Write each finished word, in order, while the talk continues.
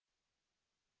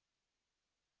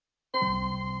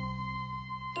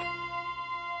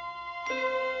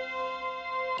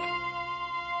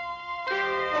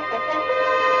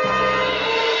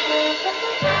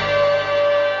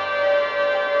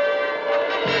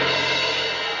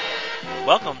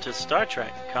Welcome to Star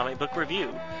Trek Comic Book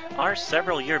Review. Our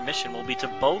several-year mission will be to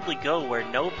boldly go where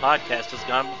no podcast has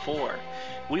gone before.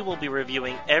 We will be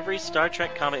reviewing every Star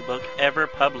Trek comic book ever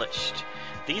published.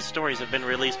 These stories have been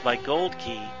released by Gold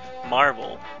Key,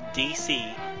 Marvel,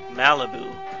 DC,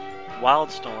 Malibu,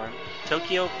 Wildstorm,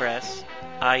 Tokyo Press,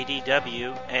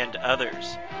 IDW, and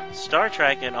others. Star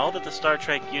Trek and all that the Star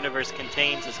Trek universe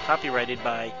contains is copyrighted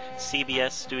by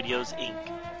CBS Studios, Inc.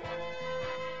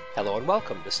 Hello and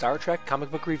welcome to Star Trek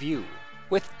Comic Book Review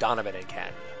with Donovan and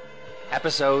Ken.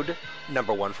 Episode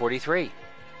number 143,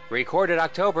 recorded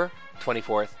October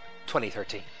 24th,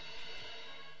 2013.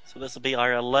 So this will be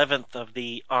our 11th of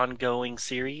the ongoing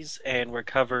series, and we're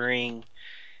covering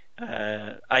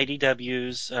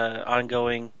IDW's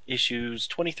ongoing issues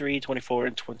 23, 24,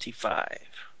 and 25.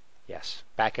 Yes,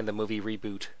 back in the movie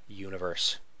reboot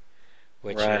universe,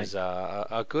 which Right. is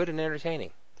good and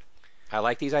entertaining. I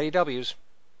like these IDWs.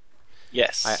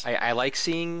 Yes. I like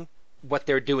seeing what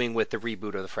they're doing with the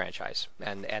reboot of the franchise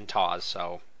and TOS,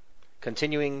 so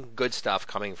continuing good stuff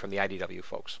coming from the IDW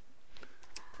folks.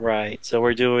 Right. So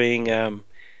we're doing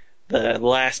the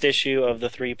last issue of the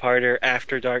three-parter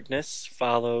After Darkness,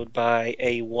 followed by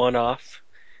a one-off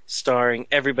starring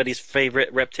everybody's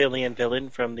favorite reptilian villain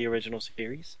from the original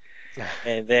series.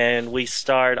 And then we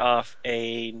start off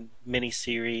a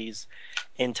miniseries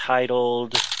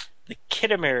entitled The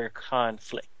Kittimer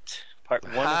Conflict, Part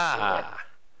 1 of 4.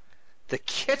 The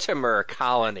Kittimer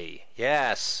Colony.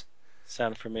 Yes.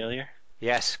 Sound familiar?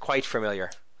 Yes, quite familiar.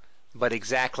 But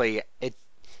exactly,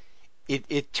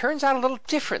 it turns out a little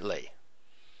differently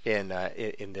in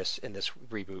this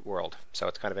reboot world. So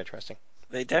it's kind of interesting.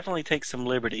 They definitely take some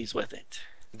liberties with it.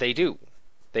 They do.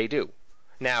 They do.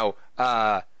 Now,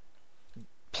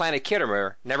 Planet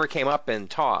Kittimer never came up in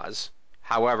TOS.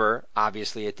 However,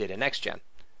 obviously it did in Next Gen.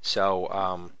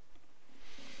 So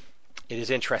it is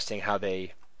interesting how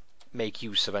they make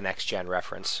use of a Next Gen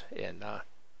reference in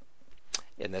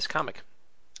this comic,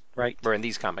 Right. or in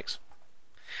these comics.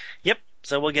 Yep.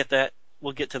 So we'll get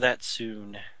to that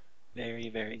soon. Very,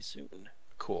 very soon.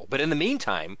 Cool. But in the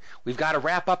meantime, we've got to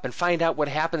wrap up and find out what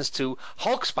happens to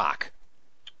Hulk Spock.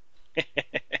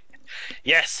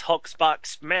 Yes, Hulk Spock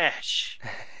smash.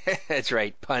 That's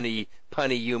right. Punny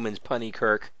humans, punny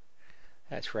Kirk.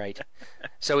 That's right.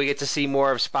 So we get to see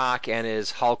more of Spock and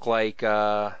his Hulk-like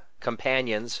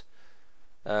companions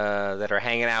that are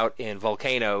hanging out in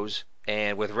volcanoes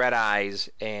and with red eyes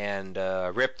and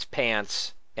ripped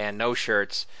pants and no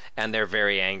shirts, and they're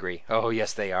very angry. Oh,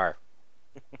 yes, they are.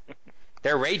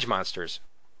 They're rage monsters.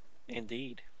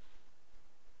 Indeed.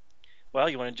 Well,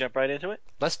 you want to jump right into it?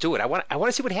 Let's do it. I want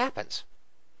to see what happens.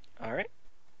 All right.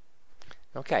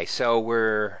 Okay, so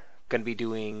we're going to be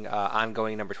doing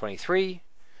ongoing number 23.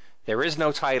 There is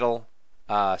no title,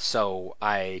 so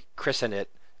I christen it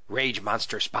Rage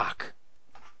Monster Spock.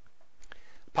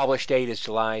 Published date is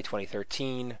July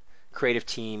 2013. Creative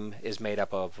team is made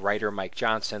up of writer Mike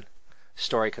Johnson,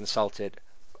 story consultant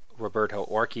Roberto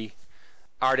Orci,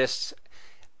 artists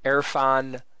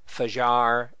Irfan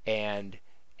Fajar and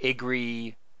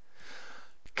Igri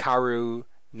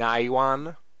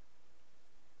Karunaiwan.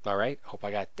 All right, hope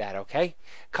I got that okay.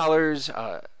 Colors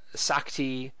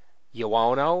Sakti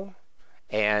Yawano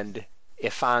and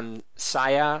Ifan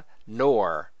Saya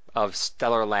Noor of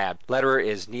Stellar Lab. Letterer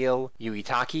is Neil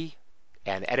Uitaki,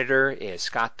 and editor is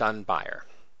Scott Dunn-Beyer.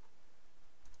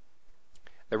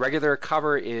 The regular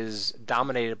cover is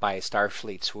dominated by a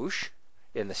Starfleet swoosh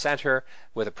in the center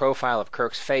with a profile of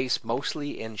Kirk's face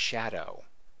mostly in shadow.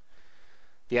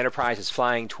 The Enterprise is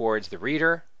flying towards the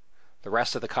reader. The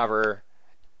rest of the cover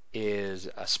is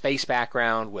a space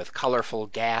background with colorful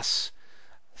gas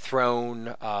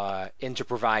thrown in to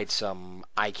provide some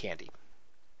eye candy.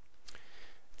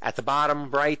 At the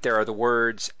bottom right, there are the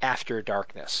words After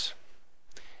Darkness.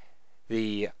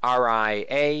 The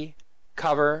RIA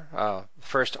cover,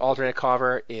 first alternate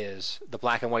cover, is the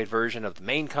black and white version of the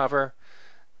main cover.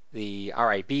 The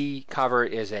RIB cover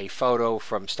is a photo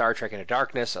from Star Trek Into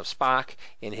Darkness of Spock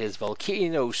in his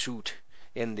volcano suit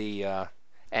in the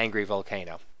angry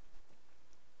volcano.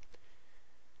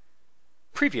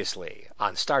 Previously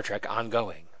on Star Trek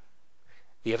Ongoing.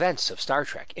 The events of Star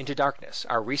Trek Into Darkness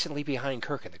are recently behind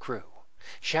Kirk and the crew.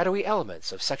 Shadowy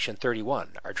elements of Section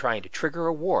 31 are trying to trigger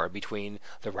a war between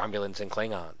the Romulans and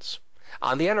Klingons.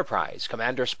 On the Enterprise,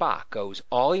 Commander Spock goes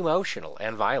all emotional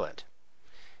and violent.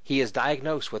 He is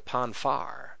diagnosed with Pon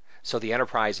farr, so the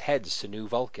Enterprise heads to New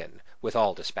Vulcan with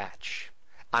all dispatch.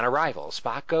 On arrival,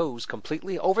 Spock goes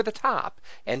completely over the top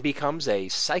and becomes a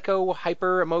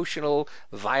psycho-hyper-emotional,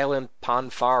 violent Pon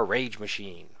farr rage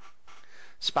machine.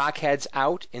 Spock heads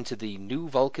out into the New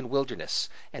Vulcan wilderness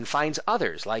and finds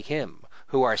others like him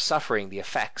who are suffering the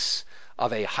effects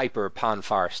of a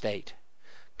hyper-Pon-farr state.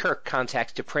 Kirk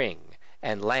contacts T'Pring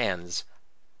and lands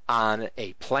on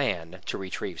a plan to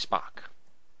retrieve Spock.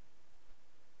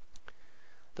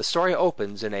 The story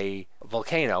opens in a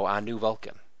volcano on New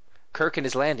Vulcan. Kirk and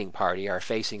his landing party are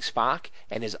facing Spock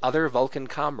and his other Vulcan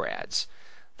comrades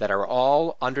that are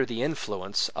all under the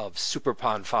influence of Super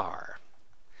Pon-farr.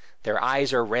 Their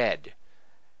eyes are red,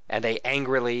 and they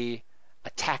angrily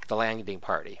attack the landing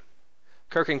party.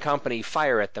 Kirk and company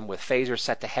fire at them with phasers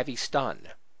set to heavy stun.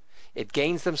 It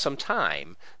gains them some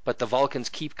time, but the Vulcans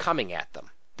keep coming at them.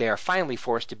 They are finally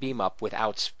forced to beam up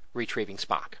without retrieving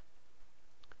Spock.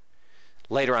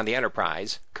 Later on the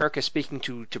Enterprise, Kirk is speaking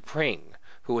to T'Pring,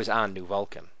 who is on New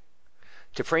Vulcan.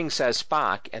 T'Pring says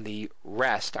Spock and the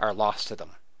rest are lost to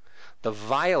them. The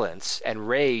violence and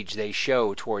rage they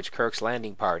show towards Kirk's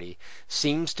landing party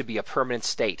seems to be a permanent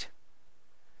state.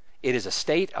 It is a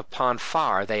state of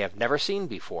Pon-farr they have never seen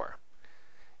before.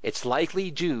 It's likely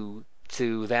due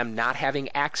to them not having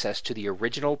access to the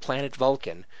original planet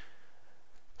Vulcan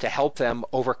to help them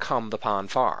overcome the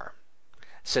Pon-farr.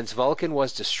 Since Vulcan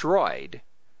was destroyed,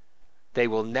 they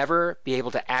will never be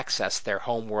able to access their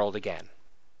home world again.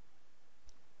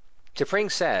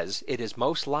 T'Pring says it is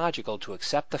most logical to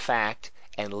accept the fact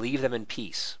and leave them in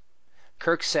peace.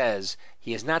 Kirk says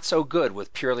he is not so good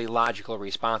with purely logical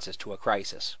responses to a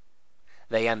crisis.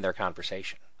 They end their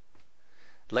conversation.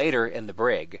 Later in the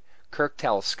brig, Kirk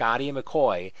tells Scotty and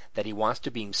McCoy that he wants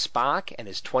to beam Spock and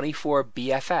his 24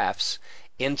 BFFs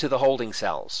into the holding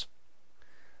cells.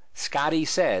 Scotty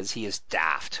says he is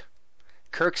daft.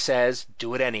 Kirk says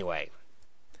do it anyway.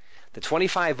 The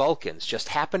 25 Vulcans just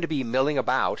happen to be milling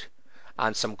about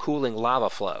on some cooling lava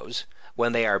flows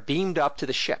when they are beamed up to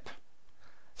the ship.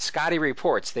 Scotty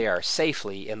reports they are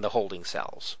safely in the holding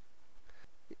cells.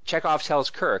 Chekhov tells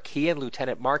Kirk he and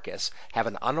Lieutenant Marcus have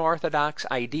an unorthodox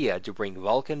idea to bring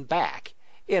Vulcan back,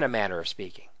 in a manner of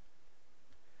speaking.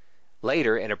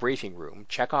 Later, in a briefing room,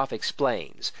 Chekhov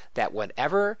explains that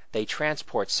whenever they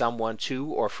transport someone to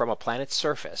or from a planet's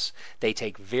surface, they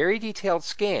take very detailed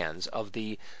scans of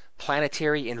the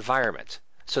planetary environment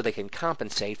so they can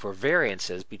compensate for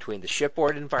variances between the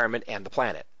shipboard environment and the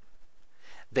planet.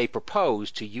 They propose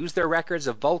to use their records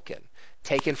of Vulcan,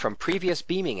 taken from previous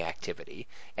beaming activity,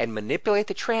 and manipulate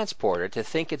the transporter to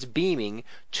think it's beaming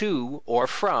to or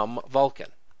from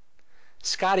Vulcan.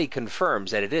 Scotty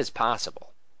confirms that it is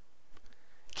possible.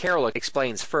 Carol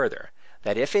explains further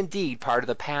that if indeed part of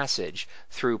the passage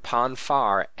through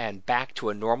Pon-farr and back to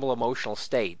a normal emotional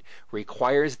state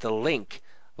requires the link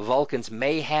Vulcans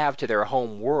may have to their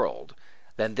home world,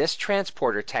 then this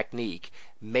transporter technique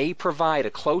may provide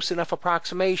a close enough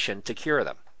approximation to cure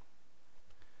them.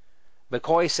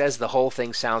 McCoy says the whole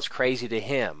thing sounds crazy to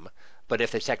him, but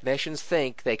if the technicians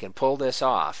think they can pull this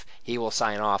off, he will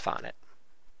sign off on it.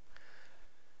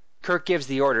 Kirk gives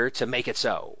the order to make it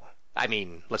so.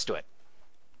 Let's do it.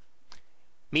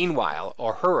 Meanwhile,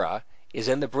 Uhura is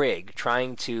in the brig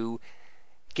trying to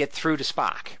get through to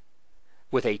Spock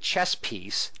with a chess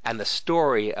piece and the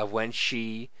story of when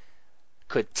she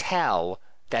could tell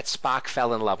that Spock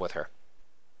fell in love with her.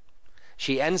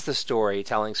 She ends the story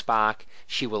telling Spock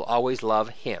she will always love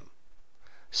him.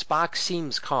 Spock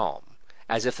seems calm,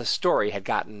 as if the story had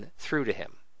gotten through to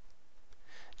him.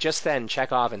 Just then,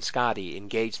 Chekhov and Scotty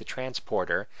engage the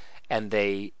transporter and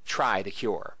they try the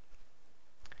cure.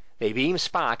 They beam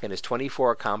Spock and his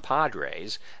 24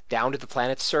 compadres down to the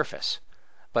planet's surface,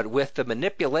 but with the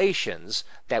manipulations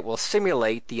that will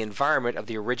simulate the environment of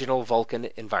the original Vulcan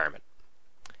environment.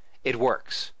 It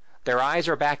works. Their eyes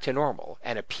are back to normal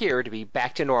and appear to be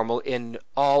back to normal in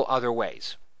all other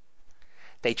ways.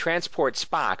 They transport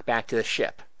Spock back to the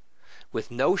ship. With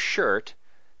no shirt,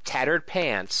 tattered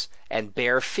pants, and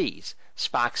bare feet,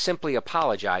 Spock simply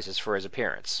apologizes for his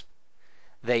appearance.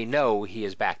 They know he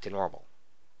is back to normal.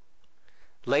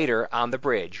 Later, on the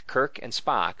bridge, Kirk and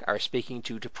Spock are speaking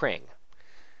to T'Pring.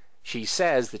 She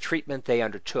says the treatment they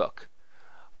undertook,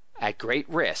 at great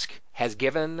risk, has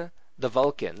given the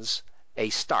Vulcans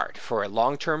a start for a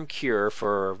long-term cure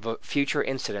for future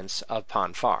incidents of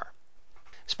Pon-farr.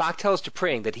 Spock tells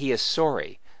T'Pring that he is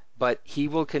sorry, but he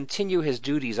will continue his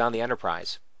duties on the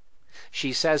Enterprise.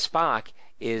 She says Spock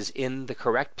is in the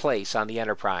correct place on the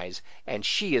Enterprise, and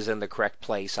she is in the correct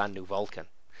place on New Vulcan.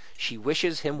 She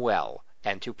wishes him well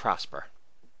and to prosper.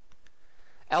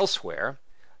 Elsewhere,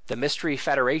 the Mystery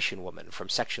Federation woman from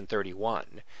Section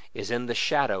 31 is in the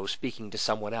shadow speaking to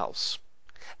someone else.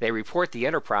 They report the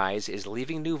Enterprise is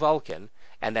leaving New Vulcan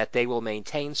and that they will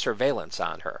maintain surveillance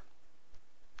on her.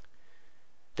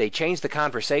 They change the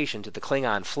conversation to the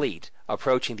Klingon fleet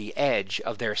approaching the edge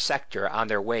of their sector on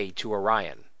their way to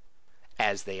Orion.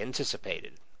 as they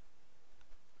anticipated.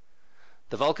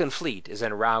 The Vulcan fleet is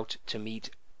en route to meet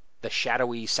the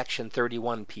shadowy Section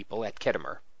 31 people at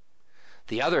Khitomer.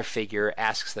 The other figure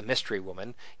asks the Mystery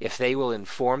Woman if they will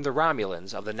inform the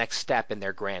Romulans of the next step in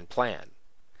their grand plan.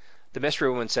 The Mystery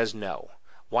Woman says no.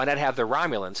 Why not have the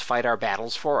Romulans fight our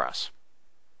battles for us?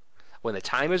 When the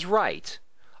time is right,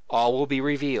 all will be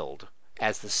revealed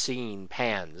as the scene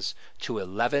pans to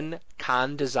 11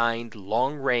 Khan-designed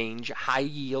long-range,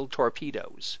 high-yield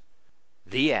torpedoes.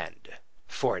 The end,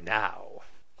 for now.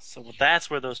 So that's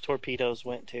where those torpedoes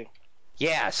went to.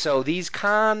 Yeah, so these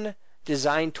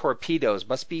Khan-designed torpedoes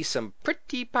must be some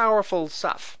pretty powerful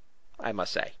stuff, I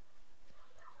must say.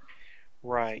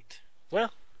 Right.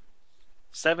 Well,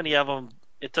 70 of them.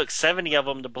 It took 70 of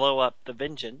them to blow up the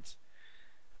Vengeance.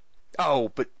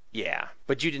 Oh, but yeah,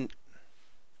 but you didn't.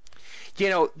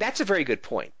 That's a very good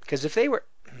point, because if they were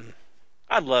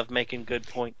I love making good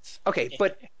points. okay,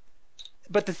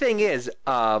 but the thing is,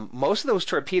 most of those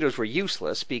torpedoes were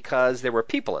useless because there were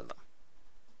people in them,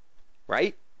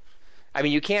 right? I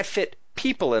mean, you can't fit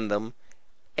people in them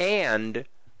and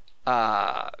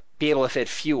be able to fit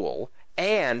fuel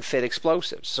and fit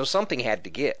explosives, so something had to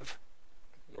give.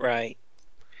 Right.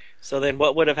 So then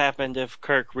what would have happened if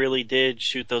Kirk really did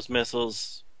shoot those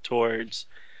missiles towards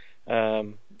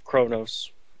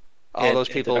Kronos All and those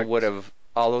into people would darkness? have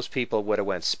all those people would have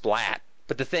went splat.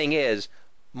 But the thing is,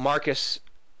 Marcus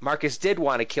Marcus did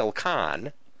want to kill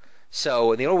Khan,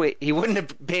 so the only way he wouldn't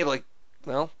have been able to,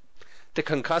 well, the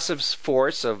concussive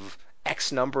force of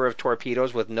X number of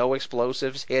torpedoes with no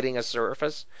explosives hitting a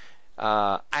surface.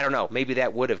 I don't know. Maybe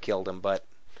that would have killed him, but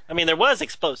I mean, there was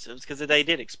explosives because they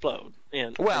did explode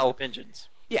in the well, Vengeance.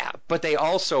 yeah. But they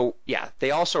also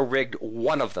rigged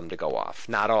one of them to go off,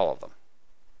 not all of them.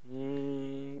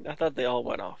 I thought they all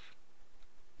went off.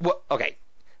 Well, okay,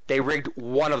 they rigged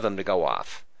one of them to go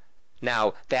off.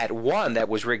 Now that one that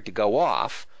was rigged to go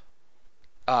off,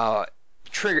 uh,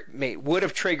 would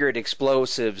have triggered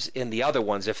explosives in the other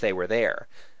ones if they were there,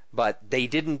 but they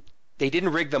didn't. They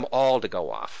didn't rig them all to go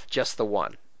off, just the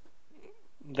one.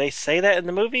 They say that in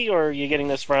the movie, or are you getting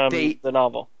this from They, the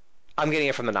novel? I'm getting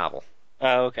it from the novel.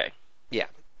 Oh, okay. Yeah.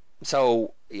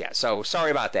 So sorry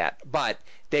about that, but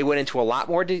they went into a lot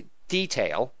more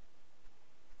detail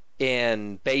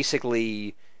in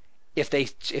basically if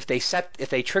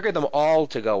they triggered them all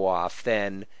to go off,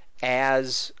 then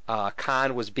as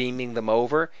Khan was beaming them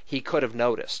over, he could have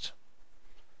noticed.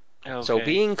 So Okay.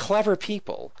 being clever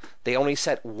people, they only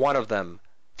set one of them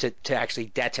to actually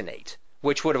detonate,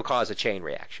 which would have caused a chain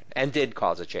reaction, and did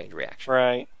cause a chain reaction.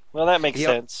 Right. Well, that makes You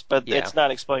know, sense, but yeah, it's not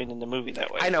explained in the movie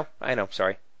that way. I know.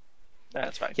 Sorry.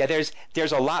 That's fine. Yeah,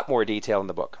 there's a lot more detail in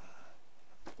the book.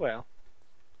 Well,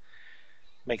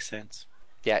 makes sense.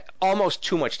 Yeah, almost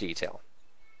too much detail.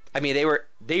 I mean,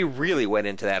 they really went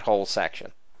into that whole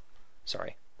section.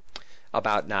 Sorry,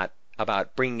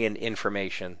 about bringing in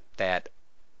information that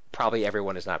probably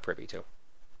everyone is not privy to.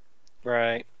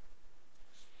 Right.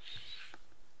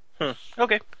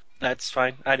 Okay. That's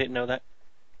fine. I didn't know that.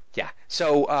 Yeah.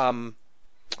 So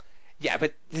yeah,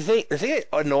 but the thing that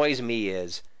annoys me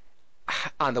is,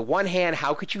 on the one hand,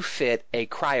 how could you fit a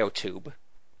cryotube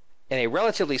in a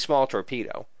relatively small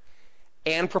torpedo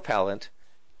and propellant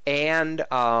and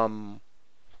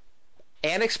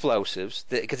explosives,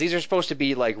 because these are supposed to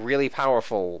be like really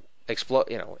powerful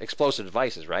explosive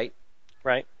devices, right?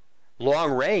 Right.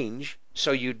 Long range,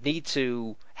 so you'd need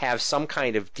to have some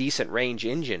kind of decent range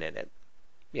engine in it,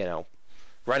 you know,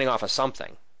 running off of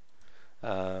something.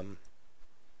 Um,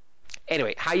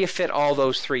 anyway, how you fit all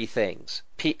those three things: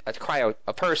 a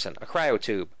person, a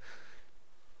cryotube,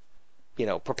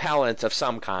 propellant of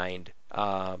some kind,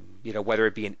 whether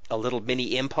it be a little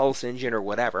mini impulse engine or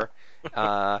whatever,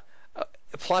 uh,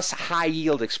 plus high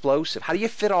yield explosive. How do you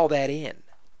fit all that in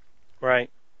Right.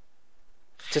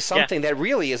 to Yeah. something that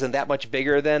really isn't that much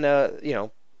bigger than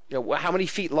how many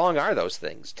feet long are those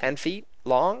things? 10 feet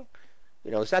long?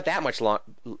 It's not that much long,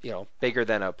 bigger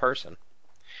than a person.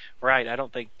 Right.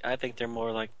 I think they're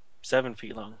more like 7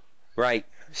 feet long. Right.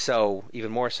 So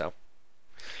even more so.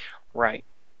 Right.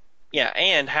 Yeah.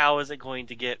 And how is it going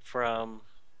to get from,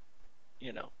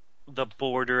 you know, the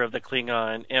border of the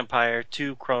Klingon Empire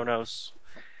to Kronos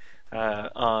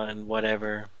on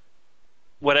whatever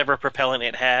propellant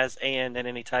it has, and in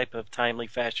any type of timely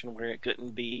fashion where it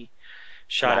couldn't be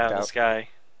shot out Knocked of the out. sky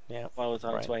Yeah. while it was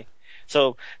on its Right. way.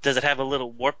 So, does it have a little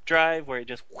warp drive where it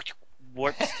just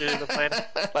warps to the planet?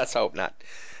 Let's hope not.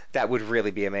 That would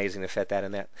really be amazing to fit that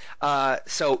in that.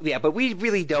 So yeah, but we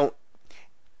really don't.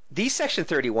 These Section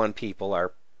 31 people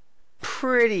are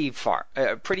pretty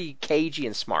cagey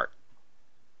and smart.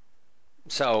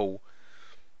 So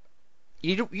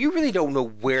you really don't know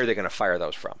where they're going to fire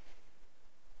those from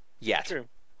yet. True.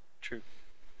 True.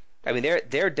 I mean,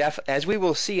 as we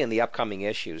will see in the upcoming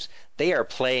issues, they are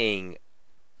playing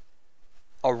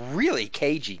a really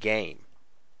cagey game.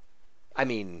 I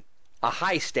mean, a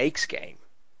high stakes game.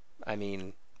 I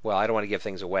mean, well, I don't want to give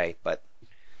things away, but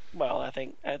Well, I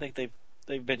think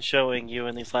they've been showing you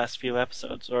in these last few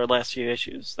episodes or last few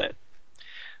issues that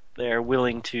they're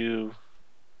willing to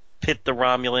pit the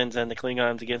Romulans and the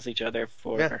Klingons against each other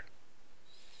yeah,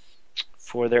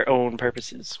 for their own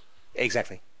purposes.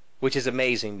 exactly. Which is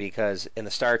amazing because in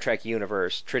the Star Trek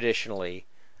universe, traditionally,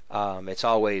 it's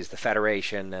always the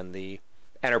Federation and the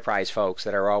Enterprise folks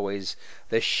that are always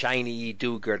the shiny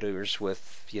do-gooders with,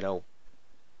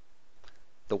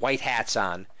 the white hats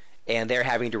on, and they're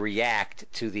having to react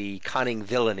to the cunning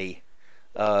villainy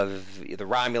of the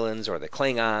Romulans or the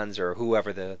Klingons or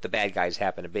whoever the bad guys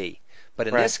happen to be. But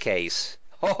in Right. this case,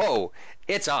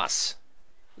 it's us.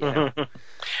 Not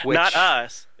Which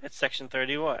us. It's Section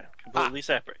 31, ah, completely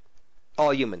separate.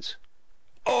 all humans,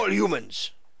 all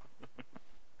humans.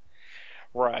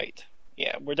 Right.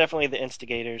 Yeah, we're definitely the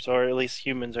instigators, or at least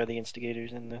humans are the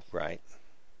instigators in this. Right.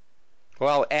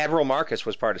 Well, Admiral Marcus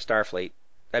was part of Starfleet.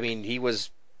 I mean, he was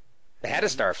the head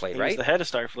of Starfleet, He was right? the head of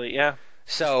Starfleet, yeah.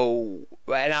 So,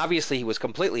 and obviously he was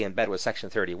completely in bed with Section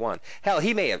 31. Hell,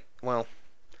 he may have. Well,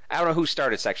 I don't know who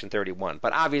started Section 31,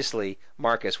 but obviously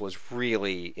Marcus was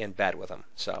really in bed with him.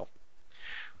 So,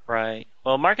 Right.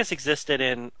 Well, Marcus existed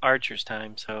in Archer's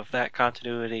time, so if that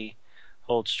continuity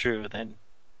holds true, then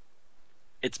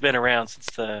it's been around since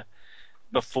the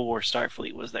before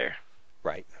Starfleet was there.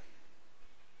 right,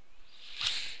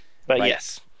 But right,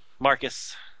 yes,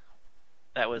 Marcus,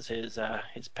 that was his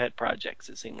pet projects.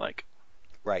 It seemed like.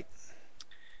 right,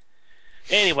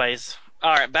 Anyways,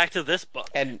 all right, back to this book.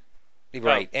 and Oh,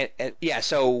 right, and yeah.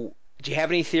 So, do you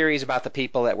have any theories about the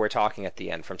people that we're talking at the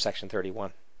end from Section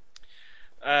 31?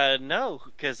 no,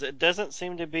 because it doesn't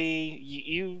seem to be.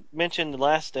 You mentioned the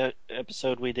last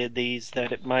episode we did these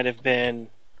that it might have been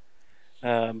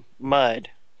Mud,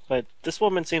 but this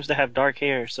woman seems to have dark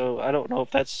hair, so I don't know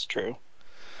if that's true.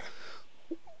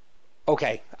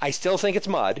 Okay, I still think it's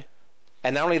Mud,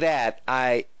 and not only that,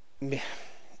 I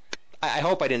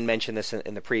hope I didn't mention this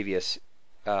in the previous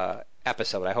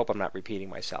episode. I hope I'm not repeating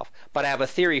myself. But I have a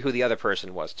theory who the other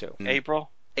person was too. April.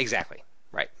 Exactly.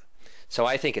 Right. So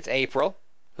I think it's April,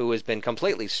 who has been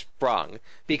completely sprung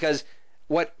because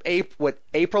what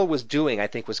April was doing, I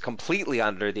think, was completely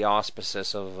under the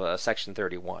auspices of Section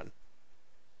 31.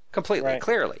 Completely, Right.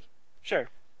 clearly. Sure.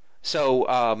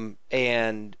 So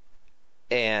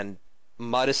and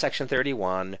Mud is Section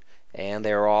 31, and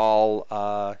they're all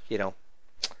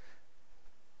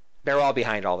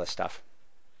behind all this stuff.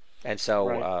 And so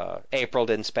Right. April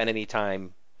didn't spend any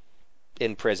time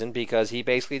in prison because he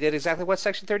basically did exactly what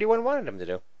Section 31 wanted him to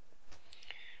do.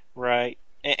 Right.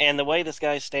 And the way this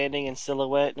guy's standing in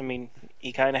silhouette, I mean,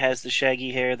 he kind of has the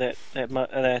shaggy hair that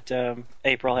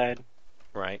April had.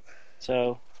 Right.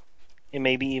 So it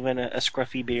may be even a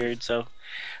scruffy beard. So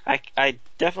I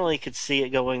definitely could see it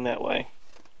going that way.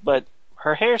 But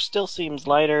her hair still seems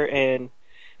lighter, and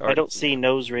I Or don't yeah, see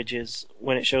nose ridges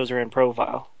when it shows her in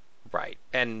profile. right.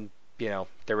 And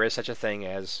there is such a thing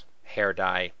as hair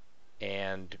dye,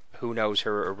 and who knows,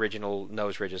 her original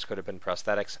nose ridges could have been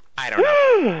prosthetics. I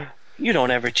don't You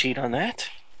don't ever cheat on that.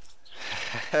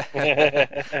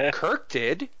 know. Kirk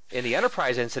did in the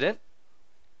Enterprise incident.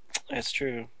 That's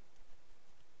true.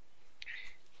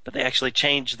 But they actually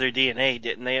changed their DNA,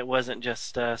 didn't they? It wasn't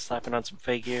just slapping on some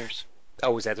fake ears.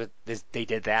 Oh, was that they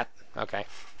did that? Okay,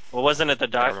 Well, wasn't it the I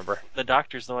don't doc? remember. The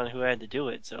doctor's the one who had to do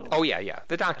it. So Oh yeah, yeah.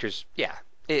 The doctors, yeah.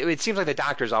 It seems like the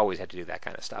doctors always had to do that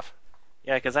kind of stuff.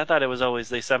 yeah, because I thought it was always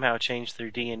they somehow changed their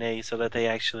DNA so that they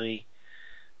actually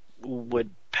would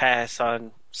pass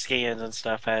on scans and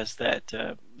stuff as that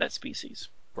species.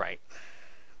 Right.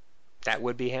 That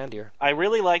would be handier. I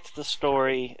really liked the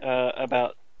story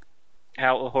about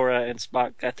how Uhura and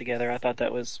Spock got together. I thought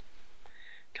that was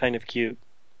kind of cute.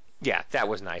 Yeah, that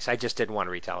was nice. I just didn't want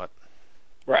to retell it.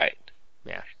 Right.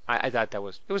 Yeah, I thought it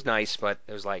was nice, but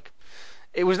it was like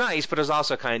it was nice, but it was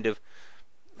also kind of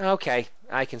okay.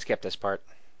 I can skip this part.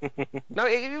 No,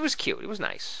 it was cute. It was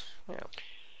nice. Yeah.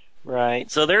 Right.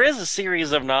 So there is a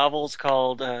series of novels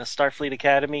called Starfleet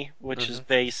Academy, which is Hmm.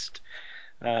 based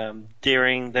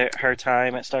during her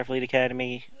time at Starfleet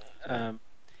Academy, um,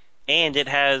 and it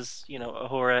has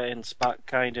Uhura and Spock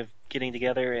kind of getting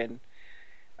together. And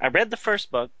I read the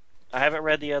first book. I haven't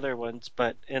read the other ones,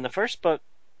 but in the first book,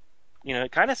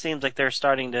 it kind of seems like they're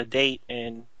starting to date,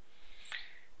 and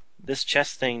this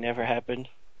chess thing never happened.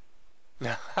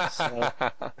 So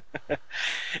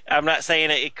I'm not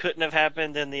saying it couldn't have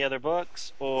happened in the other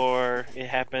books or it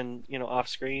happened, off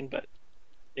screen, but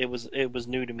it was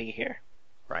new to me here.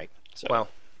 Right. So Well,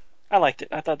 I liked it.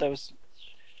 I thought that was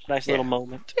a nice yeah, little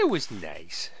moment. it was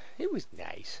nice. It was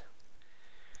nice.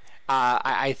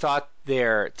 I thought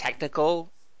their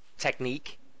technical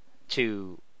technique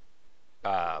to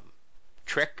um,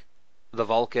 trick the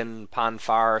Vulcan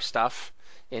Ponfar stuff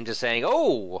into saying,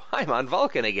 "Oh, I'm on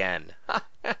Vulcan again."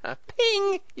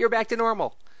 Ping, you're back to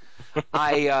normal.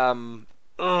 I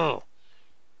oh,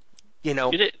 you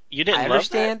know, You I didn't love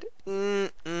that?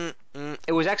 understand.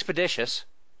 It was expeditious,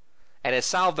 and it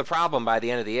solved the problem by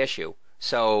the end of the issue.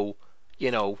 So,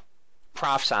 you know,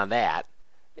 props on that.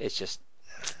 It's just,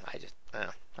 I just,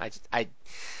 I just,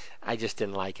 I just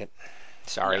didn't like it. No,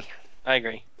 Sorry. I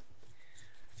agree.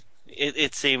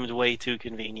 It seemed way too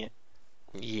convenient.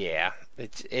 Yeah,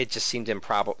 it just seemed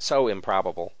improbable, so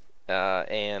improbable,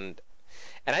 and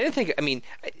I didn't think. I mean,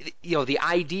 the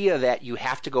idea that you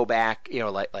have to go back,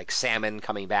 like salmon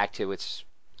coming back to its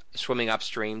swimming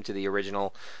upstream to the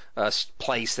original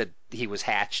place that he was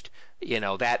hatched.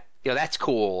 That's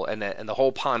cool, and the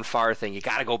whole Pon farr thing. You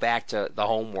got to go back to the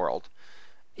home world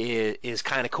is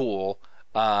kind of cool.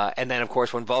 And then, of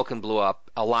course, when Vulcan blew up,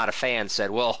 a lot of fans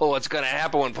said, "Well, what's going to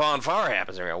happen when Pon farr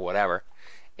happens?" or whatever.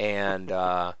 And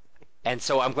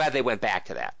so I'm glad they went back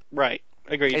to that. Right.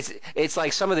 Agreed. It's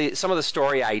like some of the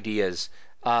story ideas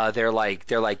they're like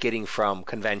getting from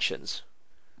conventions.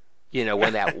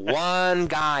 When that one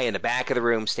guy in the back of the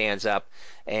room stands up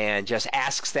and just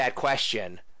asks that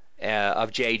question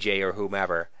of JJ or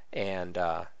whomever, and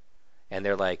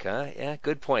they're like, yeah,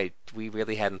 good point. We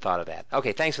really hadn't thought of that.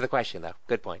 Okay, thanks for the question, though.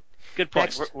 Good point. Good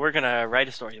point. We're, Next. we're gonna write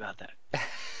a story about that.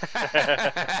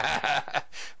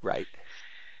 Right.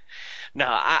 No,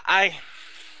 I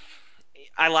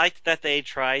liked that they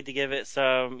tried to give it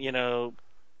some,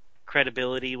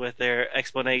 credibility with their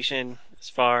explanation as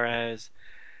far as,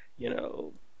 you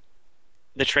know,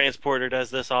 the transporter does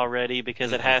this already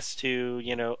because it Hmm. has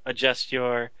to, adjust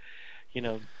you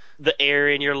know, the air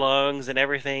in your lungs and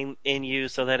everything in you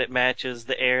so that it matches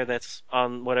the air that's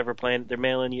on whatever planet they're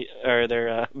mailing you or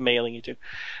they're mailing you to,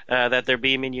 that they're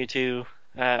beaming you to.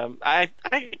 I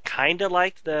kind of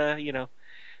liked the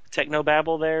techno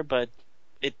babble there, but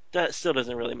still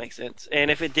doesn't really make sense. And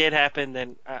if it did happen,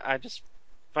 then I just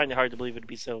find it hard to believe it'd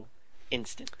be so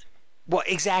instant. Well,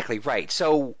 exactly right.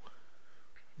 So,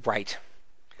 right.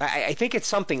 I think it's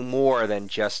something more than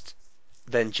just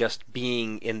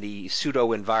being in the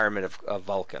pseudo environment of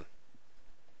Vulcan.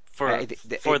 For for It's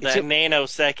that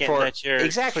nanosecond for that you're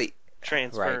exactly right.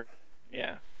 transferred.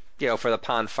 Yeah. For the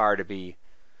Pon farr to be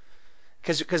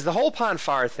because the whole Pon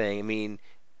farr thing. I mean,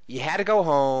 you had to go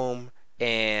home,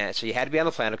 and so you had to be on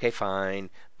the planet. Okay, fine,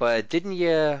 but didn't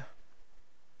you?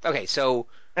 Okay, so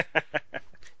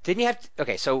didn't you have?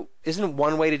 Okay, so isn't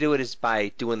one way to do it is by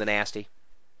doing the nasty?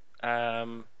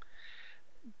 um,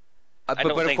 I But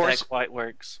don't of think that course, quite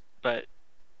works, but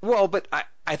well, but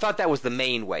I thought that was the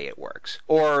main way it works,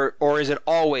 or is it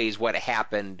always what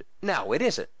happened? No, it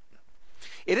isn't.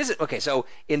 It isn't. Okay, so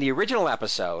in the original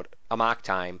episode, Amok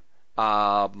Time,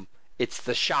 um, it's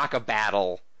the shock of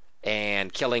battle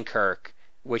and killing Kirk,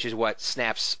 which is what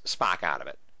snaps Spock out of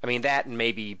it. I mean, that and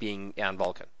maybe being on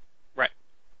Vulcan. right.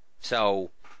 So,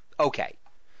 okay.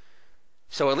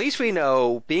 So at least we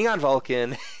know being on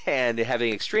Vulcan and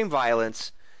having extreme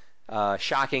violence,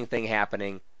 shocking thing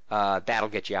happening, that'll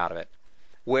get you out of it.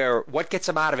 Where what gets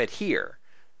them out of it here,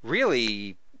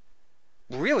 really,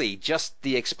 really just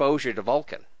the exposure to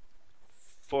Vulcan.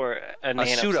 For a A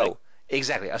nanosecond. pseudo,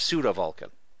 exactly, a pseudo Vulcan.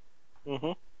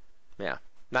 Hmm. Yeah,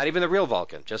 not even the real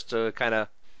Vulcan, just a kind of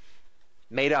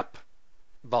made up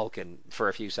Vulcan for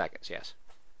a few seconds. Yes.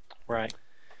 Right.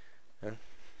 Yeah.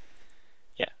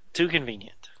 Yeah. Too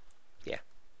convenient. Yeah.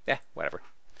 Yeah. Whatever.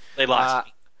 They lost Uh,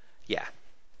 me. yeah.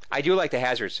 I do like the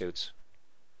hazard suits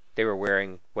they were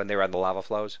wearing when they were on the lava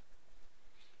flows.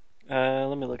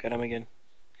 Let me look at them again.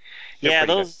 They're Yeah,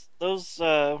 pretty good. those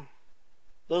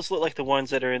look like the ones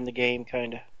that are in the game,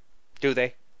 kind of. Do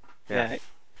they? Yeah. Yeah,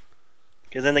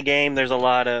 because in the game there's a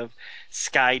lot of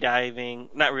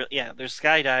skydiving. Not really. Yeah, there's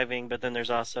skydiving, but then there's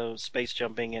also space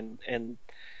jumping, and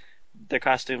their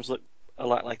costumes look a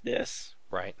lot like this.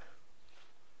 Right.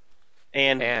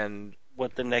 And And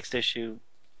what the next issue,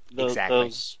 exactly.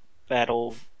 those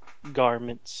battle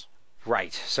garments.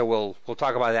 Right. So we'll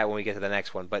talk about that when we get to the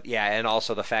next one. But yeah, and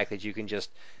also the fact that you can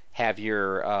just have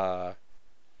your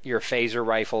phaser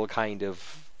rifle kind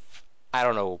of I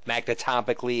don't know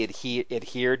magnetomically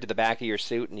adhered to the back of your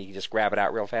suit, and you can just grab it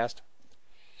out real fast.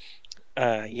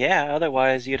 Yeah.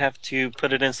 Otherwise, you'd have to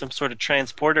put it in some sort of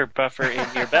transporter buffer in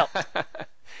your belt.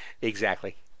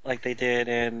 Exactly. like they did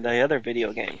in the other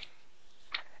video game.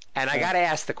 And I got to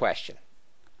ask the question.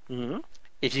 Mm-hmm.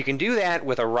 If you can do that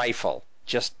with a rifle,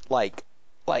 just like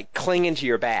clinging to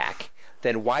your back,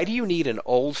 then why do you need an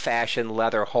old-fashioned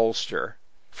leather holster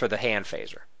for the hand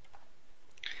phaser?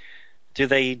 Do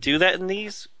they do that in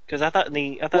these? Because I thought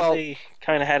Well, they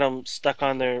kind of had them stuck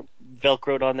on their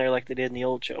velcroed on there like they did in the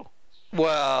old show.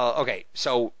 well, okay.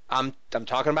 So I'm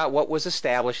talking about what was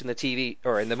established in the TV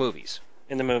or in the movies.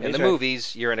 In the In the movies, right?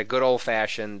 movies, you're in a good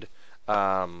old-fashioned,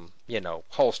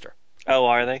 holster. Oh,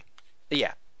 are they?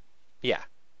 Yeah, yeah.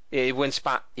 When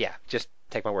spot, yeah. Just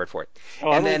take my word for it. Oh,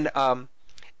 I And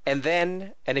believe then,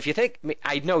 it. and if you think,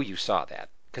 I know you saw that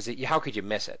because how could you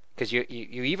miss it? Because you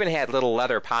even had little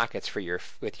leather pockets for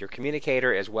with your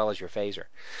communicator as well as your phaser.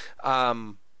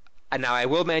 Um, and now I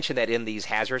will mention that in these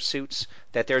hazard suits,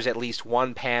 that there's at least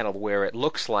one panel where it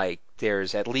looks like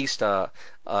there's at least a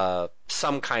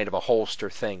some kind of a holster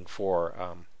thing for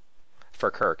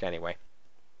Kirk anyway,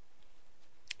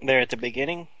 They're at the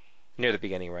beginning. near the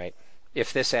beginning, right?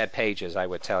 If this had pages, I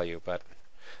would tell you, but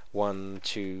 1,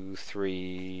 2,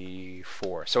 3,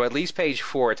 4. So at least page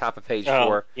 4, top of page Oh,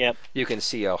 4, yep. you can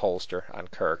see a holster on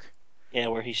Kirk. Yeah,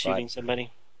 where he's But shooting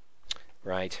somebody.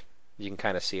 right, you can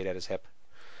kind of see it at his hip.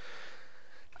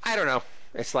 I don't know.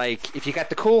 It's like if you got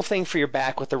the cool thing for your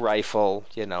back with the rifle,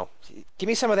 give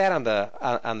me some of that on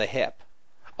the hip.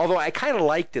 Although I kind of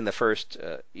liked in the first,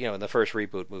 in the first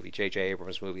reboot movie, J.J.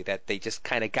 Abrams movie, that they just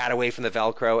kind of got away from the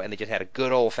Velcro and they just had a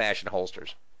good old-fashioned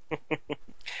holsters.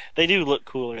 They do look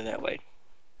cooler that way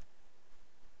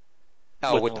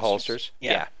Oh, with with the holsters. holsters?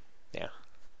 Yeah. Yeah,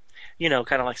 yeah.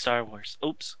 Kind of like Star Wars.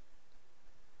 Oops.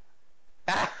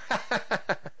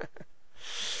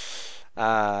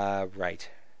 Right.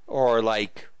 Or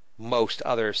like most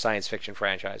other science fiction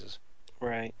franchises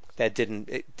Right. that didn't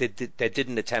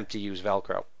attempt to use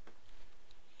Velcro.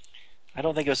 I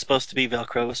don't think it was supposed to be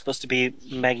Velcro. It was supposed to be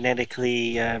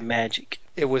magnetically magic.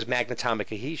 It was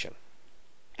magnetomic adhesion.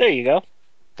 There you go.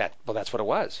 That's what it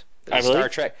was. I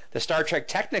believe. The Star Trek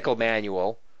technical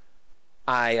manual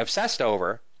I obsessed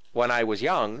over when I was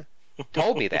young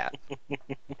told me that.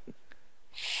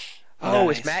 Oh,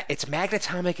 Nice. it's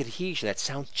magnetomic adhesion. That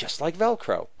sounds just like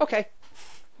Velcro. Okay.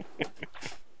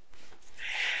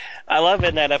 I love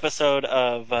in that episode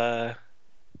of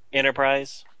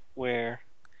Enterprise where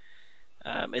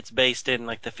it's based in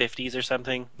like the 50s or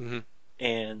something, Hmm.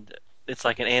 and it's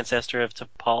like an ancestor of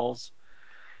T'Pol's,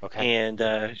 Okay.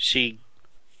 and she,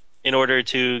 in order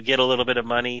to get a little bit of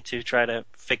money to try to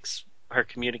fix her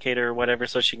communicator or whatever,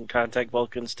 so she can contact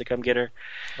Vulcans to come get her,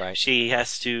 Right. she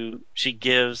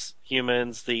gives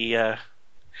humans the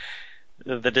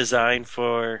design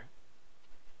for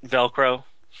Velcro.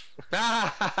 So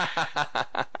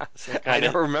I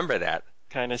don't remember that.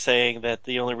 kind of saying that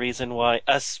the only reason why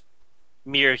us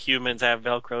mere humans have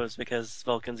Velcro is because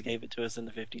Vulcans gave it to us in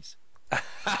the 50s.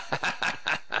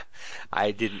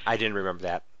 I didn't remember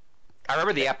that. I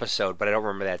remember the episode, but I don't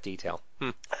remember that detail.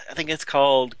 I think it's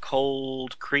called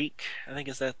Cold Creek. I think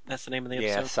that's the name of the Yeah,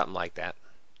 episode. something like that.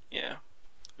 Yeah,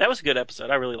 that was a good episode.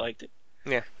 I really liked it.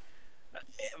 Yeah.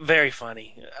 Very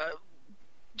funny.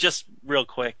 Just real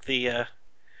quick, the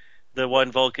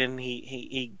one Vulcan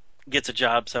he gets a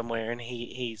job somewhere and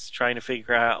he's trying to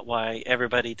figure out why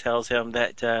everybody tells him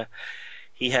that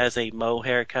he has a Mo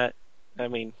haircut. I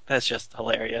mean, that's just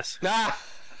hilarious.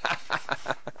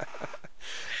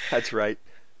 That's right.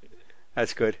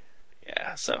 That's good.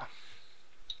 Yeah. So,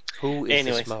 Who is this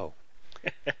anyways, Mo?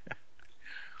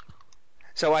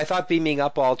 So I thought beaming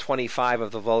up all 25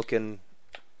 of the Vulcan,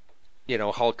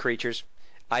 Hulk creatures,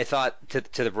 I thought to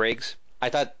the Briggs, I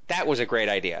thought that was a great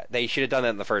idea. They should have done that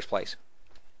in the first place.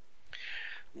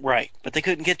 right, but they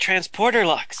couldn't get transporter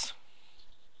locks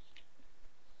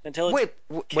until it's Wait,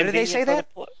 when did they say convenient for the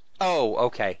that? plot. Oh,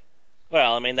 okay.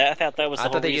 Well, I mean, I thought that was I the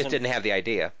whole thought they just reason. didn't have the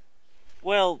idea.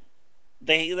 Well,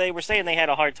 they were saying they had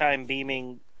a hard time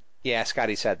beaming, Yeah,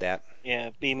 Scotty said that. yeah,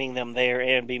 beaming them there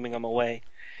and beaming them away.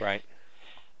 Right.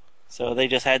 So they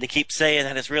just had to keep saying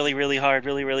that it's really, really hard,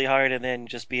 and then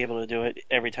just be able to do it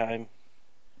every time.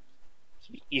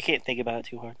 You can't think about it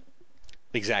too hard.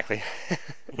 Exactly.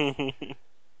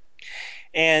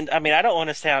 And I mean, I don't want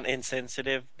to sound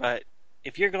insensitive, but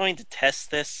if you're going to test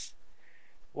this,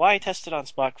 why test it on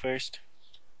Spock first?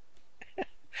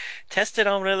 Test it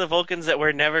on one of the Vulcans that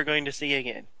we're never going to see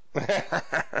again.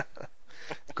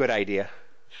 Good idea.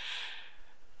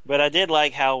 But I did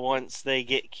like how once they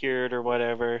get cured or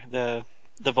whatever, the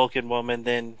Vulcan woman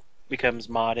then becomes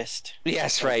modest,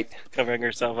 Yes, like right. covering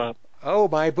herself up. Oh,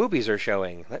 my boobies are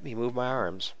showing. Let me move my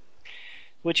arms.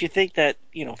 Which you think that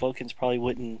Vulcans probably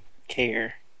wouldn't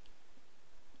care.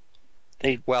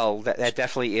 Well, that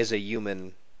definitely is a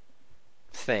human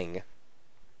thing.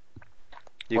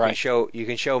 Right, You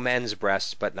can show men's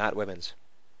breasts, but not women's.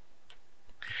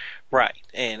 right.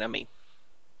 And I mean,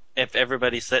 if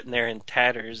everybody's sitting there in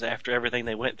tatters after everything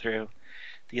they went through,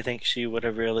 do you think she would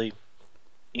have really,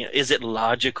 is it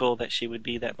logical that she would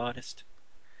be that modest?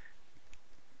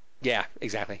 Yeah,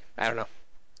 exactly. I don't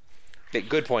know.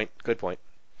 Good point. Good point.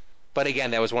 But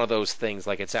again, that was one of those things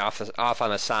like it's off on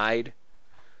the side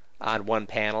on one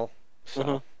panel. Hmm.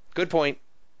 So good point.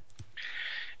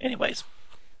 Anyways,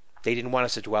 They didn't want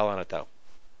us to dwell on it though.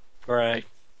 right.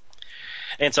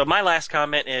 And so my last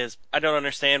comment is I don't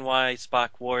understand why Spock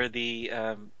wore the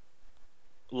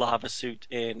lava suit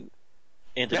in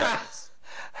Into Darkness.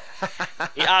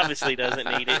 He obviously doesn't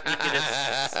need it. He could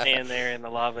just stand there in the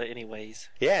lava anyways.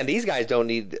 Yeah, and these guys don't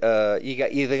need. You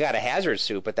got a hazard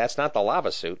suit, but that's not the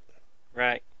lava suit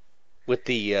Right, with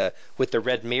the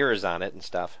red mirrors on it and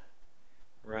stuff.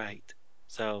 right.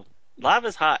 So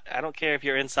lava's hot. I don't care if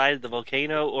you're inside the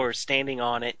volcano or standing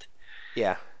on it.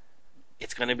 Yeah,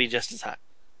 It's going to be just as hot.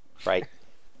 right.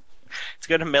 It's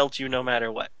going to melt you no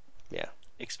matter what, Yeah.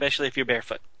 especially if you're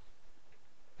barefoot.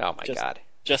 Oh my Just, God.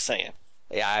 just saying.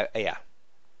 Yeah, yeah.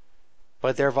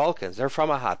 But they're Vulcans. They're from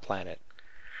a hot planet.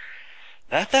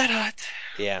 Not that hot.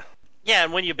 Yeah. Yeah,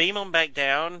 and when you beam them back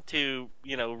down to,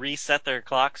 reset their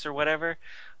clocks or whatever,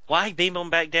 why beam them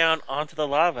back down onto the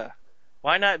lava?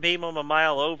 Why not beam them a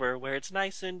mile over where it's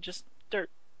nice and just dirt?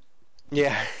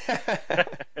 Yeah.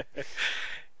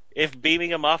 If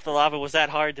beaming them off the lava was that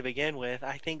hard to begin with,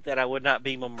 I think that I would not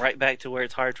beam them right back to where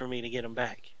it's hard for me to get them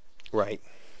back. Right.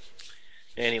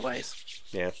 Anyways,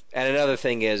 Yeah. And another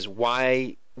thing is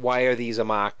why are these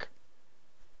Amok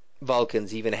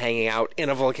Vulcans even hanging out in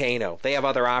a volcano? They have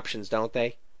other options, don't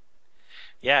they?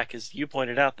 yeah, because you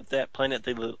pointed out that that planet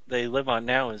they live on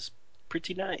now is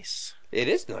pretty nice. It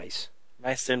is nice.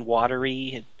 Nice and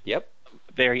watery and Yep.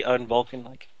 very un-Vulcan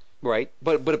like. Right.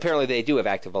 But apparently they do have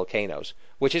active volcanoes,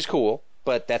 which is cool,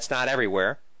 but that's not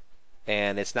everywhere.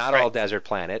 And it's not Right. all desert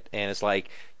planet, and it's like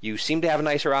you seem to have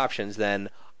nicer options than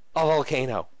a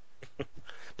volcano.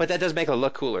 But that does make it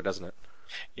look cooler, doesn't it?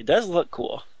 It does look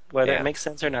cool. Whether it Yeah, makes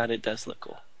sense or not, it does look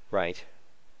cool. right.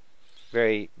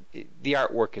 Very. The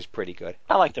artwork is pretty good.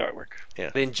 I like the artwork. Yeah.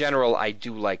 But in general, I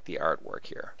do like the artwork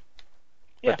here.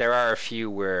 Yeah. But there are a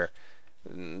few where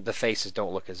the faces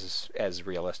don't look as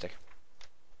realistic.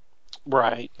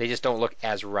 Right. They just don't look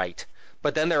as right.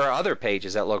 But then there are other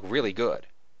pages that look really good.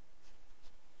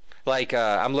 Like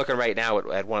I'm looking right now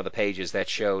at one of the pages that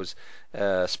shows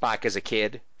Spock as a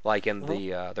kid, like in Hmm.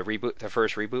 the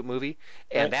first reboot movie,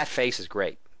 and Right. that face is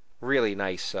great. Really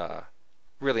nice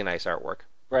artwork.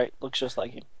 Right. Looks just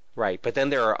like him. Right, but then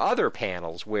there are other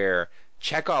panels where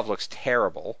Chekhov looks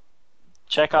terrible.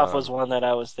 Chekhov was Um, one that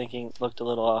I was thinking looked a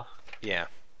little off. yeah,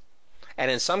 and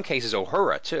in some cases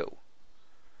Uhura too.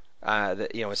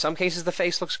 In some cases the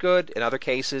face looks good. In other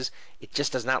cases, it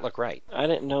just does not look right. I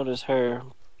didn't notice her.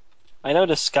 I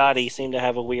noticed Scotty seemed to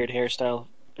have a weird hairstyle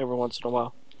every once in a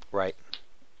while. Right.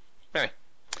 Anyway,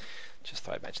 just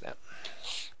thought I'd mention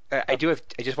that. I Uh, do have.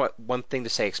 I just want one thing to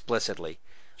say explicitly.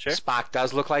 sure. Spock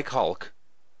does look like Hulk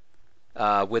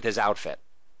with his outfit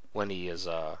when he is,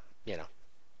 a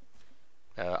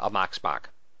mock Spock.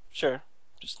 Sure.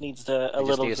 Just needs a I just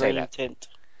little need to say green that. tint.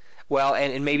 Well,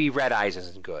 and maybe red eyes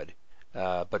isn't good,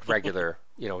 but regular,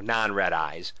 non-red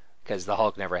eyes, because the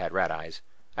Hulk never had red eyes.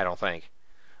 I don't think.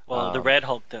 Well, the Um, Red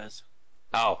Hulk does.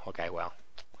 oh, okay. Well,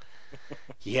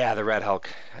 yeah, the Red Hulk.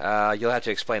 You'll have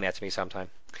to explain that to me sometime.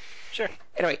 Sure.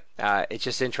 Anyway, it's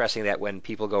just interesting that when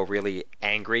people go really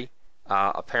angry,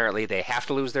 apparently they have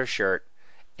to lose their shirt,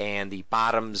 and the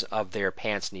bottoms of their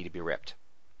pants need to be ripped.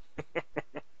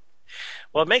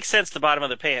 Well, it makes sense the bottom of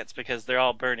the pants because they're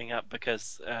all burning up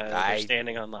because they're I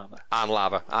standing on lava. on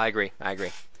lava. I agree.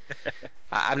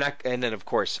 I'm not, and then of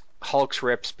course Hulk's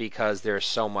rips because there's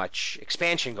so much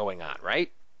expansion going on,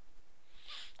 right?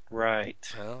 Right.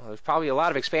 Well, there's probably a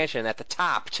lot of expansion at the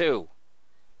top too,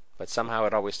 but somehow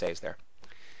it always stays there.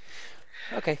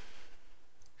 Okay,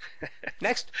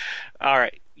 next. All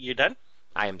right. You done?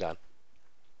 I am done.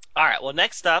 All right. Well,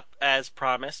 next up, as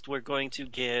promised, we're going to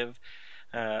give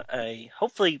a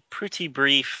hopefully pretty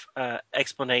brief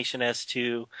explanation as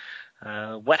to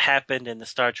what happened in the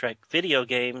Star Trek video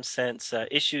game since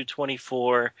issue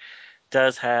 24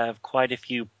 does have quite a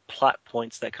few plot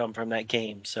points that come from that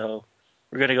game. So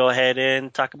we're going to go ahead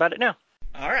and talk about it now.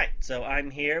 All right. So I'm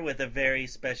here with a very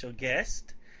special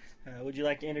guest. Would you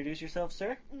like to introduce yourself,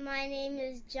 sir? My name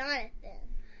is Jonathan.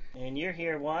 And you're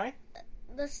here why?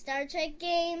 The Star Trek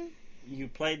game? You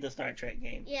played the Star Trek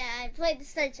game. Yeah, I played the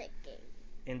Star Trek game.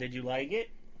 And did you like it?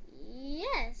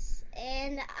 Yes,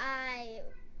 and I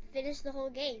finished the whole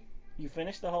game. You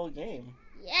finished the whole game.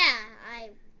 Yeah, I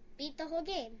beat the whole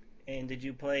game. And did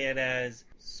you play it as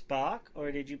Spock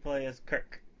or did you play as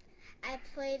Kirk? I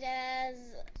played as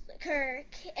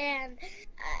Kirk, and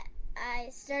I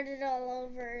started all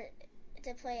over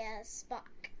to play as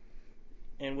Spock.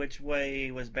 And which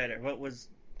way was better? Was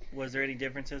there any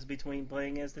differences between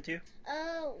playing as the two?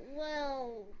 Oh,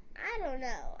 well, I don't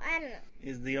know.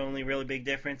 Is the only really big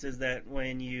difference is that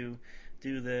when you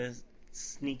do the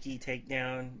sneaky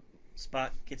takedown,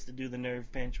 Spock gets to do the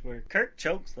nerve pinch where Kirk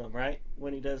chokes them, right?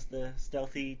 When he does the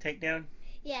stealthy takedown.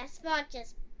 Yeah, Spock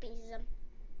just beats them.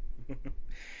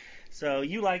 So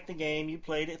you liked the game, you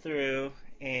played it through,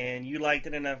 and you liked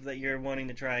it enough that you're wanting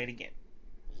to try it again.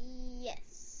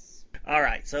 Yes. All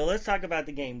right, so let's talk about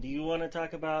the game. Do you want to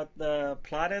talk about the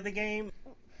plot of the game?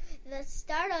 The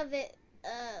start of it,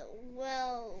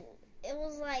 well, it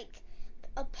was like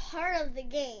a part of the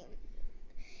game.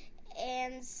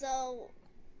 And so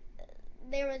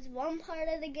there was one part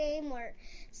of the game where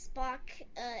Spock,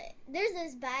 there's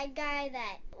this bad guy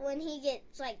that when he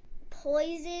gets like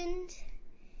poisoned,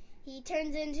 he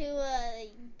turns into a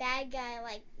bad guy.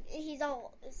 Like he's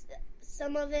all,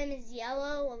 some of him is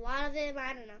yellow, a lot of him,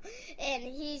 I don't know. And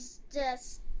he's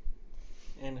just,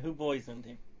 And who poisoned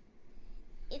him?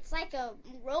 it's like a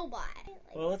robot.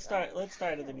 Like, Well, let's start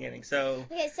at the beginning. So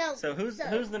Okay, so who's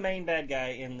the main bad guy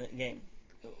in the game?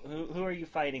 Who are you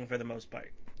fighting for the most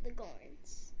part? the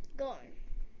Gorns. Gorn.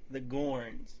 The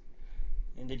Gorns.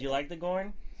 And did you like the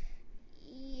Gorn?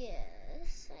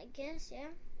 Yes, I guess, yeah.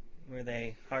 Were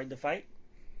they hard to fight?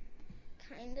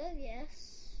 Kind of,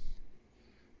 yes.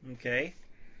 Okay.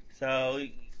 So,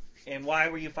 and why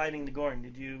were you fighting the Gorn?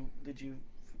 Did you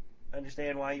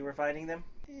understand why you were fighting them?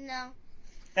 No.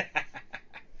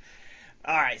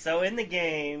 All right. So in the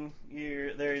game,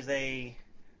 there's a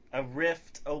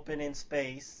rift open in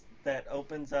space that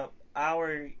opens up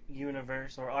our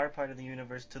universe or our part of the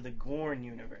universe to the Gorn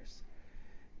universe,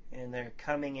 and they're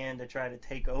coming in to try to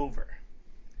take over.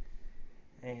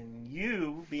 And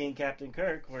you, being Captain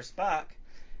Kirk or Spock,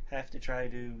 have to try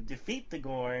to defeat the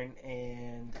Gorn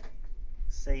and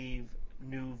save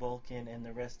New Vulcan and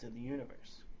the rest of the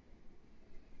universe.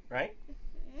 Right?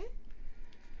 Hmm?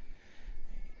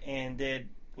 And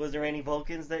was there any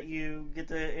Vulcans that you get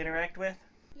to interact with?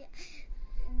 Yeah.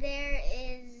 There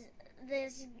is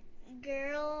this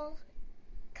girl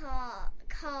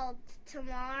called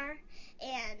Tamar,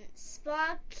 and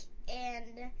Spock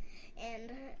and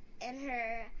and and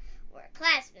her were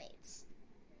classmates.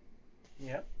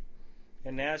 Yep.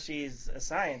 And now she's a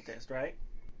scientist, right?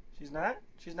 She's not?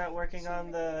 She's not working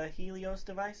on the Helios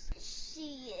device?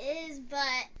 She is,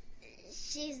 but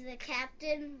she's the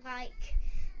captain,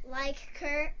 like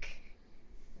Kirk.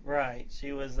 Right.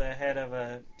 She was the head of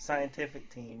a scientific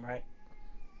team, right?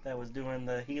 That was doing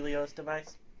the Helios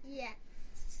device. Yes.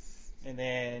 And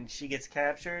then she gets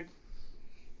captured.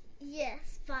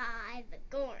 Yes, by the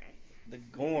Gorn. The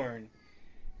Gorn.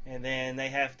 And then they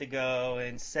have to go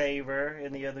and save her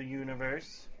in the other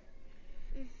universe.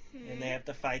 Mm-hmm. And they have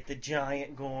to fight the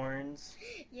giant Gorns.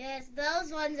 Yes,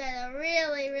 those ones are the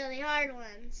really, really hard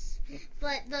ones.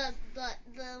 But the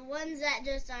ones that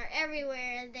just are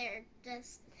everywhere, they're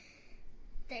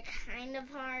kind of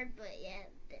hard. But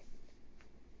yeah,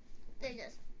 they're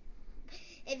just,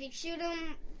 if you shoot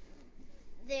them,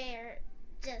 they're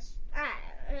just,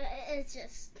 it's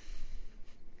just,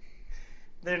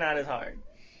 They're not as hard.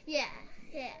 yeah,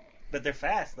 yeah. But they're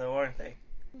fast, though, aren't they?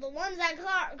 The ones that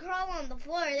crawl on the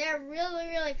floor, they're really,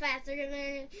 really fast. They're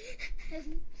gonna.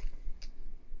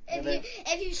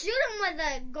 If you shoot them with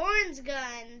a Gorn's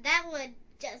gun, that would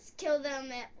just kill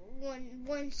them at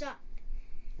one shot.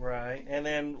 Right. And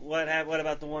then what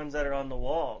about the ones that are on the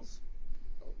walls?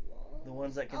 The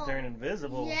ones that can turn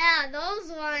invisible. Yeah,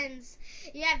 those ones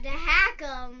you have to hack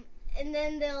them, and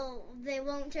then they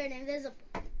won't turn invisible.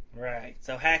 Right.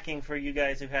 So hacking, for you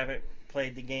guys who haven't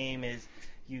played the game, is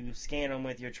you scan them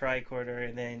with your tricorder,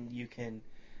 and then you can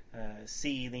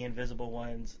see the invisible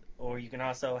ones. Or you can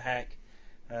also hack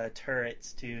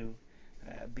turrets to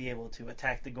be able to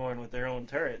attack the Gorn with their own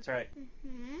turrets. Right.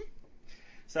 Hmm.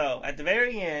 So at the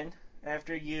very end,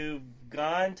 after you've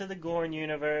gone to the Gorn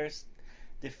universe,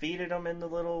 defeated them in the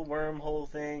little wormhole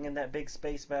thing in that big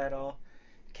space battle,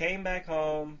 came back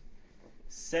home,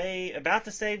 about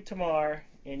to save Tamar,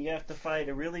 and you have to fight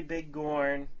a really big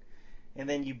Gorn, and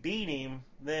then you beat him,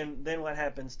 then what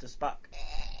happens to Spock?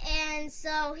 And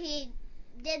so he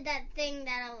did that thing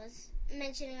that I was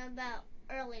mentioning about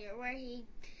earlier, where he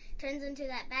turns into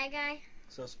that bad guy.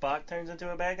 So Spock turns into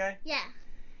a bad guy? Yeah.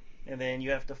 And then you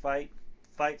have to fight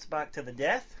Spock to the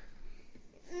death?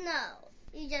 No.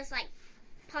 You just like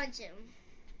punch him.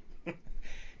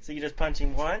 So you just punch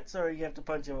him once, or you have to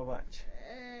punch him a bunch?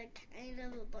 Kind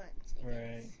of a bunch. I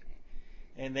Right. guess.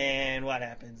 And then what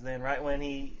happens? Then right when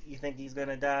you think he's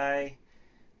gonna die,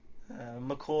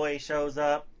 McCoy shows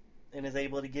up and is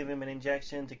able to give him an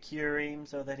injection to cure him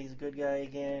so that he's a good guy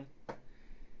again.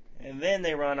 And then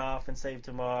they run off and save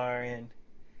Tamar and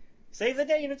save the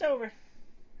day and it's over.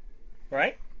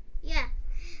 Right? Yeah.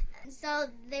 So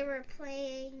they were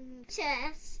playing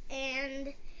chess,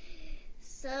 and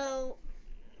so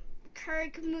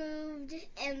Kirk moved,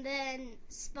 and then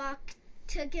Spock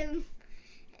took him.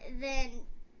 Then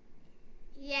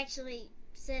he actually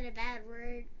said a bad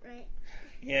word, right?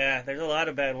 Yeah, there's a lot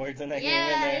of bad words in that game,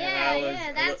 isn't there?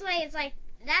 Yeah. That's why it's like.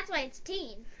 That's why it's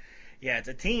teen. Yeah, it's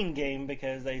a teen game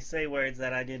because they say words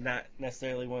that I did not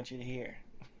necessarily want you to hear.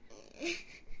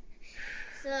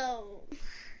 So.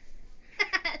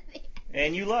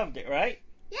 And you loved it, right?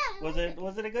 Yeah. Was it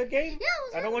a good game? Yeah, it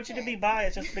was. I don't want you to be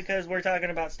biased just because we're talking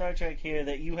about Star Trek here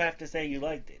that you have to say you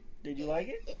liked it. Did you like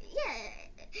it?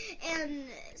 Yeah. And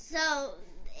so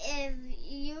if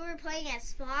you were playing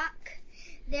as Spock,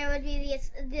 there would be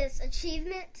this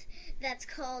achievement that's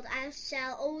called "I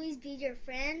shall always be your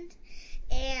friend,"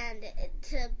 and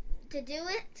to do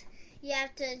it, you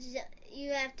have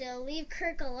to leave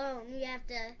Kirk alone. You have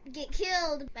to get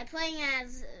killed by playing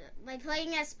as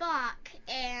Spock,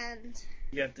 and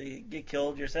You have to get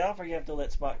killed yourself, or you have to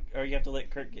let Spock, or you have to let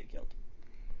Kirk get killed.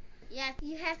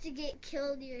 you have to get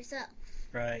killed yourself.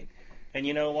 Right. And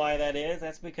you know why that is?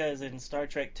 That's because in Star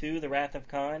Trek II, The Wrath of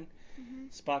Khan,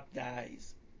 Spock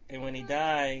dies. And when he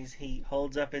dies, he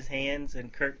holds up his hands,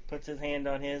 and Kirk puts his hand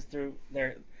on his through.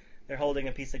 They're holding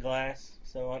a piece of glass,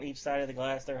 so on each side of the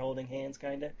glass they're holding hands,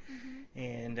 kinda.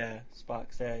 And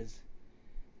Spock says,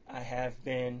 "I have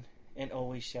been and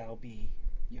always shall be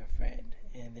your friend."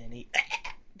 And then he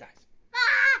dies.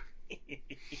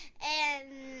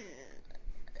 And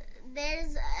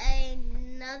there's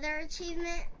another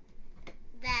achievement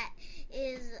that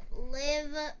is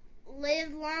live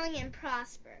long and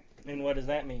prosper. And what does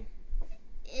that mean?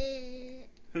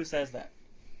 Who says that?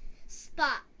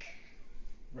 Spock.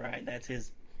 Right, that's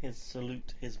his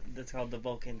salute. That's called the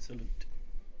Vulcan salute.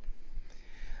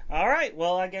 All right,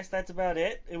 well, I guess that's about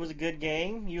it. It was a good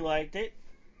game. You liked it.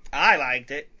 I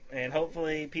liked it. And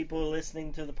hopefully people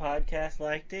listening to the podcast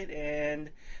liked it. And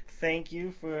thank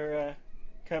you for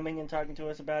coming and talking to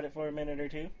us about it for a minute or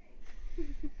two.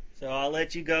 So I'll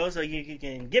let you go so you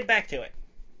can get back to it.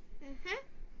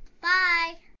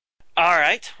 Bye. All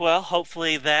right, well,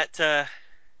 hopefully that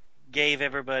gave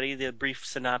everybody the brief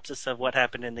synopsis of what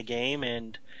happened in the game.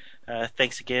 And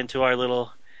thanks again to our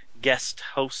little guest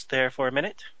host there for a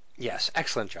minute. Yes,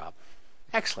 excellent job.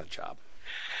 Excellent job.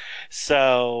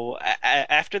 So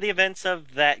after the events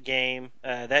of that game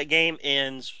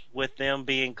ends with them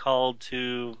being called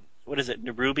to, what is it,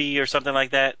 Nairobi or something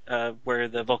like that, where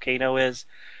the volcano is.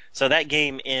 So that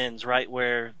game ends right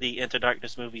where the Into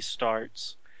Darkness movie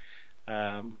starts.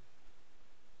 In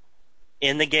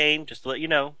the game, just to let you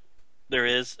know, there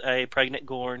is a pregnant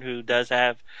Gorn who does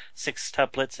have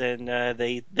sextuplets, and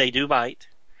they do bite.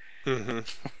 So,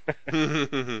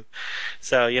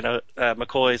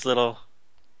 McCoy's little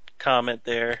comment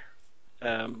there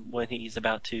when he's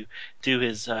about to do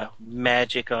his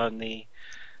magic on the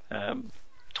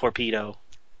torpedo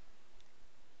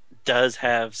does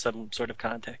have some sort of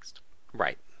context.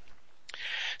 Right.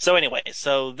 So anyway,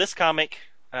 so this comic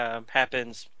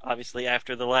happens obviously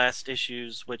after the last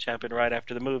issues, which happened right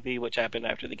after the movie, which happened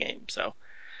after the game. So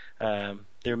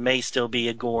there may still be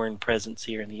a Gorn presence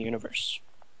here in the universe.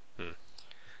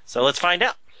 So let's find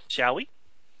out, shall we?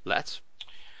 Let's.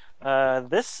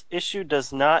 This issue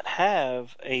does not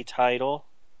have a title,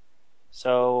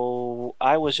 so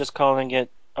I was just calling it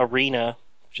Arena,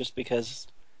 just because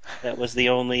that was the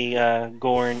only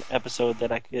Gorn episode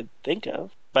that I could think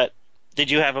of. But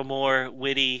did you have a more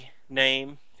witty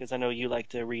name? Because I know you like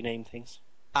to rename things.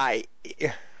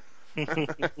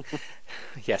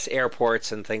 Yes,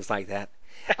 airports and things like that.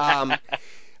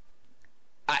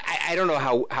 I don't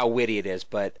know how witty it is,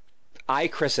 but I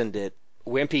christened it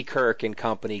Wimpy Kirk and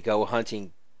Company Go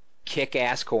Hunting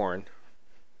Kick-Ass Corn.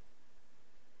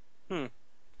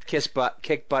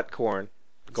 Kick butt corn.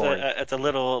 Gorn. It's a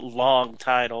little long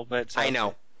title, but I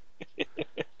know.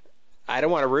 I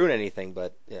don't want to ruin anything,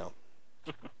 but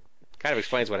kind of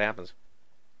explains what happens.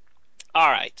 All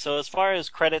right. So as far as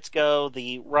credits go,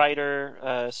 the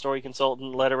writer, story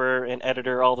consultant, letterer, and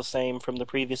editor all the same from the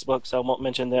previous book, so I won't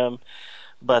mention them.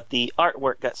 But the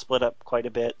artwork got split up quite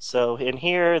a bit. So in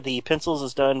here, the pencils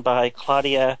is done by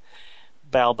Claudia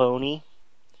Balboni.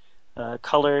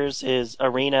 Colors is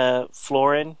Arena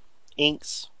Florin.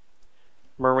 inks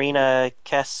Marina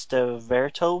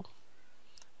Castaverto,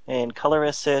 and color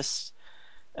assists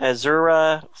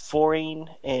Azura Forine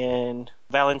and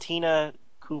Valentina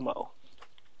Kumo.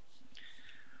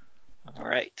 All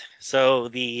right. So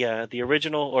the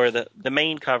original or the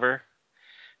main cover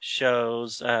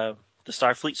shows the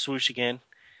Starfleet swoosh again.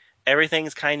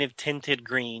 Everything's kind of tinted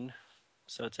green,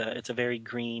 so it's a very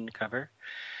green cover.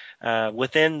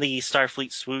 Within the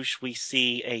Starfleet swoosh, we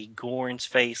see a Gorn's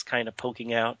face kind of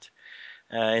poking out.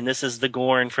 And this is the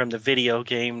Gorn from the video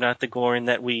game, not the Gorn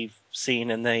that we've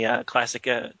seen in the classic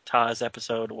TOS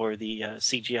episode or the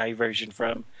CGI version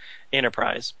from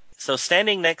Enterprise. So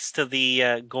standing next to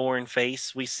the Gorn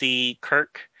face, we see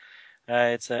Kirk.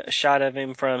 It's a shot of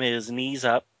him from his knees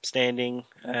up, standing,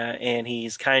 and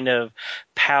he's kind of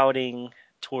pouting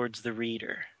towards the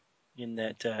reader in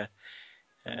that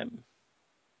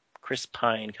Chris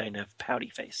Pine kind of pouty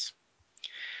face.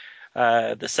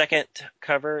 The second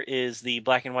cover is the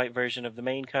black and white version of the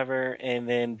main cover, and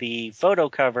then the photo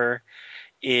cover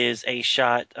is a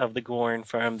shot of the Gorn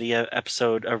from the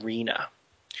episode Arena,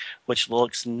 which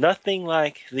looks nothing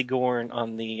like the Gorn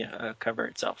on the cover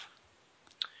itself.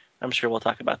 I'm sure we'll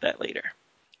talk about that later.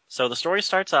 So the story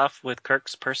starts off with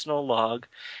Kirk's personal log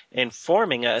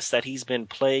informing us that he's been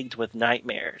plagued with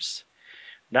nightmares.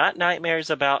 Not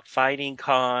nightmares about fighting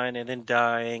Khan and then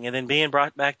dying and then being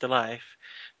brought back to life.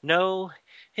 No,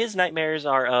 his nightmares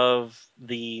are of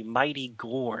the mighty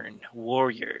Gorn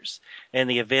warriors and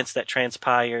the events that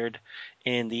transpired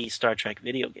in the Star Trek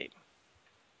video game.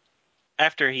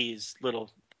 After his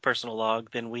little personal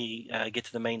log, then we get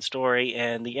to the main story,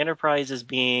 and the Enterprise is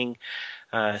being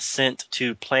sent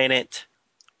to planet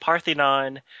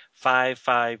Parthenon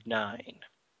 559.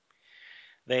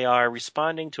 They are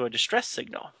responding to a distress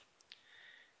signal.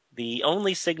 The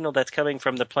only signal that's coming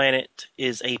from the planet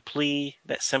is a plea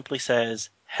that simply says,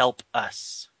 "Help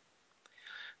us."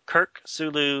 Kirk,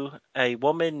 Sulu, a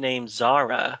woman named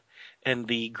Zara, and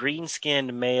the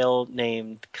green-skinned male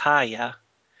named Kaya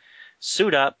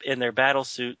suit up in their battle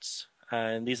suits,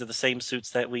 and these are the same suits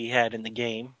that we had in the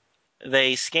game.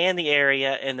 They scan the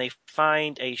area and they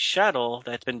find a shuttle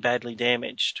that's been badly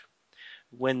damaged.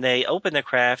 When they open the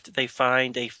craft, they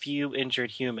find a few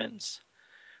injured humans.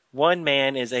 One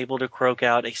man is able to croak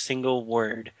out a single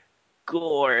word,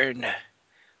 "Gorn,"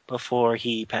 before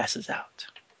he passes out.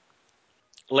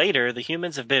 Later, the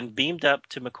humans have been beamed up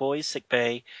to McCoy's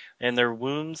sickbay, and their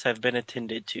wounds have been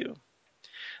attended to.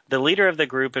 The leader of the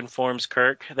group informs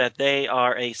Kirk that they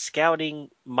are a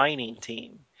scouting mining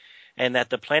team, and that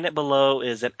the planet below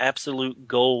is an absolute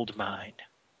gold mine.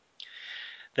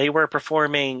 They were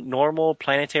performing normal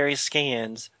planetary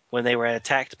scans when they were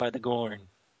attacked by the Gorn.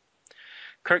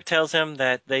 Kirk tells him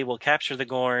that they will capture the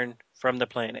Gorn from the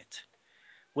planet.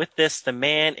 With this, the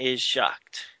man is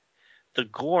shocked. The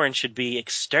Gorn should be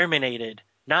exterminated,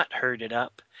 not herded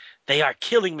up. They are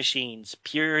killing machines,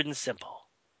 pure and simple.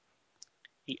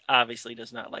 He obviously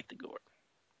does not like the Gorn.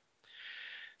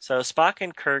 So Spock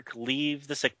and Kirk leave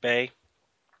the sickbay,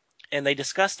 and they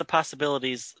discuss the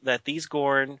possibilities that these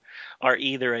Gorn are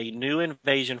either a new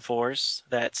invasion force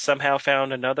that somehow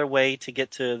found another way to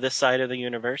get to this side of the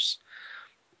universe,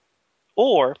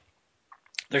 or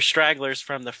they're stragglers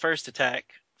from the first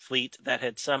attack fleet that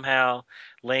had somehow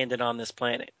landed on this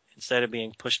planet instead of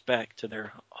being pushed back to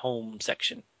their home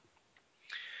section.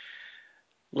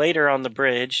 Later on the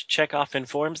bridge, Chekhov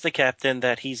informs the captain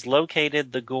that he's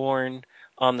located the Gorn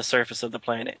on the surface of the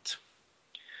planet.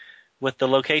 With the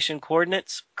location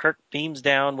coordinates, Kirk beams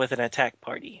down with an attack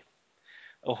party.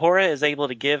 Uhura is able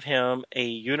to give him a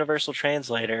universal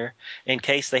translator in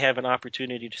case they have an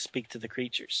opportunity to speak to the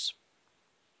creatures.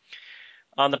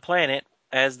 On the planet,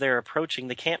 as they're approaching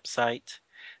the campsite,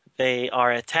 they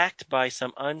are attacked by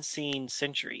some unseen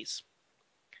sentries.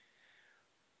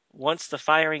 Once the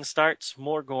firing starts,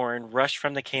 more Gorn rush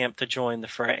from the camp to join the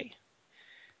fray.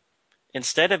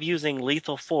 Instead of using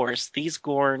lethal force, these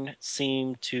Gorn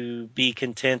seem to be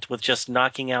content with just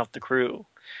knocking out the crew,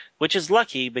 which is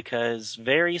lucky because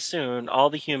very soon all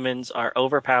the humans are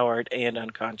overpowered and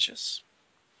unconscious.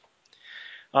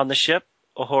 On the ship,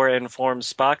 Uhura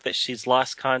informs Spock that she's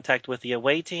lost contact with the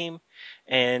away team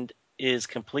and is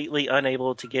completely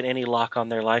unable to get any lock on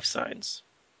their life signs.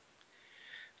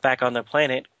 Back on the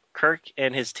planet, Kirk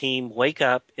and his team wake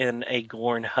up in a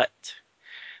Gorn hut.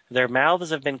 Their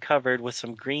mouths have been covered with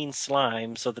some green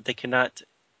slime so that they cannot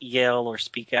yell or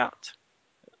speak out.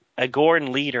 A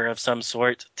Gorn leader of some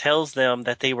sort tells them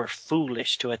that they were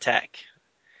foolish to attack,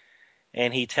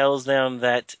 and he tells them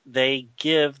that they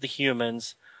give the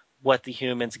humans what the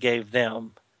humans gave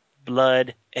them,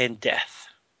 blood and death.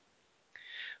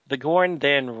 The Gorn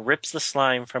then rips the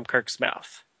slime from Kirk's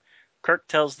mouth. Kirk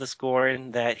tells this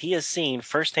Gorn that he has seen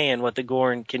firsthand what the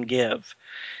Gorn can give,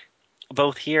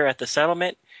 both here at the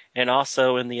settlement and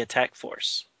also in the attack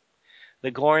force.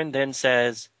 The Gorn then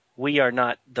says, "We are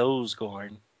not those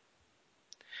Gorn."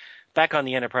 Back on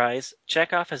the Enterprise,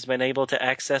 Chekhov has been able to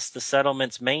access the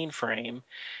settlement's mainframe,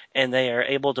 and they are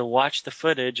able to watch the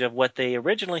footage of what they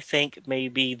originally think may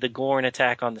be the Gorn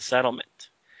attack on the settlement.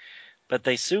 But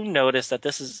they soon notice that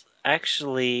this is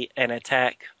actually an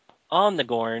attack on the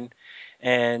Gorn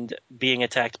and being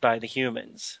attacked by the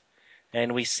humans.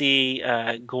 And we see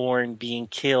Gorn being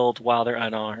killed while they're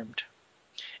unarmed.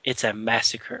 It's a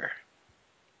massacre.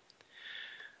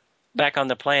 Back on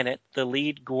the planet, the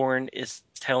lead Gorn is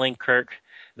telling Kirk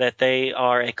that they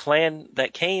are a clan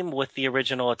that came with the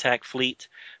original attack fleet,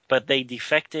 but they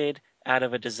defected out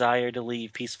of a desire to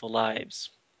lead peaceful lives.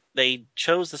 They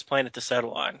chose this planet to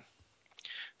settle on.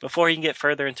 Before he can get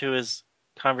further into his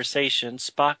conversation,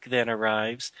 Spock then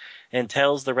arrives and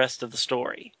tells the rest of the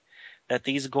story, that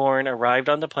these Gorn arrived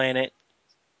on the planet,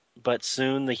 but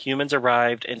soon the humans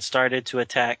arrived and started to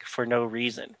attack for no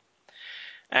reason.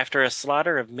 After a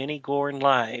slaughter of many Gorn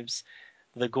lives,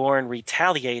 the Gorn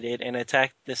retaliated and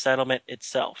attacked the settlement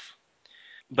itself,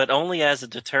 but only as a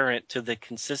deterrent to the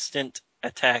consistent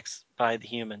attacks by the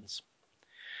humans.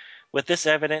 With this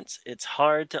evidence, it's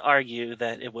hard to argue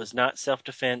that it was not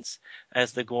self-defense,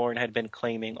 as the Gorn had been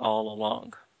claiming all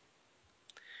along.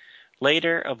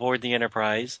 Later, aboard the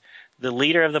Enterprise, the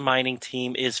leader of the mining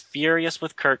team is furious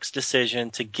with Kirk's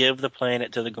decision to give the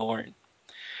planet to the Gorn.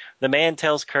 The man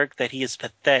tells Kirk that he is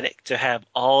pathetic to have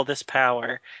all this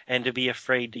power and to be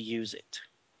afraid to use it.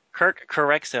 Kirk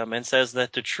corrects him and says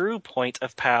that the true point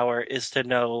of power is to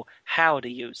know how to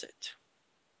use it.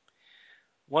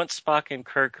 Once Spock and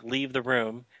Kirk leave the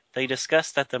room, they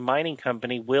discuss that the mining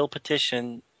company will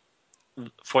petition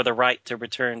for the right to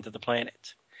return to the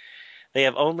planet. They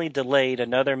have only delayed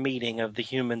another meeting of the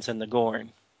humans and the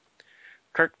Gorn.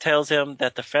 Kirk tells him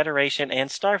that the Federation and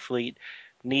Starfleet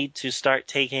need to start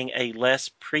taking a less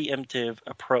preemptive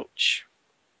approach.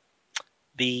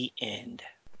 The end.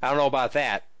 I don't know about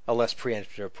that, a less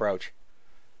preemptive approach.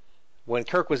 When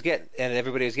Kirk was getting, and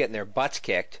everybody was getting their butts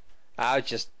kicked, I was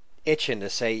just itching to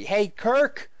say, "Hey,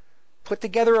 Kirk, put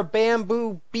together a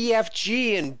bamboo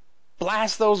BFG and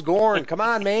blast those Gorn. Come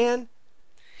on, man.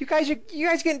 You guys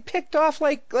getting picked off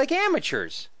like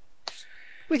amateurs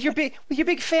with your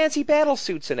big fancy battle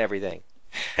suits and everything."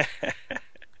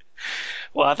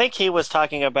 Well, I think he was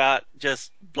talking about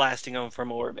just blasting them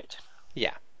from orbit.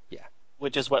 Yeah.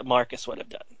 Which is what Marcus would have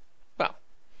done.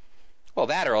 Well,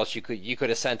 that or else you could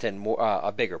have sent in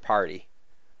a bigger party.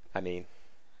 I mean,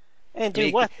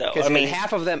 what though? Because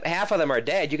half of them are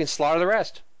dead. You can slaughter the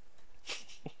rest.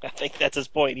 I think that's his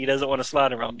point. He doesn't want to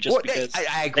slaughter them just because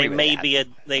I agree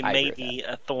they may be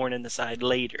a thorn in the side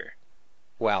later.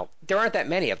 Well, there aren't that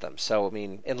many of them, so I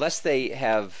mean, unless they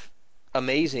have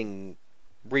amazing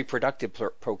reproductive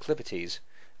proclivities,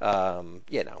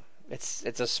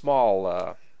 it's a small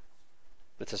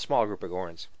group of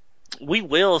Gorns. We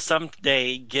will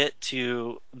someday get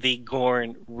to the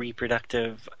Gorn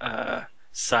reproductive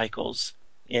cycles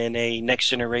in a next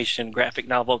generation graphic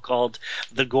novel called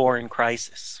The Gorn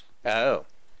Crisis. Oh.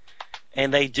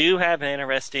 And they do have an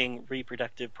interesting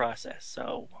reproductive process,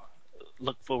 so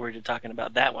look forward to talking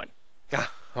about that one.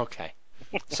 Okay.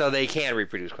 So they can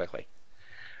reproduce quickly.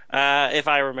 If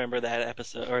I remember that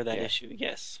episode or that Yeah. issue,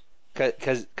 yes.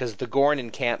 Because the Gorn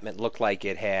encampment looked like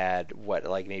it had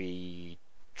maybe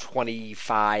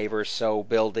 25 or so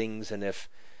buildings, and if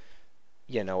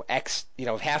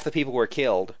half the people were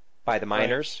killed by the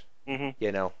miners, right.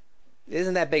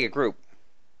 Isn't that big a group?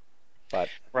 But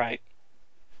right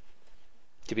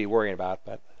to be worrying about,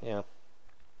 but yeah.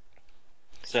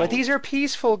 So, but these are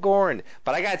peaceful Gorn.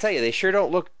 But I gotta tell you, they sure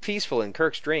don't look peaceful in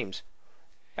Kirk's dreams.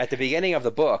 At the beginning of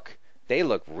the book, they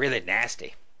look really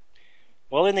nasty.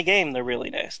 Well, in the game, they're really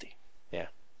nasty. Yeah.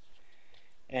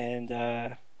 And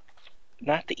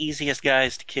not the easiest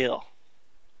guys to kill.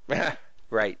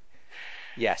 Right.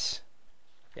 Yes.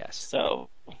 So,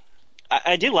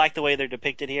 I do like the way they're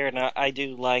depicted here, and I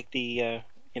do like the,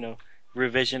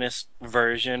 revisionist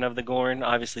version of the Gorn.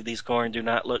 Obviously, these Gorn do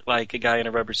not look like a guy in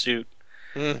a rubber suit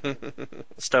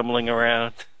stumbling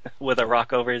around with a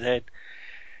rock over his head.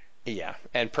 Yeah,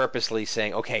 and purposely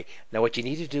saying, okay, now what you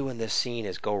need to do in this scene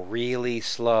is go really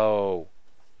slow.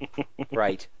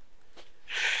 Right.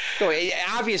 So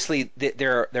obviously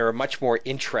they're a much more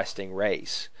interesting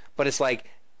race, but it's like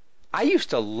I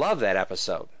used to love that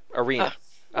episode, Arena,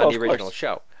 on the original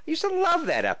show. I used to love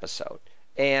that episode,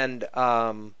 and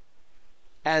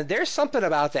And there's something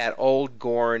about that old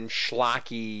Gorn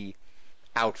schlocky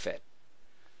outfit.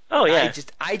 Oh I yeah.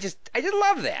 just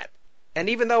love that. And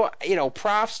even though,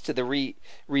 props to the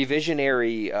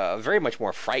revisionary, very much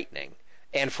more frightening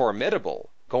and formidable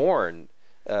Gorn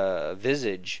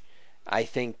visage, I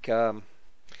think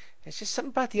it's just something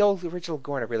about the old original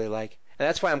Gorn I really like. And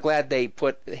that's why I'm glad they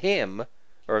put him,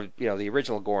 or the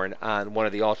original Gorn, on one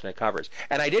of the alternate covers.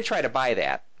 And I did try to buy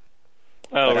that,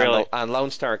 Oh but really? on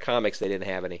Lone Star Comics they didn't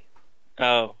have any.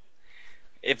 Oh,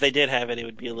 if they did have it, it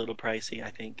would be a little pricey. I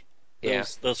think Yeah,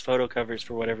 those photo covers,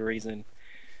 for whatever reason,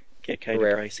 get kind of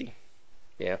rare. pricey.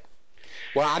 Yeah.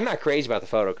 Well, I'm not crazy about the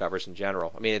photo covers in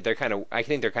general. I mean, I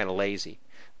think they're kind of lazy.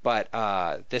 But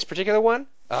this particular one,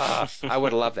 I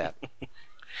would have loved that.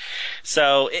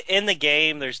 So in the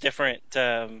game, there's different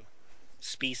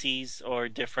species or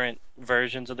different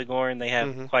versions of the Gorn. They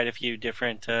have Hmm. quite a few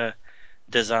different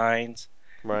designs.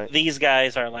 Right, These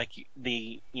guys are like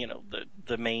the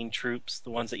main troops,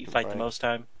 the ones that you fight the right, most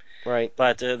time. right,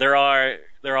 But there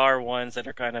are ones that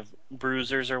are kind of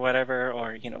bruisers or whatever,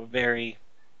 or very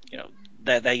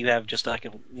that you have just like a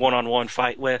one-on-one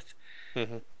fight with.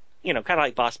 hmm, Kind of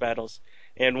like boss battles.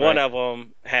 And one right. of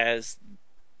them has,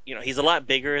 he's a lot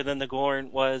bigger than the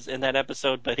Gorn was in that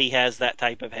episode, but he has that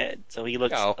type of head, so he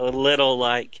looks Oh, a little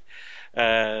like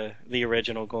the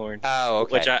original Gorn, oh,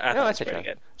 which okay. I No, thought that's was pretty interesting.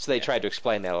 good. So they Yeah, tried to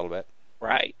explain that a little bit.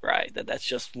 right, right. That's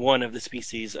just one of the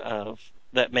species of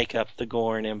that make up the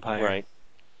Gorn Empire. Right.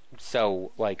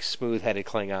 So like smooth-headed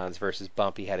Klingons versus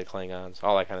bumpy-headed Klingons,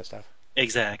 all that kind of stuff.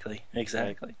 Exactly, Right.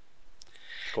 exactly.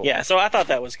 Cool. Yeah, so I thought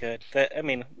that was good. I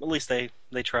mean, at least they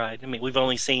tried. I mean, we've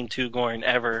only seen two Gorn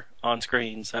ever on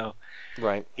screen, so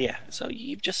Right. yeah. So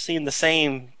you've just seen the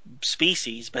same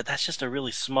species, but that's just a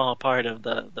really small part of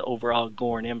the overall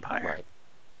Gorn Empire. Right.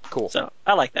 Cool. So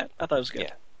I like that. I thought it was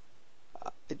good.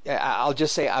 Yeah. I'll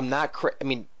just say I'm not. I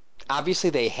mean,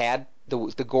 obviously they had the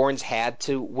Gorns had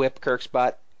to whip Kirk's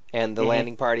butt and the Hmm.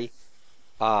 landing party,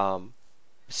 um,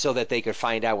 so that they could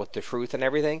find out what the truth and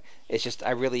everything. It's just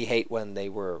I really hate when they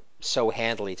were so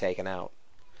handily taken out.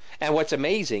 And what's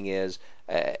amazing is,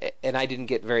 and I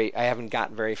haven't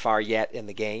gotten very far yet in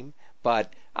the game,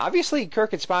 but obviously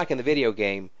Kirk and Spock in the video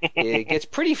game, it gets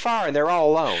pretty far and they're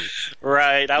all alone.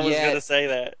 Right. I was gonna Yet, say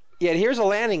that. yet here's a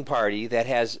landing party that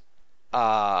has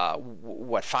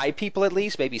what, 5 people at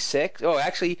least, maybe 6. Oh,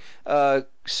 actually,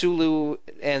 Sulu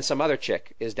and some other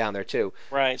chick is down there too.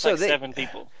 Right. It's So like they, 7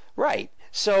 people. right.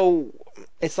 So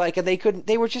it's like they couldn't.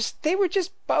 They were just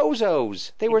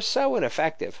bozos. They were so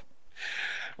ineffective.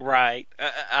 Right.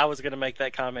 I was gonna make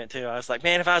that comment too. I was like,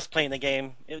 man, if I was playing the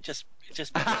game, it would just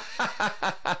be me.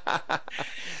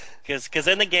 Because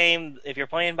in the game, if you're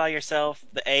playing by yourself,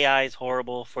 the AI is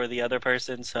horrible for the other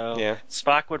person. So Yeah.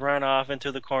 Spock would run off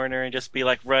into the corner and just be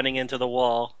like running into the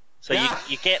wall. So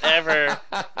you can't ever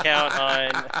count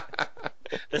on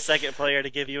the second player to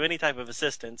give you any type of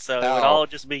assistance. So it would Oh, all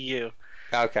just be you.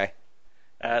 okay.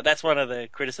 That's one of the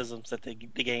criticisms that the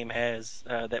game has,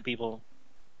 that people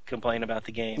complain about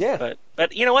the game. Yeah.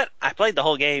 But you know what? I played the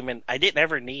whole game and I didn't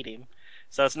ever need him.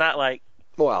 So it's not like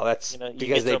Well, that's you because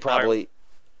get to they a part. probably,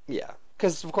 yeah,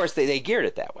 because of course they geared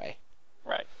it that way.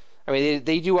 Right. I mean,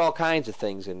 they do all kinds of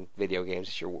things in video games,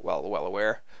 as you're well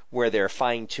aware, where they're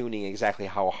fine tuning exactly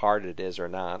how hard it is or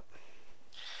not.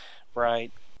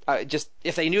 Right. Just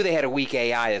if they knew they had a weak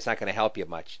AI, that's not going to help you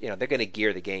much. They're going to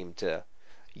gear the game to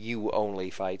you only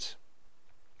fights.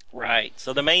 Right.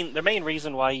 So the main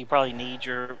reason why you probably need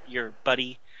your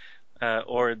buddy,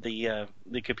 or the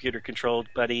computer controlled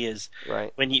buddy, is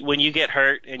Right. when you get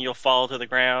hurt and you'll fall to the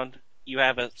ground, you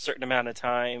have a certain amount of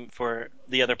time for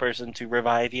the other person to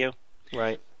revive you.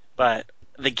 Right. But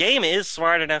the game is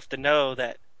smart enough to know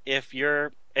that if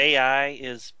your AI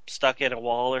is stuck in a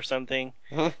wall or something,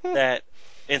 that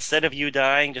instead of you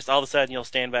dying, just all of a sudden you'll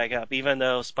stand back up, even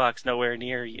though Spock's nowhere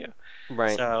near you.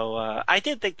 Right. So I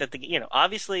did think that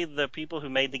obviously the people who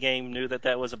made the game knew that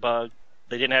that was a bug.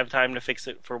 They didn't have time to fix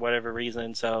it for whatever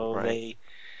reason, so Right.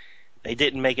 they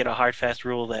didn't make it a hard fast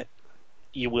rule that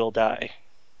you will die.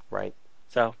 Right.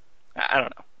 So I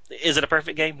don't know. Is it a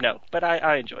perfect game? No, but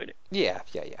I enjoyed it. Yeah.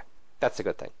 Yeah. Yeah. That's a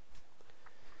good thing.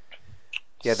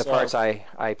 Yeah. The So parts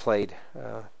I played,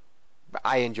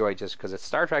 I enjoyed just because it's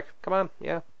Star Trek. Come on.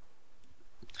 Yeah.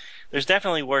 there's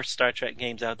definitely worse Star Trek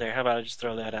games out there. How about I just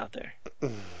throw that out there?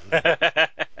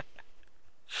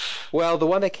 Well, the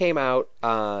one that came out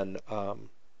on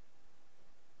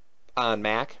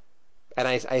Mac, and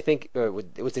I think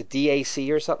it was a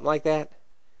DAC or something like that.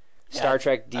 Yeah, Star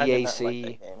Trek I did not like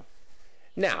that DAC. game.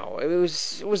 No, it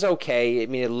was okay. I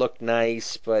mean, it looked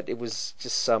nice, but it was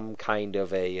just some kind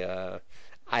of a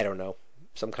I don't know,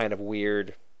 some kind of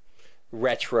weird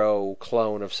retro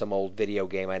clone of some old video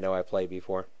game I know I played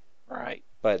before. Right.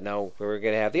 But no, we were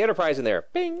going to have the Enterprise in there.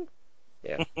 Bing!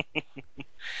 Yeah.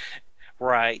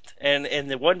 Right. And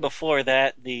the one before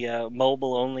that, the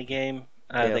mobile only game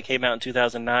Yeah. that came out in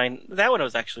 2009, that one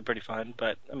was actually pretty fun,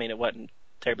 but I mean, it wasn't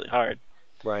terribly hard.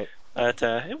 Right. But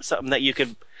it was something that you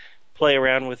could play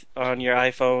around with on your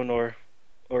iPhone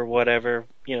or whatever,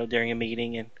 during a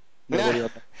meeting, and nobody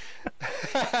will.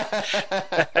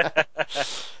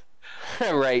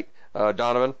 Right.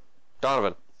 Donovan.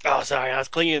 Donovan. Oh, sorry, I was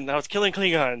killing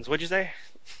Klingons. What'd you say?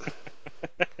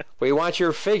 We want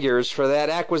your figures for that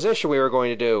acquisition we were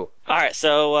going to do. All right,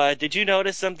 so did you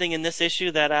notice something in this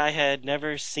issue that I had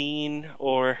never seen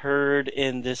or heard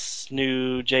in this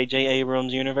new J.J.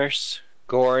 Abrams universe?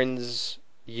 Gorns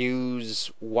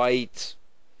use white,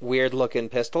 weird-looking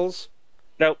pistols.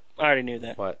 Nope, I already knew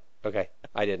that. What? Okay,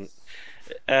 I didn't.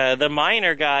 The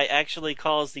miner guy actually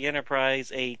calls the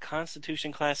Enterprise a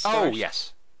Constitution class starship. Oh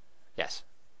yes, yes,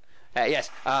 yes.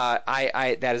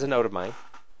 That is a note of mine.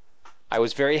 I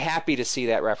was very happy to see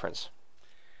that reference.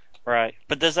 Right,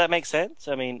 but does that make sense?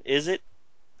 I mean, is it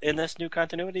in this new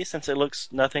continuity since it looks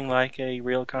nothing like a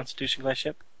real Constitution class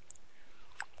ship?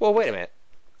 Well, wait a minute.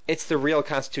 It's the real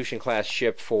Constitution class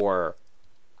ship for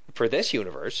this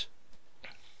universe.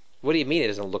 What do you mean it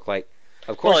doesn't look like?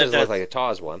 Of course, Well, it it doesn't look does. like a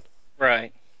TAWS one.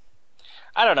 Right.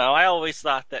 I don't know. I always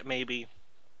thought that maybe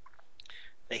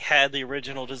they had the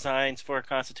original designs for a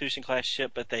Constitution class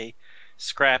ship, but they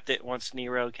scrapped it once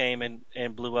Nero came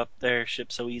and blew up their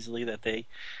ship so easily that they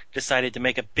decided to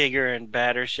make a bigger and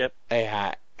badder ship.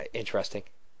 Yeah, interesting.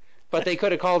 But they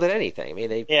could have called it anything. I mean,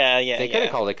 they could have Yeah.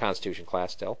 called it Constitution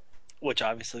class still. Which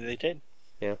obviously they did.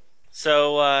 Yeah.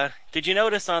 So, did you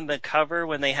notice on the cover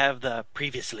when they have the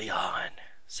previously on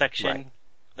section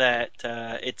Right.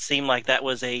 that it seemed like that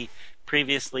was a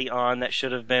previously on that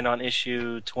should have been on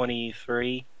issue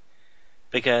 23?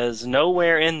 Because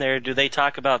nowhere in there do they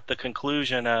talk about the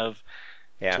conclusion of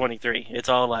Yeah. 23. It's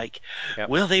all like, Yep.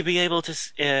 will they be able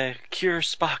to cure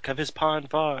Spock of his Pon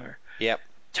farr? Yep.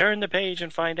 Turn the page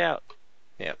and find out.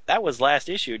 Yep. That was last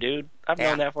issue, dude. I've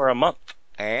known Yeah. that for a month.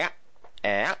 Yeah.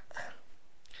 Yeah.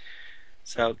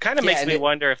 So it kind of Yeah, makes and me it-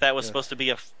 wonder if that was yeah. supposed to be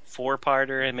a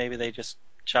four-parter and maybe they just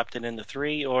chopped it into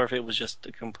three, or if it was just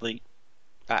a complete.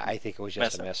 I think it was just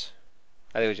Mess a up. miss.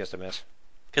 I think it was just a miss.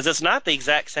 Because it's not the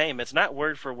exact same. It's not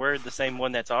word for word the same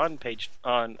one that's on page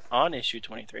on issue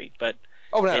 23, but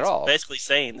Oh, not at it's all. basically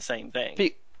saying the same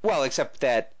thing. Well, except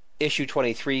that issue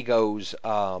 23 goes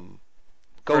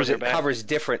Further back. covers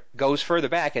different, goes further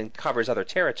back and covers other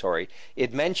territory.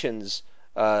 It mentions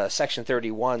Section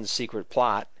 31's secret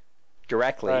plot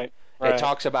directly. Right. It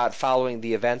talks about following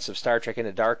the events of Star Trek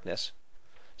Into Darkness.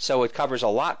 So it covers a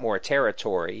lot more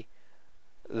territory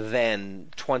than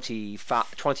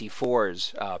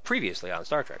 24's previously on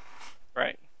Star Trek.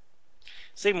 Right.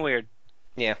 Seemed weird.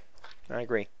 Yeah, I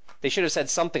agree. They should have said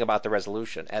something about the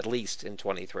resolution, at least in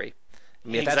 23. I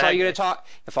mean, if that's all you're going to talk,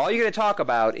 if all you're going to talk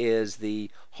about is the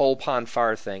whole Pon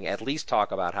farr thing, at least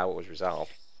talk about how it was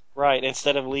resolved. Right.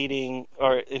 Instead of ending,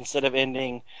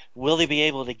 will he be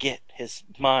able to get his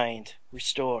mind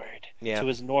restored Yeah. to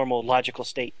his normal logical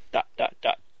state? ...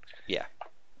 Yeah.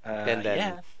 And then-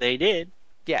 yeah, they did.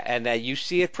 Yeah, and you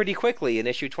see it pretty quickly in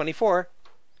issue 24.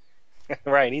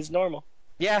 Right. He's normal.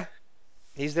 Yeah,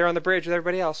 he's there on the bridge with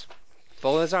everybody else,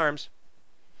 folding his arms,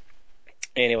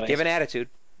 Anyway. giving attitude.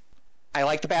 I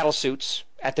like the battle suits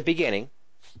at the beginning,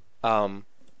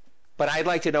 but I'd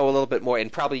like to know a little bit more,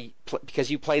 and probably because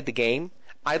you played the game,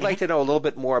 I'd like to know a little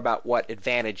bit more about what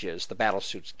advantages the battle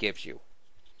suits gives you.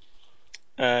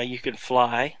 You can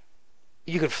fly.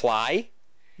 You can fly?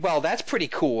 Well, that's pretty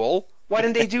cool. Why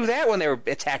didn't they do that when they were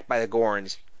attacked by the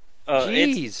Gorns?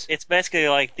 Jeez. It's basically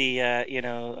like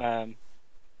the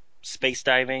space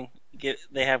diving.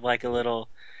 They have like a little,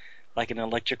 like an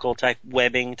electrical type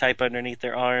webbing type underneath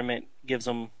their arm. It gives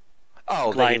them Oh,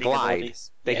 they can gliding glide.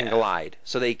 abilities. They can Yeah. glide,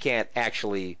 so they can't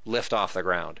actually lift off the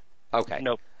ground. Okay.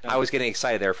 Nope. I was getting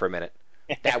excited there for a minute.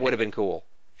 That would have been cool.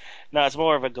 No, it's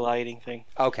more of a gliding thing.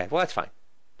 Okay, well that's fine.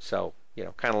 So,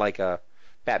 kind of like a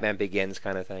Batman Begins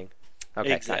kind of thing.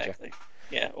 Okay, Exactly.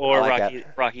 Yeah, or I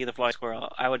like Rocky the Flying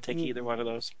Squirrel. I would take either one of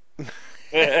those.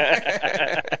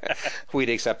 gotcha. We'd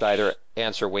accept either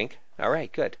answer wink. All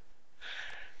right, good.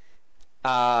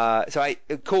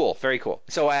 Cool, very cool.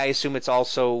 So I assume it's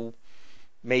also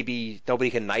maybe nobody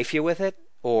can knife you with it,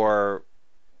 or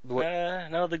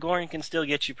No, the Gorn can still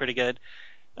get you pretty good.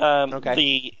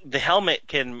 Okay. The helmet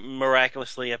can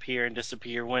miraculously appear and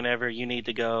disappear whenever you need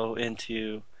to go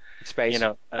into, space.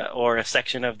 or a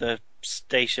section of the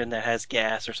station that has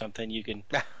gas or something, you can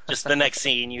just the next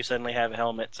scene you suddenly have a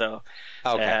helmet. So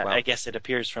Okay, well, I guess it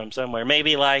appears from somewhere.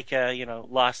 Maybe like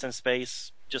Lost in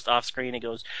Space, just off screen it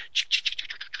goes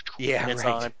yeah, and it's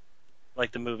right. on,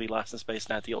 like the movie Lost in Space,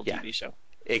 not the old Yeah, TV show.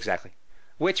 exactly.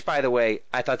 Which, by the way,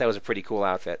 I thought that was a pretty cool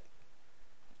outfit.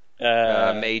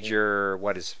 Uh, Major,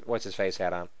 what's his face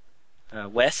hat on?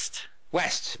 West.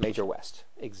 West, Major West.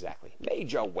 Exactly,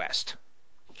 Major West.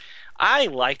 I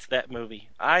liked that movie.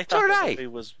 I So thought did that I. movie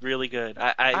was really good.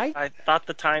 I I I thought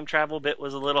the time travel bit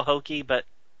was a little hokey, but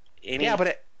yeah, any but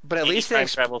at any least they time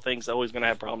travel thing's always going to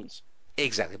have problems.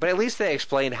 exactly. But at least they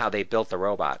explained how they built the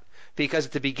robot. Because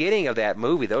at the beginning of that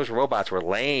movie, those robots were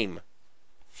lame.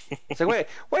 It's like,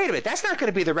 wait a minute, that's not going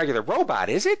to be the regular robot,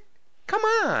 is it? Come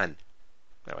on.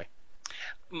 Anyway,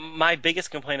 My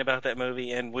biggest complaint about that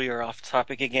movie, and we are off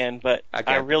topic again, but I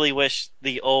again, really wish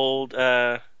the old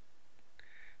um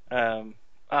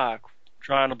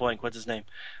drawing a blank. What's his name?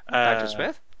 Dr. Uh,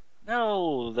 Smith,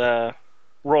 no, the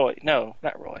Roy. No,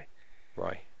 not Roy.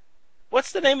 Roy.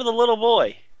 What's the name of the little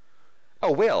boy?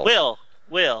 Oh, Will. Will.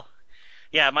 Will.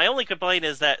 Yeah, my only complaint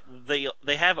is that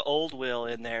they have old Will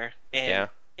in there, and Yeah.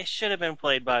 it should have been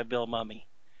played by Bill Mummy.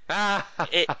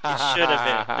 It should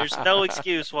have been. There's no Money.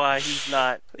 excuse why he's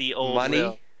not the old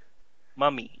Will.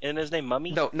 Mummy. Isn't his name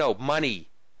Mummy? No, no, money.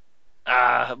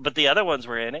 But the other ones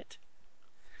were in it.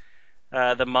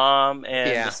 The mom and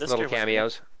the Yeah, little sister was in it.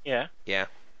 cameos. Yeah, Yeah.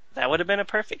 that would have been a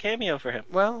perfect cameo for him.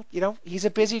 Well, he's a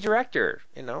busy director.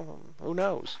 Who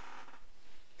knows?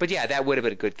 But yeah, that would have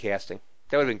been good casting.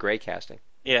 That would have been great casting.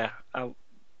 Yeah,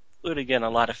 would have given a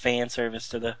lot of fan service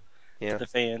to Yeah, the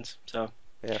fans. So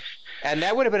yeah. And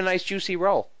that would have been a nice juicy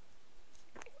role.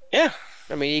 yeah.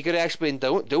 I mean, he could have actually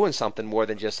been doing something more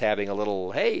than just having a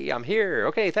little, hey, I'm here.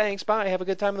 Okay, thanks. Bye. Have a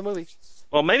good time in the movie.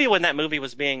 Well, maybe when that movie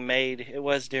was being made, it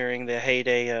was during the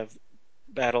heyday of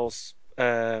Battles,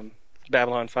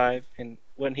 Babylon 5, and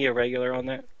wasn't he a regular on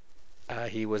that?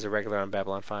 He was a regular on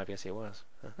Babylon 5. Yes, he was.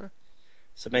 Uh-huh.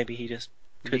 So maybe he just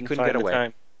Maybe he couldn't couldn't get find the away.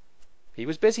 time. He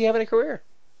was busy having a career.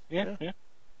 Yeah, Yeah. yeah.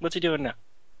 What's he doing now?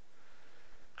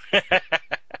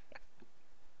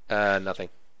 Nothing.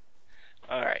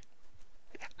 All right.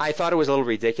 I thought it was a little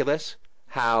ridiculous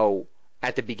how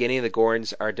at the beginning the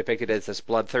Gorns are depicted as this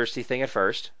bloodthirsty thing at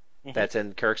first. Hmm. That's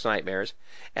in Kirk's nightmares.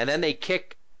 And then they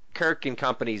kick Kirk and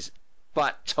company's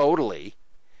butt totally.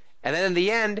 And then in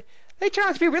the end, they turn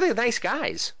out to be really nice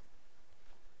guys.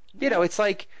 Yeah. It's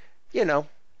like, you know,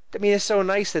 I mean, it's so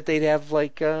nice that they'd have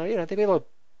like, they'd be able to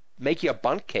make you a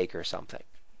bundt cake or something.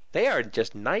 They are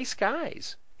just nice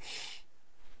guys.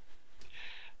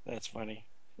 That's funny.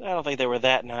 I don't think they were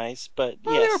that nice, but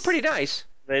Well, they were yes, pretty nice.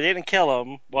 they didn't kill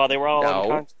him while they were all No.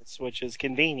 unconscious, which is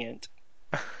convenient.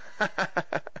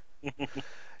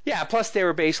 Yeah, plus they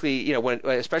were basically,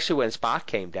 especially when Spock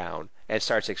came down and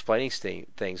starts explaining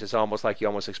things, it's almost like you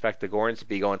almost expect the Gorns to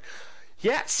be going,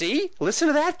 yeah, see? Listen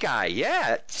to that guy.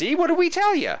 Yeah, see? What did we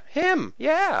tell you? Him.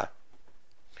 Yeah.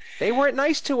 They weren't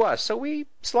nice to us, so we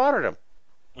slaughtered them.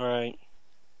 Right.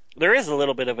 There is a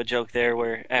little bit of a joke there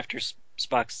where after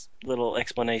Spock's little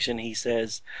explanation, he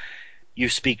says, "You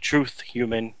speak truth,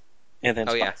 human." And then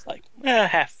Oh, yeah. Spock's like,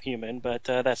 half human, but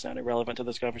that's not irrelevant to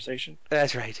this conversation.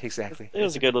 That's right, exactly. It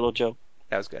was a good little joke.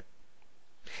 That was good.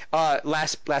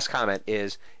 Last comment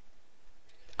is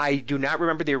I do not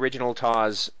remember the original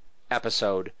TAWS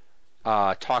episode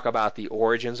talk about the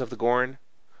origins of the Gorn,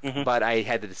 Hmm. but I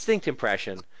had the distinct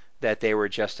impression that they were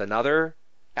just another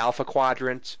Alpha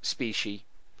Quadrant species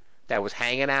that was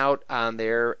hanging out on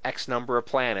their X number of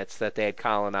planets that they had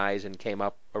colonized and came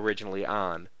up originally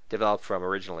on, developed from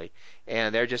originally,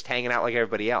 and they're just hanging out like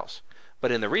everybody else.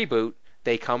 But in the reboot,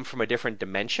 they come from a different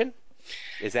dimension.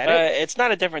 Is that it? It's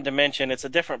not a different dimension. It's a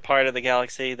different part of the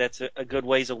galaxy that's a good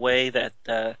ways away. That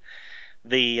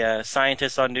the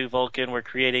scientists on New Vulcan were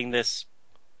creating this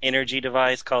energy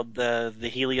device called the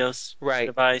Helios Right.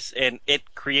 device, and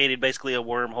it created basically a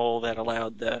wormhole that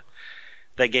allowed that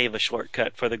gave a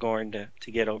shortcut for the Gorn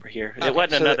to get over here. It Okay.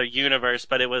 wasn't another universe,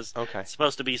 but it was Okay.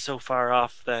 supposed to be so far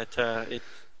off that it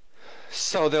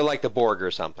So they're like the Borg or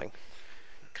something.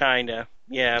 kinda,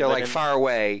 yeah. They're But like in far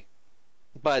away,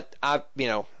 but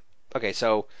okay.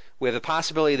 So we have the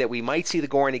possibility that we might see the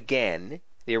Gorn again,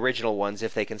 the original ones,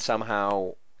 if they can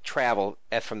somehow travel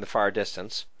from the far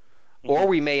distance. Or Mhm.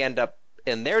 we may end up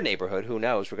in their neighborhood. Who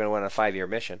knows? We're going to go on a 5-year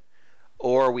mission.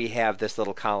 Or we have this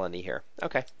little colony here.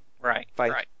 Okay, Right, fine.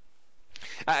 right.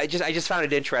 I just found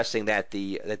it interesting that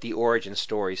the origin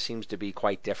story seems to be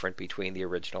quite different between the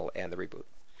original and the reboot.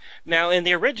 Now in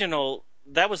the original,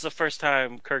 that was the first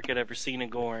time Kirk had ever seen a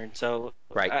Gorn, so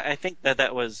Right. I think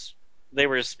that was they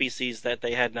were a species that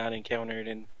they had not encountered,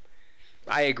 and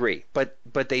I agree, but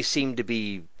they seem to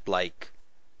be like,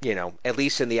 at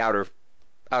least in the outer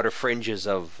fringes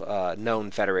of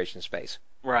known Federation space.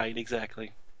 Right,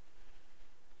 exactly.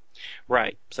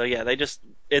 Right. So yeah, they just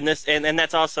in this, and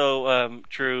that's also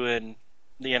true in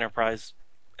the Enterprise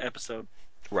episode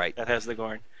Right. that has the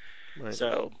Gorn. Right.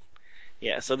 So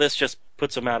yeah, so this just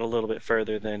puts them out a little bit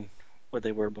further than what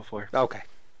they were before. Okay.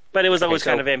 But it was Okay. always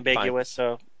kind So of fine. ambiguous,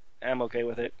 so I'm okay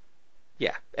with it.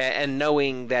 Yeah, and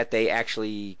knowing that they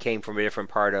actually came from a different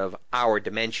part of our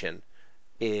dimension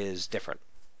is different.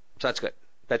 So that's good.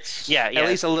 That's Yeah, at yeah,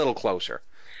 least a little closer,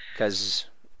 because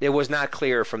it was not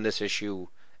clear from this issue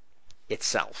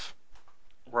itself.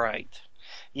 right.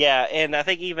 Yeah, and I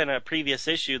think even a previous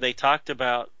issue they talked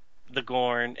about the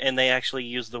Gorn, and they actually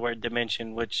used the word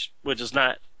dimension, which is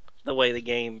not the way the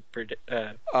game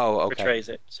Oh, okay. portrays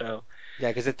it. So Yeah,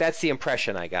 because that's the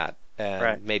impression I got,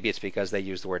 right, and maybe it's because they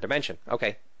used the word dimension.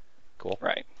 Okay, cool.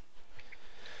 right.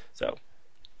 So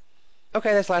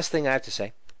Okay, that's the last thing I have to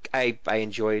say. I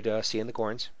enjoyed seeing the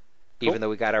Gorns, cool. even though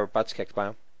we got our butts kicked by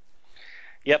them.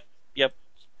 Yep, yep,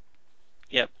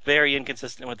 yep. Very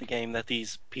inconsistent with the game that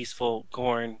these peaceful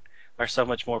Gorn are so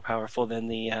much more powerful than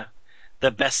the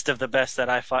best of the best that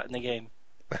I fought in the game.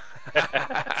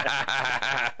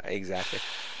 Exactly.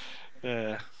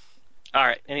 Uh, all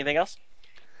right. Anything else?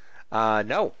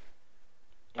 No.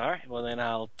 All right. Well, then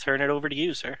I'll turn it over to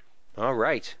you, sir. All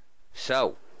right.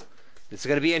 So, this is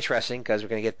going to be interesting because we're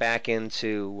going to get back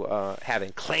into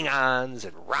having Klingons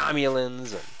and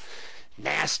Romulans and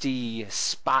nasty,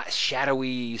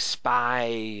 shadowy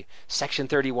spy, Section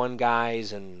 31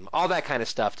 guys, and all that kind of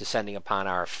stuff descending upon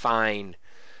our fine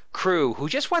crew who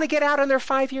just want to get out on their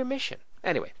 5-year mission.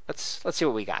 Anyway, let's see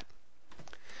what we got.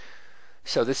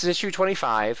 So this is issue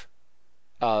 25.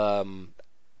 Um,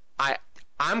 I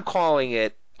I'm calling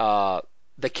it the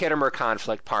Kittimer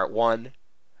Conflict Part 1.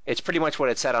 It's pretty much what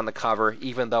it said on the cover,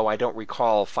 even though I don't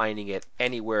recall finding it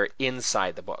anywhere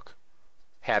inside the book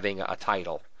having a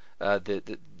title.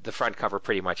 The front cover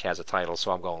pretty much has a title,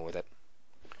 so I'm going with it.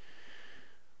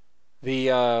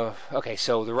 Okay,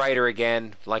 so the writer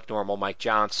again, like normal, Mike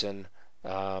Johnson.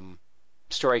 Um,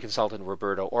 Story consultant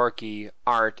Roberto Orci.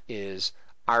 Art is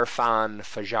Arfan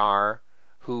Fajar,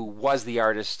 who was the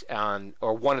artist on,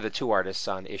 or one of the two artists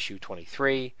on issue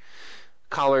 23.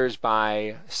 Colors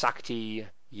by Sakti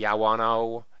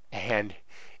Yawano and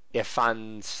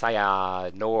Ifan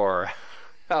Saya Noor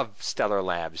of Stellar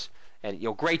Labs. And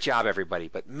great job everybody,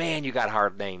 but man, you got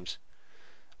hard names.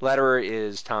 Letterer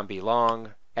is Tom B.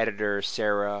 Long, editor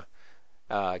Sarah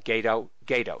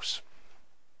Gatos.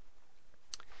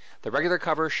 The regular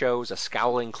cover shows a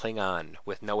scowling Klingon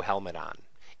with no helmet on.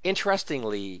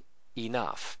 Interestingly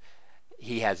enough,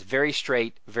 he has very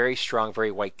straight, very strong, very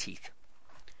white teeth.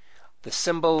 The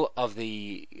symbol of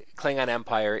the Klingon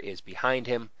Empire is behind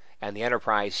him, and the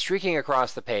Enterprise streaking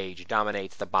across the page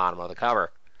dominates the bottom of the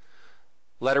cover.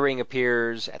 Lettering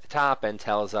appears at the top and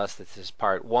tells us that this is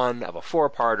part 1 of a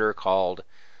 4-parter called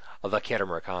The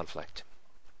Kittimer Conflict.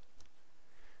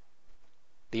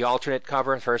 The alternate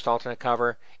cover, first alternate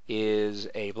cover, is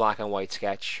a black and white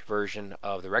sketch version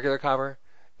of the regular cover,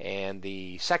 and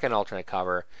the second alternate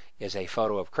cover is a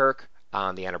photo of Kirk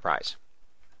on the Enterprise.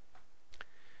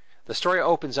 The story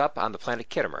opens up on the planet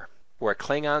Kittimer, where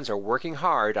Klingons are working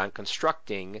hard on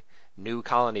constructing new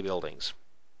colony buildings.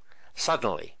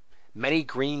 Suddenly, many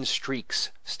green streaks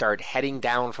start heading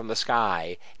down from the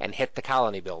sky and hit the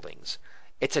colony buildings.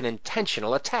 It's an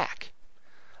intentional attack.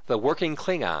 The working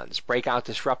Klingons break out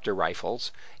disruptor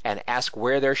rifles and ask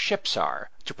where their ships are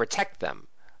to protect them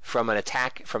from an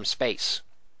attack from space.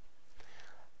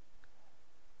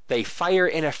 They fire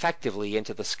ineffectively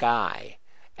into the sky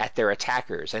at their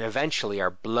attackers and eventually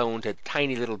are blown to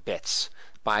tiny little bits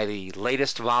by the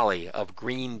latest volley of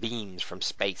green beams from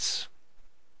space.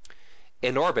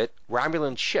 In orbit,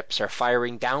 Romulan ships are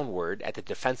firing downward at the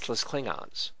defenseless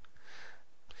Klingons.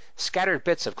 Scattered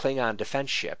bits of Klingon defense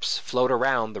ships float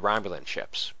around the Romulan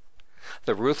ships.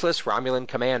 The ruthless Romulan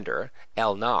commander,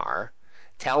 Elnar,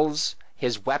 tells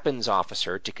his weapons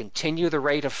officer to continue the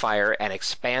rate of fire and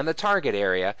expand the target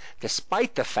area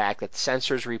despite the fact that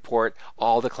sensors report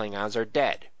all the Klingons are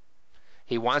dead.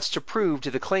 He wants to prove to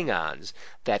the Klingons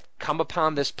that come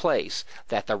upon this place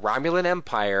that the Romulan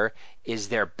Empire is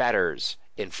their betters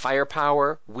in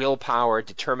firepower, willpower,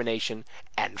 determination,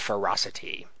 and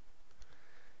ferocity.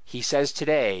 He says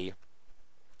today,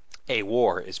 a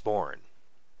war is born.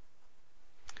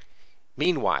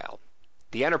 Meanwhile,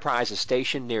 the Enterprise is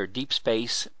stationed near Deep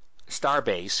Space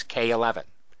Starbase K-11.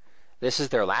 This is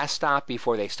their last stop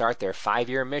before they start their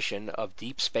 5-year mission of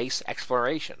deep space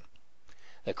exploration.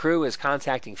 The crew is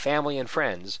contacting family and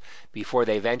friends before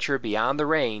they venture beyond the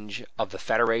range of the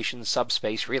Federation's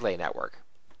subspace relay network.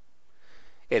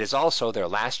 It is also their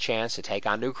last chance to take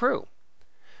on new crew.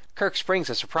 Kirk springs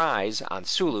a surprise on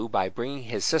Sulu by bringing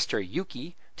his sister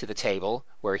Yuki to the table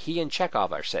where he and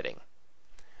Chekov are sitting.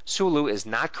 Sulu is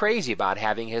not crazy about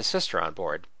having his sister on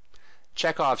board.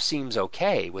 Chekov seems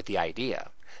okay with the idea,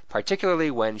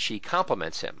 particularly when she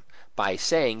compliments him by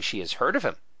saying she has heard of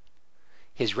him.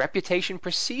 His reputation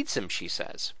precedes him, she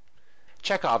says.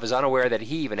 Chekov is unaware that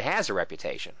he even has a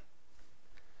reputation.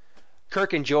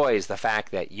 Kirk enjoys the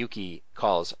fact that Yuki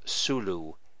calls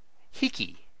Sulu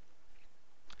Hiki.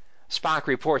 Spock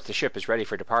reports the ship is ready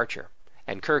for departure,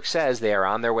 and Kirk says they are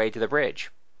on their way to the bridge.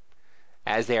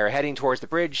 As they are heading towards the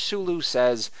bridge, Sulu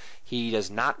says he does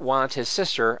not want his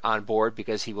sister on board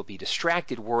because he will be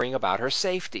distracted worrying about her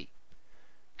safety.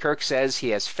 Kirk says he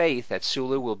has faith that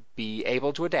Sulu will be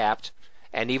able to adapt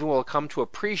and even will come to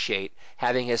appreciate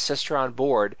having his sister on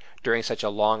board during such a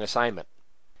long assignment.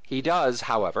 He does,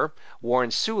 however,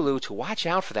 warn Sulu to watch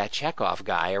out for that Chekov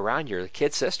guy around your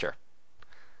kid sister.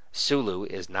 Sulu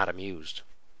is not amused.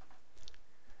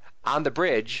 On the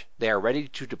bridge, they are ready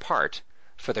to depart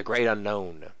for the great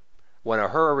unknown, when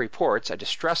Uhura reports a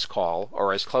distress call,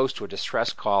 or as close to a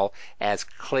distress call as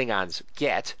Klingons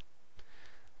get,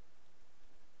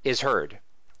 is heard.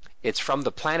 It's from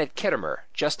the planet Khitomer,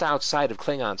 just outside of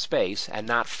Klingon space and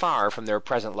not far from their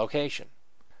present location.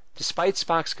 Despite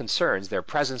Spock's concerns their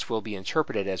presence will be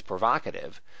interpreted as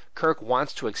provocative, Kirk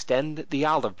wants to extend the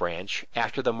olive branch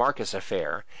after the Marcus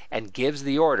affair and gives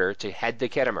the order to head to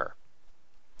Khitomer.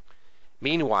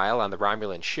 Meanwhile, on the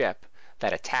Romulan ship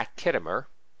that attacked Khitomer,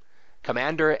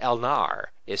 Commander Elnar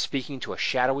is speaking to a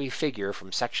shadowy figure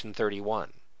from Section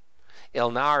 31.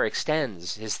 Elnar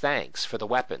extends his thanks for the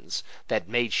weapons that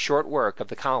made short work of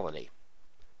the colony.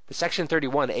 The Section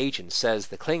 31 agent says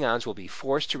the Klingons will be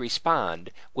forced to respond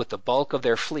with the bulk of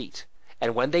their fleet,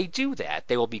 and when they do that,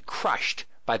 they will be crushed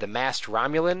by the massed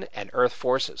Romulan and Earth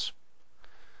forces.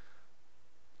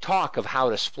 Talk of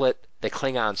how to split the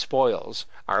Klingon spoils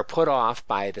are put off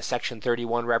by the Section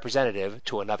 31 representative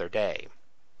to another day.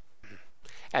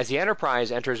 As the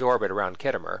Enterprise enters orbit around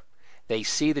Khitomer, they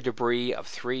see the debris of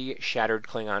 3 shattered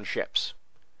Klingon ships.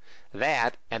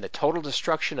 That, and the total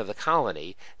destruction of the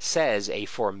colony, says a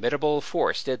formidable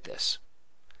force did this.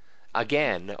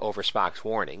 Again, over Spock's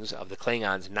warnings of the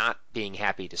Klingons not being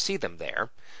happy to see them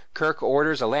there, Kirk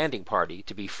orders a landing party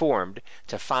to be formed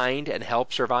to find and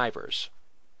help survivors.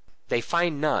 They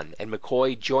find none, and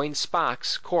McCoy joins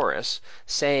Spock's chorus,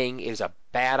 saying it is a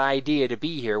bad idea to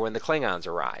be here when the Klingons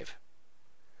arrive.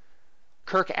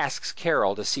 Kirk asks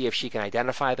Carol to see if she can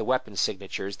identify the weapon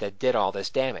signatures that did all this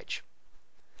damage.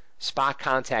 Spock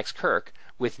contacts Kirk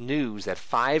with news that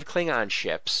 5 Klingon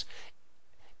ships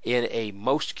in a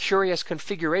most curious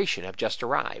configuration have just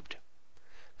arrived.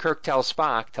 Kirk tells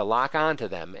Spock to lock onto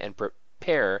them and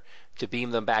prepare to beam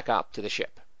them back up to the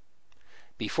ship.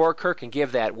 Before Kirk can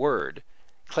give that word,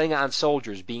 Klingon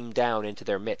soldiers beam down into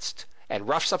their midst and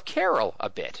roughs up Carol a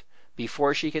bit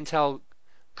before she can tell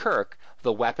Kirk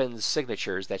the weapons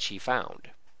signatures that she found.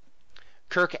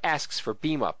 Kirk asks for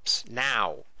beam-ups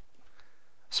now.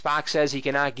 Spock says he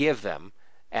cannot give them,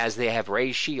 as they have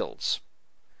raised shields.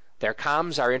 Their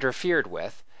comms are interfered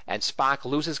with, and Spock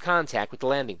loses contact with the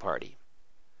landing party.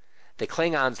 The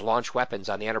Klingons launch weapons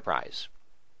on the Enterprise.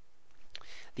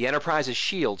 The Enterprise's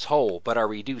shields hold, but are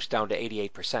reduced down to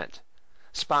 88%.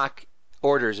 Spock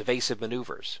orders evasive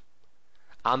maneuvers.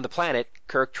 On the planet,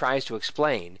 Kirk tries to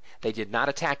explain they did not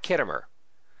attack Khitomer.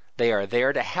 They are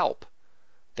there to help.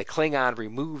 The Klingon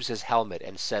removes his helmet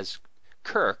and says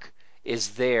Kirk is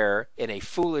there in a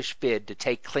foolish bid to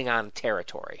take Klingon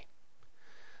territory.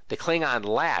 The Klingon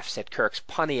laughs at Kirk's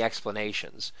punny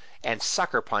explanations and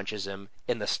sucker punches him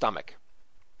in the stomach.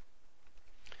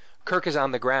 Kirk is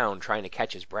on the ground trying to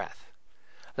catch his breath.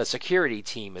 The security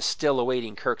team is still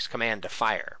awaiting Kirk's command to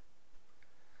fire.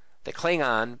 The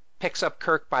Klingon picks up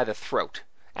Kirk by the throat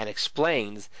and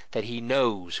explains that he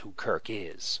knows who Kirk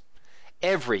is.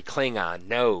 Every Klingon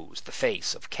knows the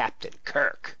face of Captain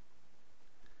Kirk.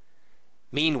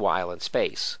 Meanwhile, in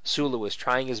space, Sulu is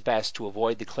trying his best to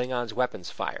avoid the Klingons' weapons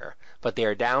fire, but they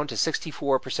are down to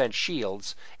 64%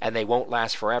 shields, and they won't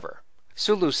last forever.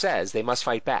 Sulu says they must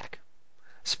fight back.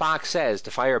 Spock says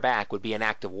to fire back would be an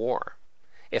act of war.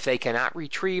 If they cannot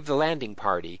retrieve the landing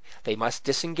party, they must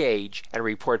disengage and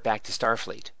report back to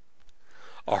Starfleet.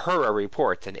 Uhura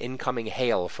reports an incoming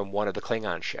hail from one of the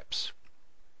Klingon ships.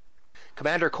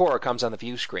 Commander Kor comes on the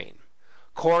view screen.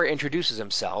 Kor introduces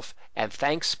himself and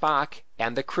thanks Spock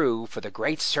and the crew for the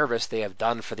great service they have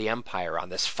done for the Empire on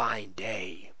this fine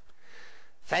day.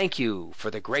 Thank you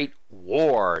for the great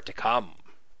war to come.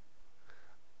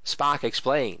 Spock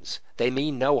explains they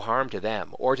mean no harm to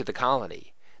them or to the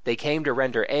colony. They came to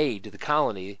render aid to the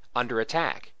colony under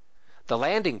attack. The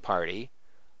landing party,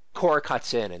 Kor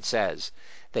cuts in and says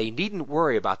they needn't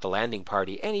worry about the landing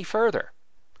party any further.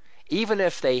 Even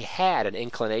if they had an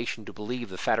inclination to believe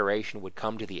the Federation would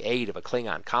come to the aid of a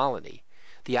Klingon colony,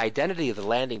 the identity of the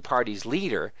landing party's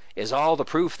leader is all the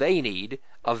proof they need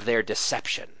of their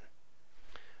deception.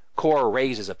 Kor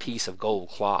raises a piece of gold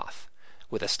cloth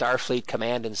with a Starfleet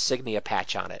Command insignia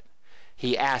patch on it.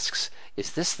 He asks,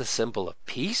 "Is this the symbol of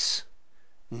peace?"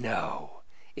 "No,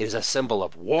 it is a symbol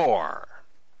of war."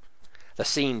 The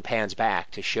scene pans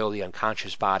back to show the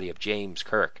unconscious body of James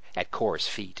Kirk at Kor's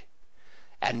feet.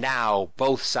 And now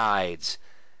both sides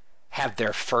have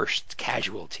their first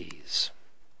casualties.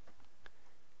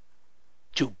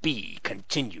 To be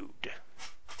continued.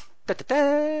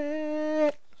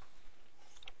 Da-da-da.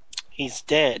 He's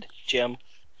dead, Jim.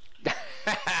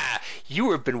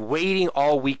 You have been waiting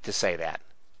all week to say that.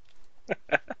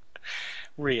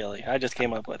 Really, I just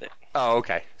came up with it. Oh,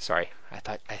 okay. Sorry.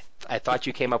 I thought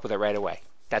you came up with it right away.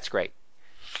 That's great.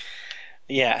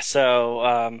 Yeah,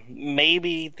 so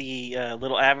maybe the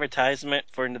little advertisement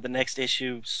for the next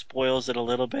issue spoils it a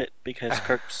little bit because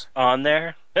Kirk's on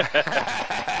there. But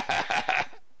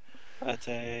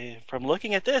from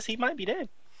looking at this, he might be dead.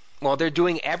 Well, they're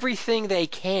doing everything they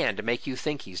can to make you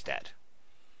think he's dead.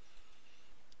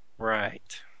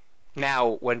 Right.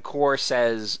 Now, when Kor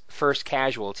says first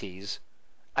casualties,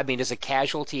 I mean, does a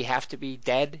casualty have to be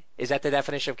dead? Is that the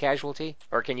definition of casualty?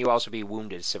 Or can you also be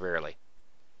wounded severely?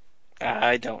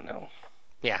 I don't know.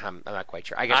 Yeah, I'm not quite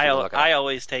sure. I guess we can look it up. I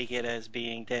always take it as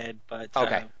being dead, but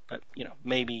Okay. but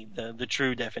maybe the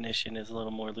true definition is a little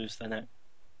more loose than that.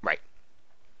 Right.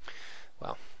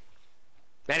 Well.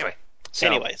 Anyway. So,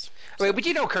 Anyways, wait, but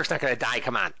you know Kirk's not going to die.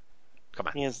 Come on.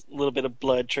 he has a little bit of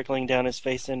blood trickling down his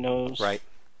face and nose. Right.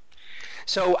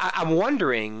 So I'm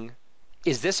wondering,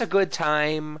 is this a good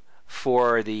time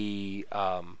for the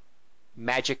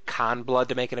magic con blood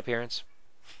to make an appearance?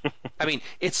 I mean,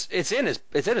 it's in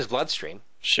his bloodstream.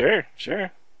 Sure.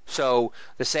 So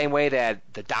the same way that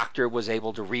the Doctor was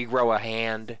able to regrow a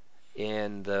hand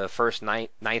in the first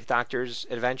ninth Doctor's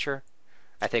adventure,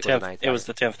 I think it was the ninth. It was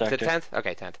the 10th Doctor. The 10th?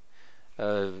 Okay, 10th.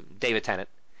 David Tennant.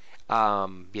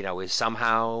 Is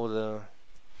somehow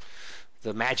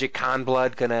the magic con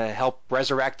blood gonna help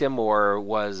resurrect him, or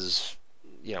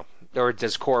or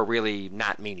does Kor really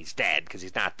not mean he's dead because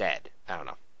he's not dead? I don't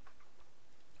know.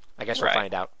 I guess we'll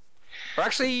find out. Or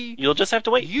actually, you'll just have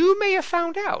to wait. You may have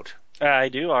found out. I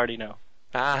do already know.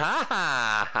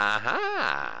 Aha!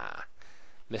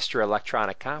 Mr.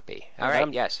 Electronic Copy. All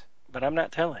right, yes. But I'm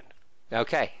not telling.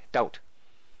 Okay, don't.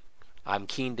 I'm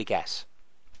keen to guess.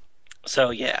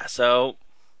 So that's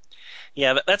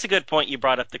a good point you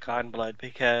brought up the con blood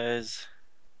because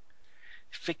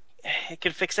it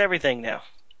can fix everything now.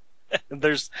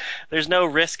 There's no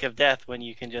risk of death when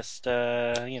you can just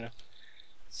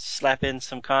slap in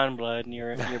some con blood and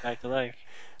you're back to life.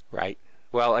 Right.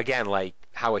 Well, again, like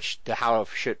how it should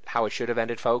have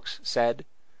ended, folks said.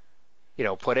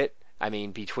 Put it. I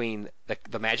mean, between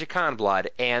the magic con blood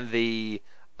and the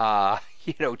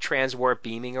transwarp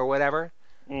beaming or whatever.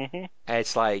 Mm-hmm.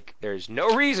 It's like there's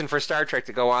no reason for Star Trek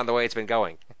to go on the way it's been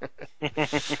going.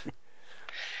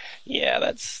 Yeah,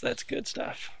 that's good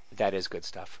stuff. That is good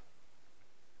stuff.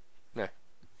 Yeah.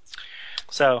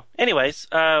 So, anyways,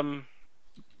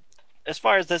 as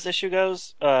far as this issue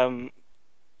goes,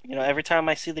 every time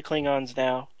I see the Klingons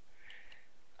now,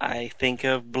 I think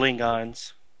of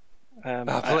Blingons.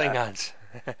 Klingons.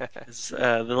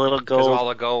 The little gold, all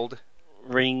the gold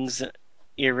rings,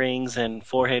 earrings, and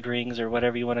forehead rings, or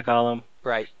whatever you want to call them.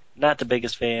 Right. Not the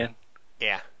biggest fan.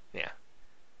 Yeah.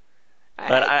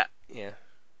 But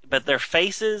But their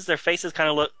faces kind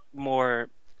of look more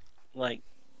like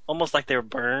almost like they were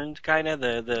burned, kind of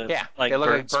they look like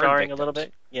burn scarring victims, a little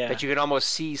bit. Yeah. That you can almost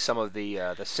see some of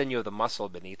the sinew of the muscle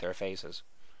beneath their faces.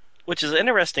 Which is an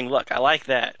interesting look. I like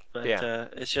that, but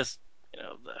it's just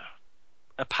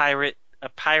a pirate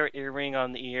earring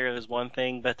on the ear is one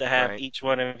thing, but to have each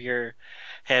one of your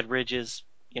head ridges,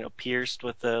 pierced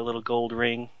with a little gold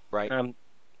ring, right?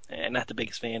 Not the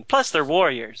biggest fan. Plus, they're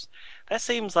warriors. That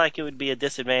seems like it would be a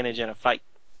disadvantage in a fight.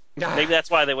 Maybe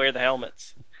that's why they wear the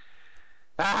helmets.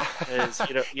 Because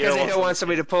they don't want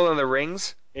somebody to pull on the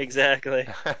rings? Exactly.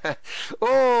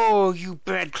 Oh, you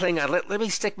bad Klingon. Let me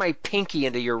stick my pinky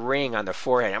into your ring on the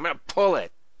forehead. I'm going to pull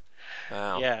it.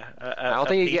 Well, yeah. I don't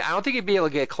think you'd be able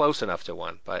to get close enough to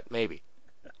one, but maybe.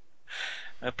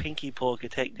 A pinky pull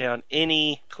could take down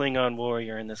any Klingon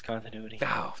warrior in this continuity.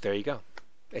 Oh, there you go.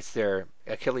 It's their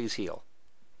Achilles heel.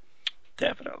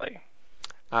 Definitely.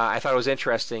 I thought it was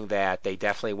interesting that they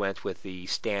definitely went with the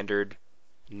standard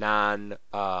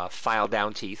non-file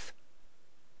down teeth,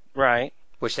 Right.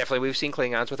 which definitely we've seen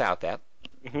Klingons without that.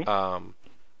 Hmm. Um,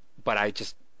 but I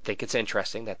just think it's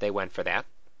interesting that they went for that.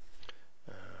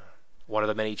 Uh, One of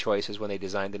the many choices when they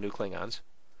designed the new Klingons.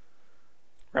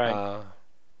 Right. Uh,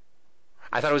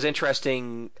 I thought it was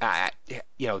interesting.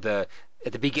 The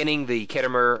at the beginning, the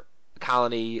Khitomer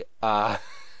colony, the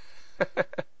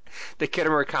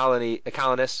Khitomer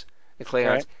colonists, the Klingons,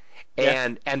 Right.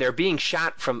 Yeah. and they're being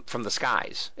shot from the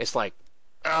skies. It's like,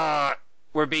 uh,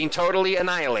 we're being totally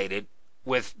annihilated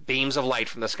with beams of light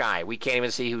from the sky. We can't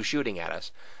even see who's shooting at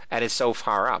us, and it's so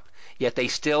far up. Yet they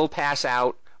still pass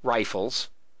out rifles,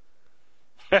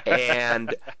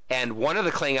 and one of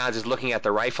the Klingons is looking at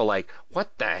the rifle like,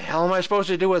 what the hell am I supposed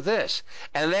to do with this?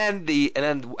 And then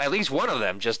at least one of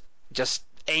them just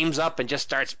aims up and just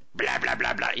starts blah blah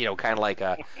blah blah, kind of like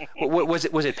a what was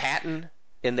it Patton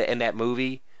in that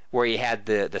movie where he had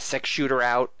the six shooter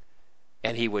out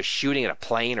and he was shooting at a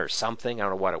plane or something. I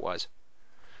don't know what it was.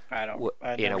 I've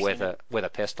never With seen it. a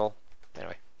pistol.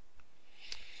 Anyway,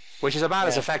 which is about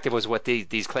as Yeah. effective as what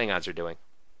these Klingons are doing.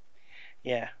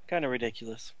 Yeah. Kind of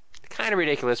ridiculous. Kind of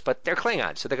ridiculous, but they're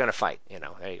Klingons, so they're going to fight.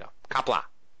 There you go. Kapla.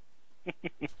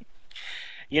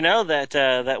 You know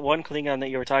that one Klingon that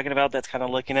you were talking about that's kind of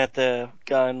looking at the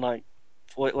gun like,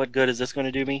 what good is this going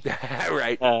to do me?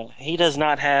 Right. He does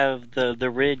not have the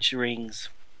ridge rings.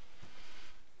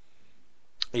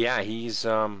 Yeah, he's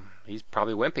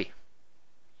probably wimpy.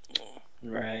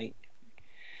 Right.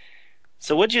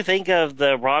 So what'd you think of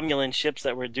the Romulan ships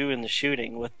that were doing the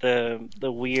shooting with the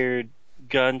weird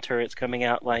gun turrets coming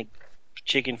out like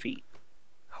chicken feet?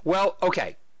 Well,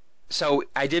 okay. So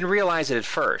I didn't realize it at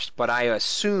first, but I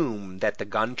assume that the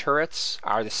gun turrets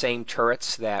are the same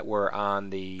turrets that were on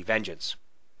the Vengeance.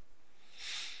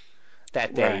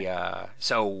 That they Right.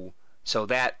 so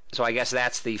I guess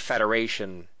that's the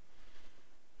Federation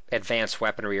advanced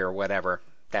weaponry or whatever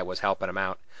that was helping them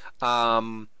out.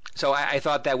 So I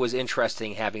thought that was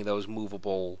interesting having those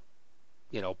movable,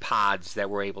 pods that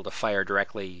were able to fire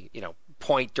directly,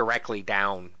 point directly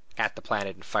down at the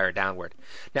planet and fire downward.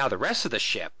 Now the rest of the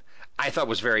ship I thought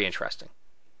was very interesting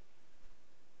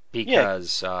Yeah.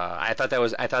 because I thought that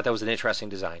was an interesting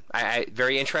design.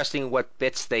 Very interesting what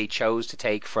bits they chose to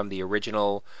take from the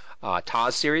original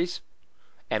TOS series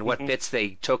and what Hmm. bits they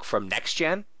took from Next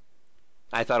Gen.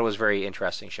 I thought it was very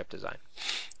interesting ship design.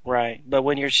 Right. But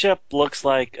when your ship looks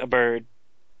like a bird,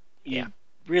 Yeah, you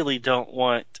really don't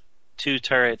want two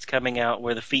turrets coming out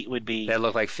where the feet would be that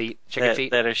look like feet, chicken that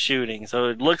feet. that are shooting. So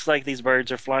it looks like these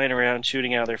birds are flying around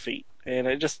shooting out their feet, and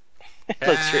it just it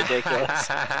looks ridiculous.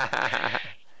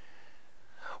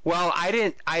 Well, I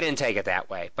didn't take it that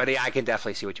way, but yeah, I can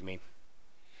definitely see what you mean.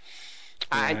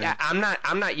 Right.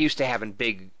 I'm not used to having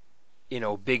big,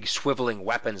 big swiveling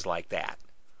weapons like that.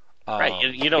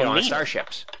 Right. You don't On need them.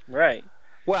 starships. Right.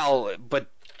 Well, but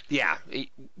yeah,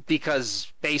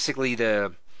 because basically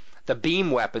the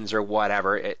beam weapons or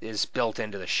whatever is built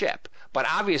into the ship. But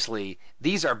obviously,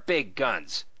 these are big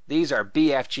guns. These are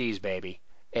BFGs, baby,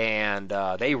 and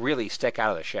they really stick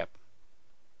out of the ship.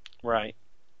 Right.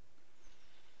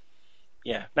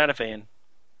 Yeah. Not a fan.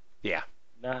 Yeah.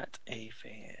 Not a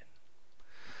fan.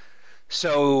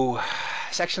 So,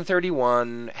 Section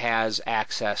 31 has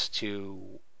access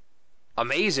to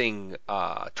amazing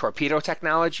torpedo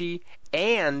technology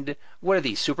and what are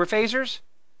these super phasers?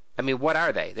 I mean, what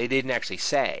are they? They didn't actually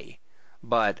say,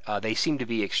 but they seem to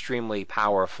be extremely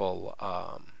powerful,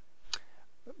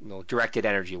 directed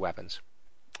energy weapons.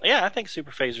 Yeah, I think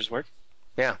super phasers work.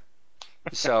 Yeah.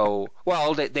 So,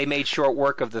 well, they made short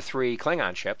work of the three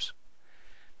Klingon ships.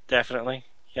 Definitely.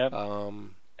 Yep.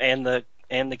 Um, And the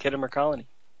Khitomer colony.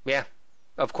 yeah.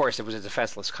 Of course, it was a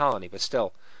defenseless colony, but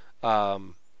still.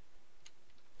 Um,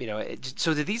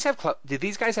 so did these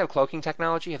guys have cloaking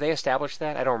technology? Have they established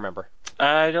that? I don't remember.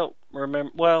 I don't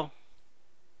remember. Well,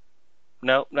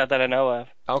 no, not that I know of.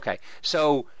 Okay.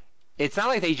 So it's not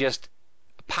like they just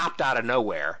popped out of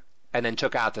nowhere and then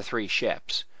took out the three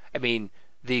ships. I mean,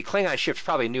 the Klingon ships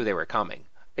probably knew they were coming,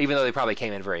 even though they probably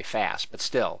came in very fast. But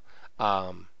still,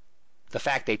 um, the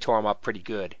fact they tore them up pretty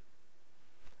good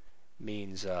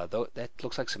means that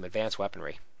looks like some advanced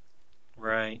weaponry.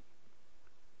 Right.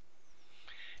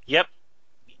 Yep.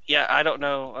 Yeah, I don't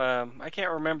know. I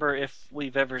can't remember if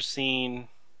we've ever seen.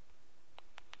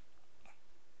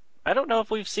 I don't know if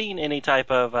we've seen any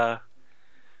type of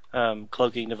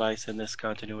cloaking device in this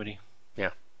continuity.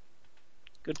 Yeah.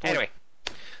 Good point. Anyway,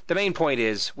 The main point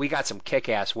is we got some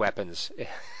kick-ass weapons.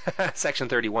 Section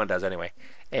 31 does anyway.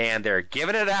 And they're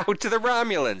giving it out to the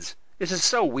Romulans. This is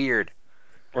so weird.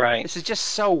 Right. This is just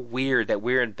so weird that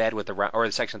we're in bed with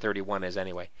or Section 31 is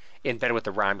anyway, in bed with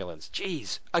the Romulans.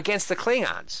 Jeez, against the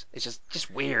Klingons. It's just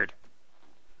weird.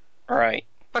 Right.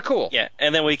 But cool. Yeah,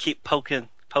 and then we keep poking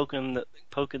the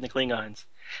Klingons.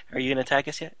 Are you gonna attack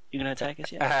us yet? You gonna attack us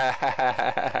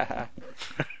yet?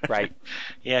 Right.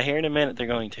 Yeah, here in a minute they're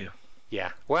going to.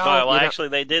 Yeah. Well, Well, actually,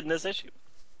 they did in this issue.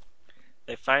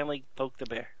 They finally poked the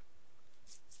bear.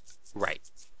 right.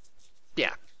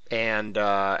 Yeah. And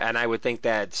I would think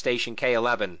that Station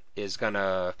K11 is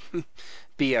gonna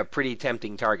be a pretty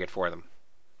tempting target for them.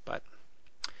 But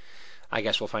I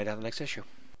guess we'll find out in the next issue.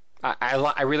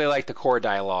 I really like the core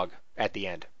dialogue at the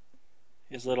end.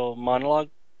 His little monologue,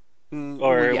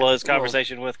 Yeah, his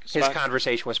conversation with Spock. His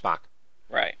conversation with Spock.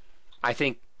 Right. I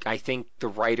think the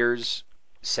writers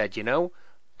said,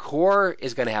 Core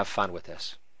is going to have fun with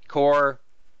this. Core,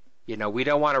 we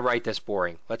don't want to write this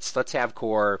boring. Let's have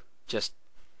Core just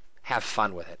have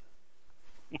fun with it.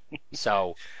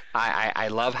 So I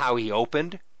love how he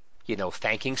opened,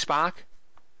 thanking Spock.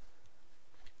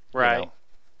 Right.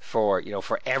 For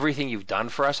everything you've done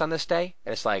for us on this day.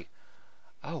 And it's like,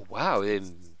 oh wow,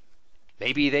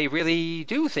 maybe they really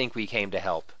do think we came to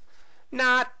help.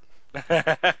 Not.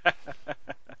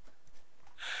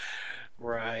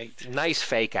 Right. Nice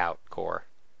fake out, Core.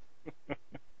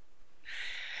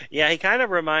 Yeah, he kind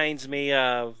of reminds me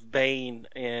of Bane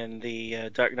in the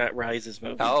Dark Knight Rises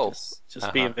movie. Oh.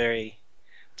 Just being very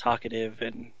talkative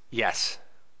and. Yes.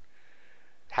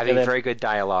 Having very good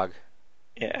dialogue.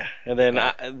 Yeah, and then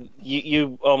Yeah.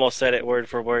 You almost said it word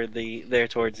for word there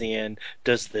towards the end.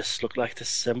 Does this look like the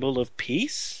symbol of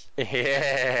peace?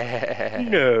 Yeah.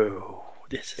 No,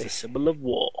 this is a symbol of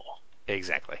war.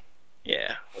 Exactly.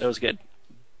 Yeah, that was good.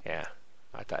 Yeah,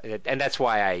 I thought, and that's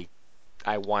why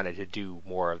I wanted to do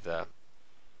more of the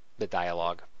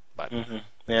dialogue, but Yeah,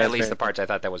 at least the parts I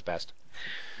thought that was best.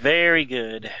 Very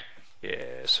good.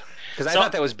 Yes, because I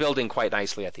thought that was building quite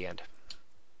nicely at the end.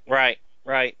 Right,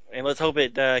 right, and let's hope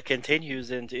it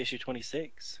continues into issue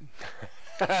 26.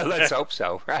 Let's hope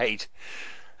so. Right.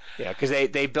 Yeah, because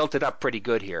they built it up pretty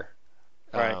good here.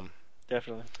 Right.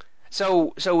 Definitely.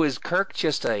 So is Kirk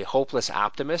just a hopeless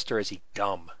optimist, or is he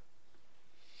dumb?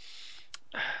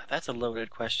 That's a loaded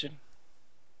question.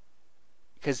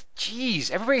 Because,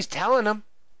 geez, everybody's telling him.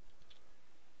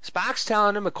 Spock's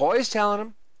telling him, McCoy's telling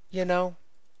him,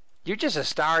 you're just a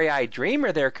starry-eyed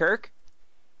dreamer there, Kirk.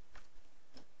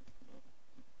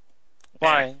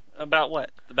 Why? About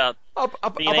what? About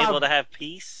being able to have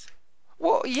peace?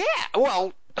 Well, yeah.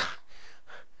 Well,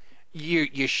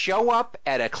 you show up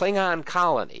at a Klingon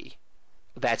colony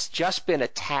that's just been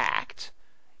attacked,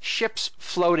 ships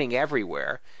floating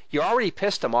everywhere. You already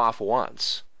pissed them off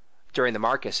once during the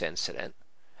Marcus incident,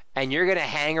 and you're going to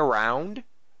hang around?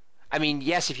 I mean,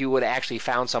 yes, if you would have actually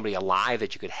found somebody alive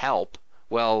that you could help,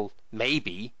 well,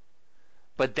 maybe.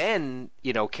 But then,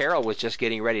 Carol was just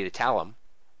getting ready to tell him,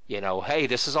 hey,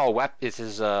 this is all this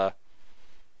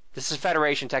is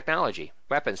Federation technology,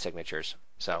 weapon signatures.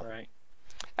 So, Right.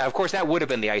 of course, that would have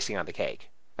been the icing on the cake.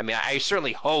 I mean, I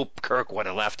certainly hope Kirk would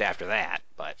have left after that,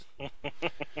 but.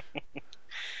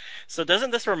 So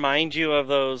doesn't this remind you of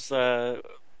those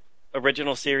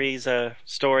original series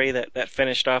story that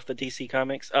finished off the DC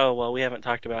Comics? Oh, well, we haven't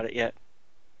talked about it yet.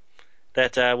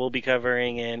 That we'll be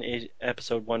covering in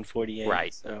episode 148.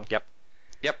 Right. So.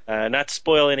 Yep. Not to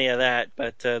spoil any of that,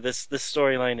 but this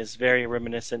storyline is very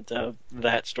reminiscent of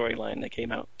that storyline that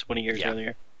came out 20 years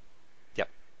earlier. Yep.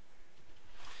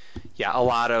 Yeah, a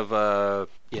lot of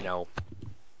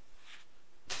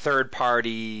third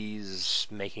parties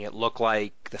making it look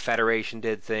like the Federation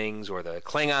did things, or the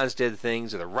Klingons did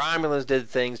things, or the Romulans did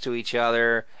things to each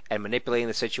other, and manipulating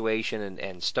the situation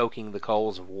and stoking the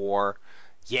coals of war.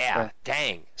 Yeah, Right.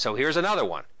 dang. So here's another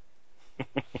one.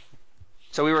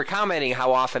 So we were commenting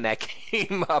how often that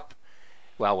came up.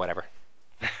 Well, whatever.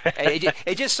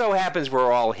 It just so happens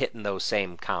we're all hitting those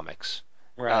same comics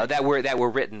Right. that were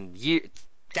written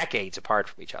decades apart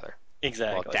from each other.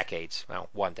 Exactly. Well, decades. Well,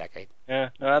 1 decade. Yeah,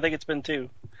 no, I think it's been 2.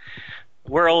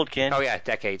 We're old, Ken. Oh, yeah,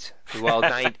 decades. Well,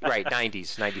 right,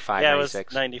 90s, 95, yeah, 96. It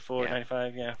was 94, yeah.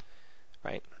 95, yeah.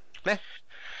 Right.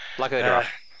 Luck of the draw.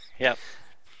 Yep.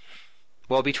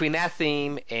 Well, between that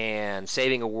theme and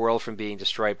saving a world from being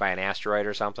destroyed by an asteroid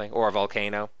or something, or a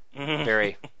volcano,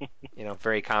 very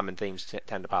common themes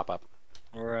tend to pop up.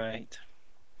 Right.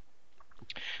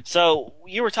 So,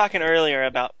 you were talking earlier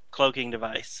about cloaking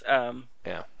device.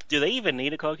 Yeah. Do they even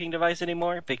need a cloaking device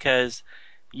anymore? Because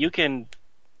you can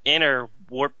enter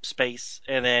warp space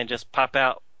and then just pop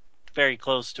out very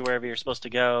close to wherever you're supposed to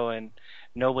go, and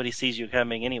nobody sees you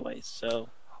coming anyways. So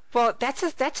Well, that's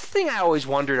the thing I always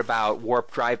wondered about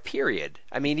warp drive. Period.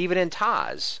 I mean, even in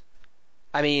TOS.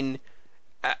 I mean,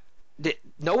 uh,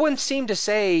 no one seemed to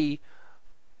say.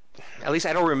 At least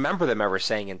I don't remember them ever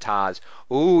saying in TOS,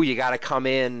 "Ooh, you got to come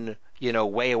in,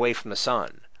 way away from the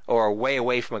sun, or way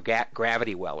away from a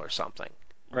gravity well or something."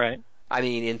 right, I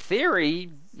mean, in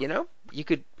theory, you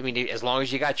could. I mean, as long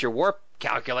as you got your warp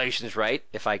calculations right,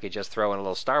 if I could just throw in a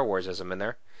little Star Warsism in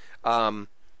there, um,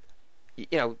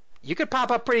 you could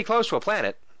pop up pretty close to a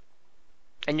planet,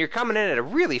 and you're coming in at a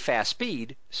really fast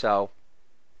speed. So,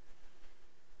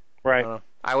 I right, don't know.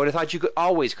 I would have thought you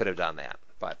could have done that,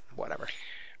 but whatever.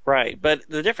 right. But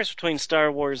the difference between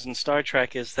Star Wars and Star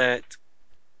Trek is that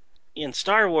in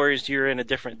Star Wars you're in a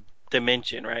different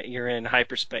dimension, right? You're in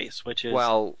hyperspace, which is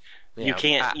Well, you yeah,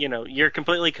 can't, you're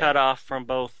completely yeah, cut off from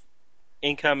both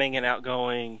incoming and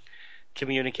outgoing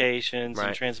communications and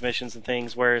right. transmissions and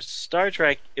things. Whereas Star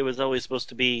Trek, it was always supposed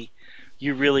to be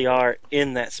you really are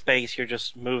in that space. You're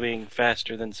just moving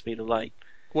faster than the speed of light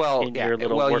Well, in yeah. your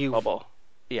little Well, warp bubble.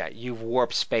 you've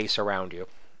warped space around you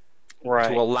to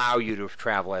Right, allow you to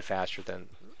travel at faster than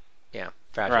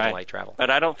right. light travel. But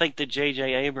I don't think the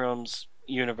J.J. Abrams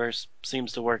universe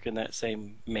seems to work in that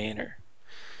same manner.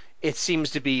 It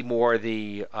seems to be more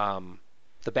the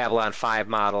Babylon 5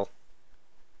 model,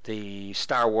 the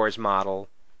Star Wars model,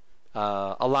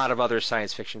 a lot of other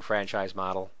science fiction franchise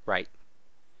model, right?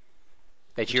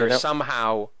 That Which I you're don't,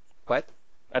 somehow what?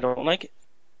 I don't like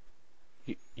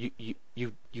it.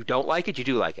 You don't like it? You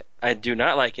do like it? I do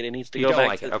not like it. It needs to You don't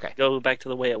like it? Okay. go back to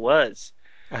the way it was.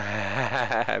 It's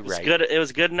Right. good. It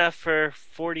was good enough for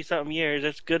 40 something years.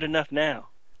 It's good enough now.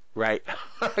 Right.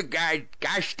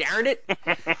 Gosh darn it.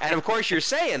 And of course you're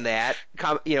saying that,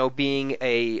 being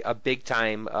a big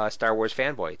time Star Wars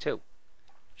fanboy too.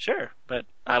 Sure, but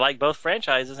I like both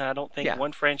franchises, and I don't think Yeah.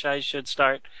 one franchise should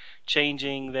start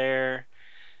changing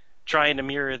trying to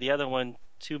mirror the other one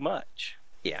too much.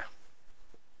 Yeah.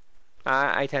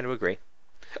 I tend to agree.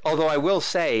 Although I will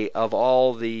say, of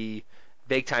all the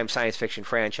big time science fiction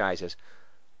franchises,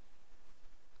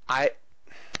 I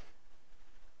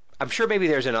I'm sure maybe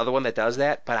there's another one that does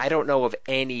that, but I don't know of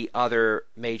any other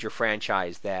major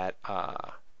franchise that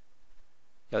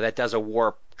that does a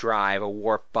warp drive, a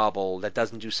warp bubble, that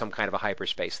doesn't do some kind of a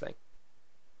hyperspace thing.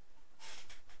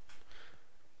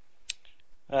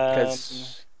 Um,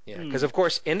 Because hmm. of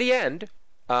course, in the end,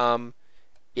 um,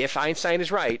 if Einstein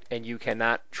is right and you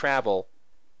cannot travel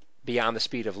beyond the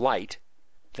speed of light,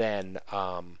 then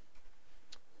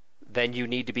then you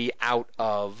need to be out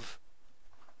of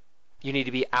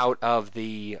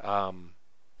the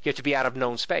you have to be out of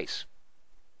known space.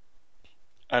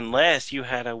 Unless you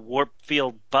had a warp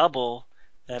field bubble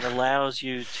that allows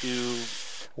you to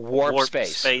Warp warp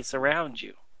space. space around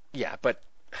you. Yeah, but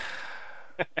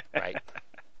right.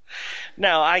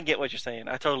 No, I get what you're saying.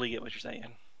 I totally get what you're saying.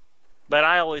 But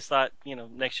I always thought,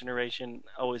 Next Generation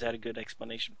always had a good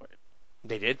explanation for it.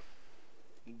 They did.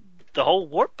 The whole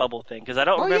warp bubble thing, because I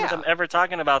don't Well, remember yeah. them ever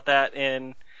talking about that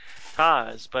in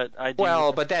TOS, but I do Well,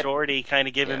 remember but that Jordy kind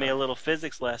of giving me yeah. a little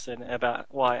physics lesson about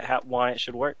why it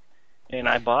should work, and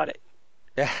I bought it.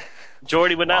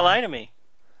 Jordy would not Why? lie to me.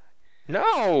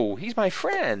 No, he's my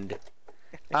friend.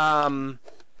 Um,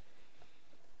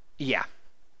 yeah,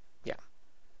 yeah.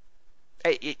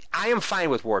 I am fine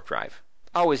with warp drive.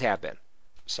 Always have been.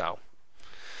 So,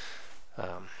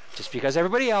 just because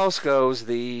everybody else goes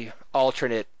the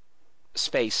alternate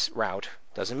space route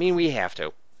doesn't mean we have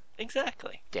to.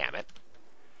 Exactly. Damn it.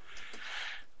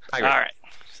 I All agree. right.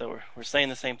 So we're saying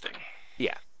the same thing.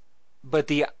 Yeah, but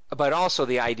also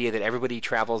the idea that everybody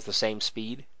travels the same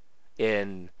speed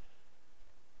in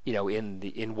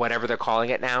in whatever they're calling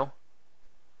it now.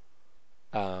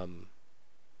 Um,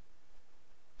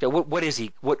 what is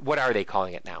he? What are they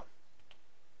calling it now?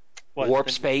 What? Warp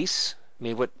space? I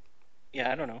mean, what?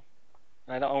 Yeah, I don't know.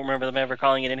 I don't remember them ever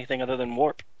calling it anything other than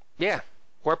warp. Yeah,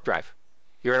 warp drive.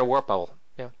 You're in a warp bubble.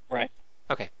 Yeah. Right.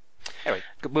 Okay. Anyway,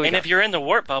 moving And on. if you're in the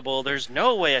warp bubble, there's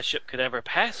no way a ship could ever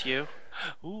pass you.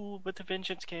 Ooh, but the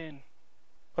Vengeance can.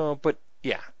 Oh, but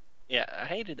yeah. Yeah, I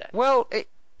hated that. Well,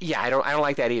 yeah, I don't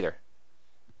like that either.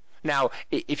 Now,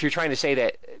 if you're trying to say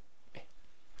that,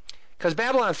 because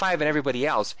Babylon 5 and everybody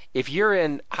else, if you're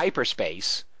in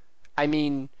hyperspace, I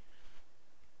mean,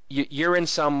 you're in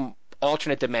some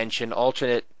alternate dimension,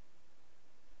 alternate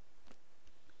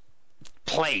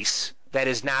place that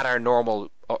is not our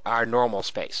normal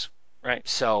space. Right.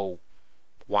 So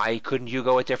why couldn't you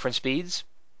go at different speeds?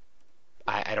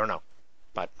 I don't know,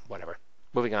 but whatever.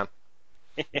 Moving on.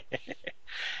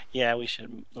 Yeah, we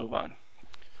should move on.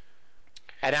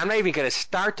 And I'm not even going to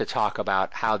start to talk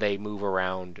about how they move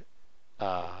around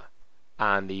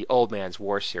on the Old Man's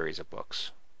War series of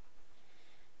books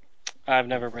I've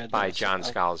never read by those, so John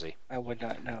Scalzi. I would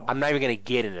not know. I'm not even going to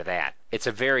get into that. It's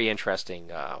a very interesting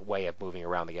way of moving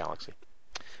around the galaxy.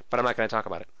 But I'm not going to talk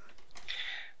about it.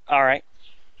 All right.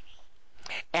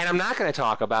 And I'm not going to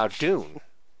talk about Dune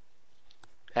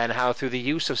and how through the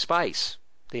use of spice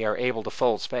they are able to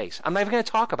fold space. I'm not even going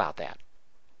to talk about that.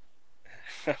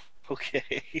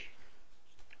 Okay.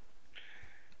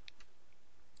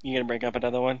 You gonna bring up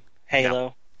another one?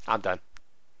 Halo. I'm done.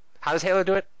 How does Halo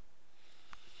do it?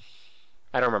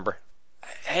 I don't remember.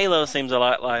 Halo seems a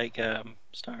lot like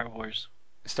Star Wars.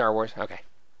 Star Wars? Okay,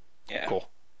 Yeah. cool.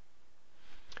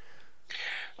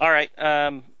 All right.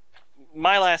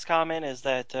 My last comment is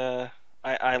that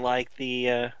I like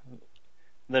the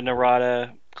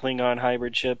Narada Klingon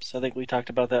hybrid ships. I think we talked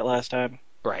about that last time.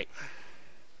 Right.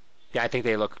 Yeah, I think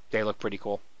they look pretty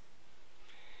cool.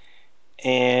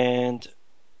 And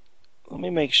let me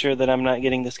make sure that I'm not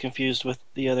getting this confused with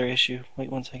the other issue. Wait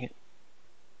 1 second.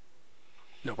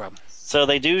 No problem. So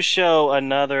they do show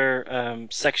another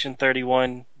Section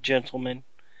 31 gentleman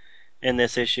in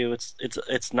this issue.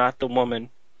 It's not the woman,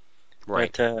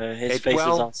 Right. but his face is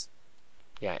on.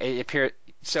 Yeah,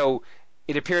 so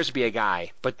it appears to be a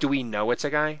guy, but do we know it's a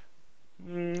guy?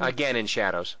 Again, in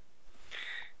shadows.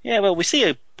 Yeah, well, we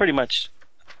see pretty much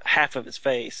half of his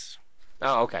face.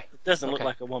 Oh, okay. It doesn't look Okay.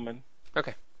 like a woman.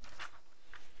 Okay.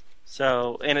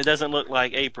 So, and it doesn't look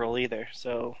like April either.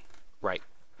 So, Right.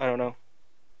 I don't know.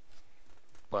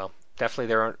 Well, definitely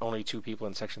there aren't only two people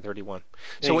in Section 31. So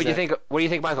Exactly. what do you think? What do you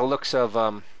think about the looks of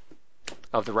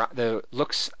the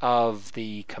looks of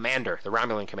the commander, the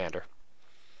Romulan commander?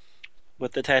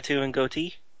 With the tattoo and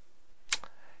goatee?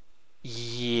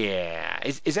 Yeah.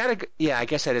 Is that a? Yeah, I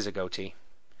guess that is a goatee.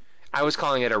 I was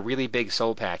calling it a really big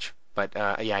soul patch, but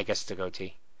yeah, I guess it's a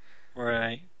goatee.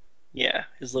 Right. Yeah,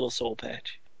 his little soul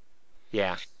patch.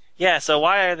 Yeah. Yeah, so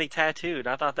why are they tattooed?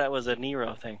 I thought that was a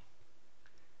Nero thing.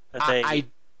 That they.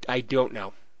 I don't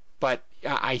know, but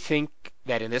I think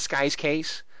that in this guy's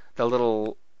case, the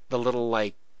little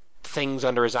like things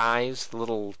under his eyes, the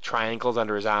little triangles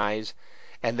under his eyes,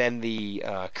 and then the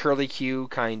curly Q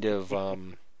kind of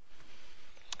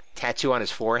tattoo on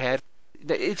his forehead,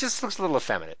 it just looks a little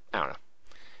effeminate. I don't know.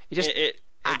 It just It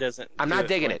doesn't. I'm do not it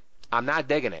digging for it. I'm not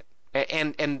digging it.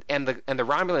 And the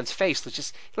Romulan's face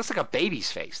looks like a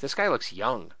baby's face. This guy looks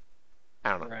young.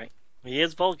 I don't know. Right. He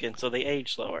is Vulcan, so they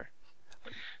age slower.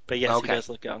 But yes, he Okay. does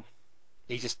look young.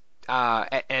 He just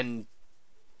and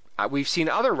we've seen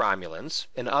other Romulans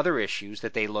in other issues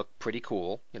that they look pretty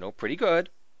cool, pretty good.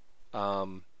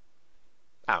 Um,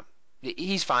 I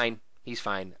he's fine. He's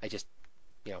fine. I just,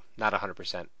 not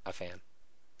 100% a fan.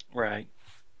 Right.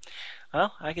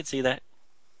 Well, I could see that.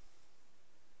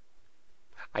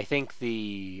 I think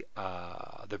the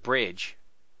bridge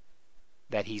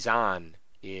that he's on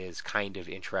is kind of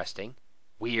interesting,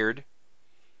 weird.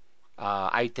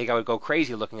 I think I would go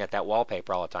crazy looking at that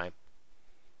wallpaper all the time.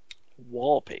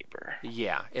 Wallpaper.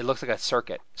 Yeah, it looks like a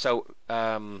circuit. So,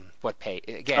 what page?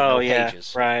 Again, Oh no yeah,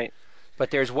 pages. right.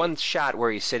 But there's one shot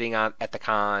where he's sitting at the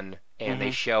con, and they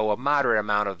Mhm. show a moderate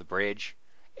amount of the bridge,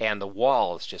 and the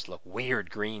walls just look weird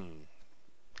green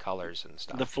colors and The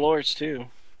stuff. floors too.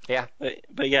 Yeah,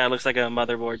 But yeah, it looks like a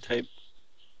motherboard type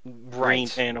green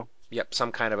right. panel. Yep,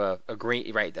 some kind of a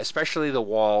green, right. Especially the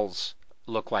walls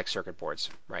look like circuit boards,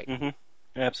 right. Mhm.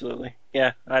 Absolutely.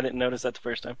 Yeah, I didn't notice that the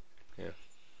first time. Yeah.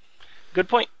 Good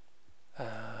point.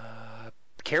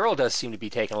 Carol does seem to be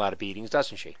taking a lot of beatings,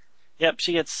 doesn't she? Yep,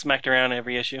 she gets smacked around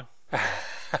every issue.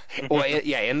 Well,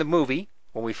 yeah, in the movie,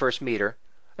 when we first meet her,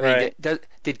 I mean, Right.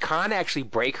 did Khan actually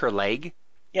break her leg?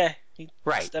 Yeah, he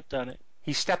Right. stepped on it.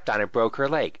 He stepped on it, broke her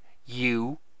leg.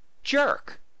 You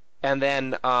jerk. And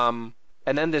then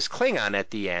this Klingon at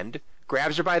the end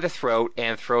grabs her by the throat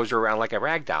and throws her around like a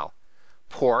rag doll.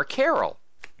 Poor Carol.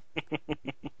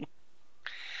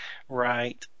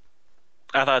 Right.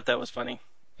 I thought that was funny.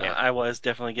 Yeah. I was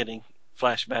definitely getting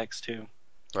flashbacks to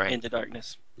Right. Into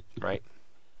Darkness. Right.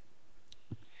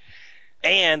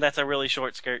 And that's a really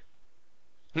short skirt.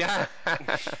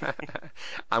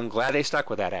 I'm glad they stuck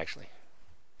with that, actually.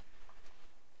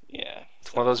 Yeah.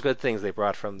 It's one of those good things they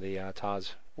brought from the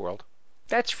Taz world.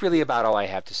 That's really about all I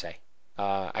have to say.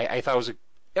 I thought it was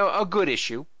a good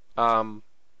issue.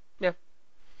 Yeah,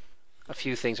 a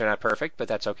few things are not perfect, but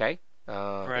that's okay. It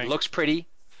Right. looks pretty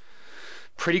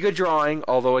good drawing,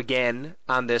 although again,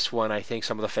 on this one, I think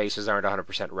some of the faces aren't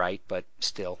 100% right, but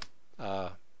still,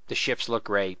 the ships look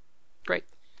great. Great.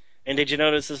 And did you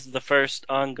notice this is the first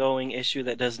ongoing issue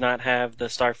that does not have the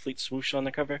Starfleet swoosh on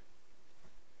the cover?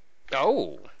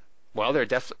 Oh, Well, they're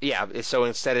definitely So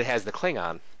instead, it has the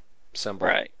Klingon symbol.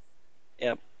 Right.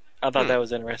 Yep. I thought Hmm. that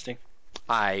was interesting.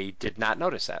 I did not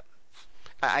notice that.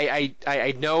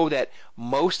 I know that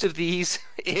most of these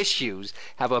issues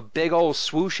have a big old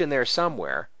swoosh in there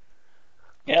somewhere,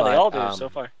 Yeah, they but all do so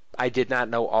far. I did not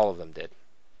know all of them did.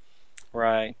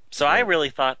 Right. So I Yeah. really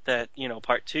thought that,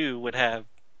 part two would have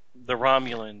the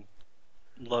Romulan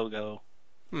logo,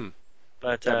 Hmm.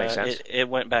 but That makes sense. it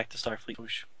went back to Starfleet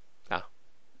Whoosh. Ah.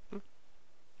 Hmm.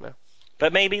 Well,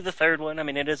 But maybe the third one. I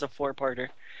mean, it is a four-parter,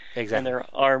 and exactly. there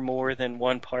are more than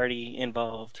one party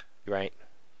involved. Right.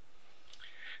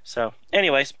 So,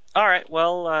 anyways, all right.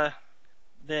 Well,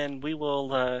 then we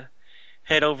will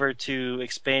head over to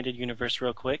Expanded Universe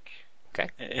real quick, Okay.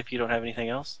 if you don't have anything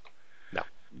else. No.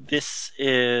 This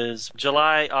is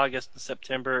July, August, and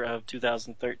September of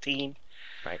 2013.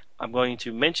 Right. I'm going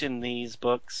to mention these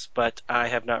books, but I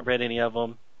have not read any of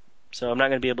them, so I'm not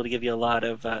going to be able to give you a lot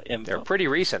of They're info. pretty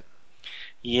recent.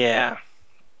 Yeah.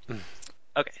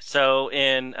 Okay, so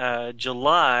in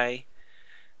July,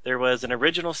 there was an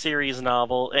original series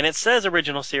novel, and it says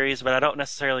original series, but I don't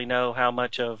necessarily know how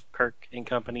much of Kirk and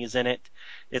Company is in it.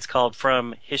 It's called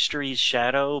From History's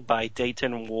Shadow by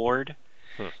Dayton Ward.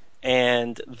 Hmm.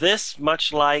 And this,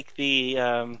 much like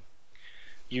the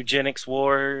Eugenics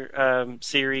War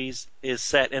series, is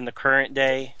set in the current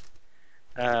day.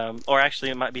 Or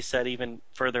actually, it might be set even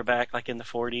further back, like in the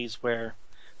 40s, where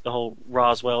the whole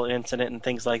Roswell incident and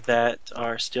things like that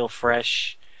are still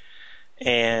fresh.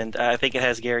 And I think it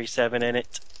has Gary Seven in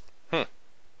it. Hmm.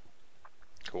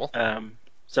 Cool.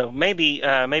 So maybe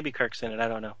Kirk's in it. I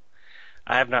don't know.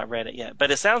 I have not read it yet, but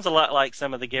it sounds a lot like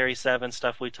some of the Gary Seven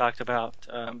stuff we talked about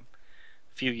a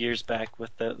few years back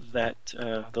with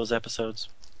those episodes.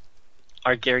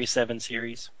 Our Gary Seven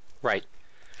series. Right.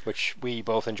 Which we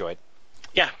both enjoyed.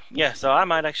 Yeah. So I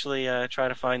might actually try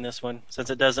to find this one since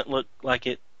it doesn't look like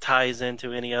it ties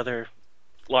into any other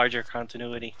larger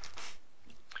continuity.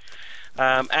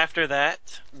 After that,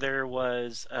 there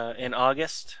was in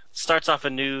August, starts off a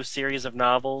new series of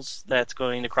novels that's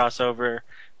going to cross over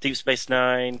Deep Space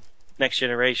Nine, Next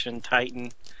Generation,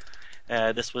 Titan.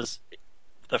 This was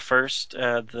the first.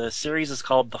 The series is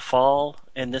called The Fall,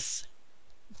 and this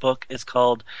book is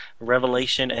called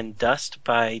Revelation and Dust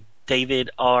by David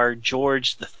R.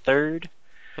 George III.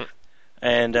 Hmm.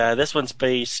 And this one's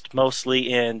based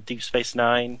mostly in Deep Space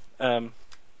Nine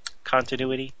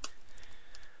continuity.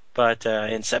 But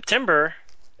in September,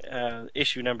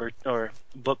 issue number or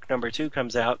book number 2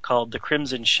 comes out called The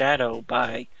Crimson Shadow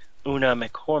by Una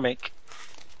McCormick,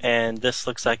 and this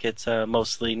looks like it's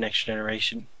mostly Next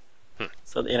Generation. Hmm.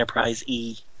 So the Enterprise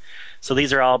E. So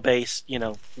these are all based,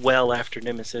 well after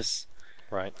Nemesis.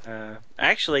 Right.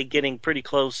 Actually, getting pretty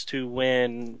close to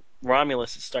when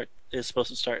Romulus is supposed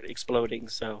to start exploding.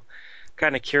 So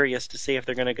kind of curious to see if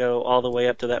they're going to go all the way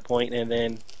up to that point and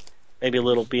then maybe a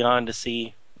little beyond to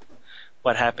see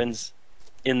what happens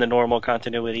in the normal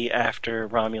continuity after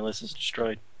Romulus is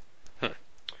destroyed. Hmm.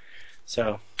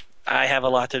 So I have a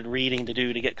lot of reading to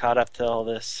do to get caught up to all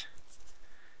this.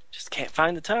 Just can't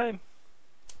find the time.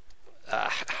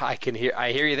 I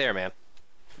hear you there, man.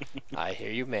 I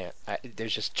hear you, man.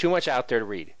 There's just too much out there to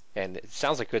read, and it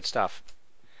sounds like good stuff.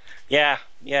 Yeah.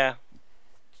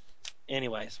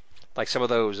 Anyways, Like some of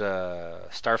those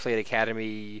Starfleet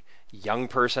Academy young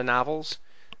person novels.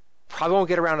 Probably won't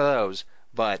get around to those,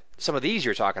 but some of these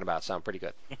you're talking about sound pretty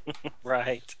good.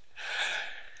 right.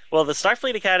 Well, the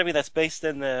Starfleet Academy that's based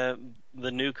in the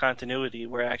new continuity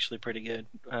were actually pretty good.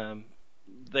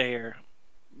 They're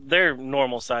they're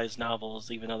normal sized novels,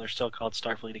 even though they're still called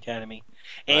Starfleet Academy,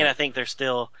 and Right. I think they're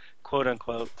still quote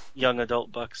unquote young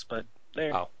adult books, but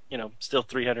they're Oh. still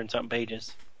 300 something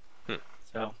pages. Hmm.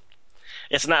 So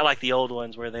it's not like the old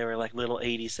ones where they were like little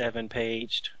 87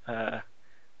 paged,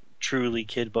 truly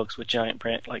kid books with giant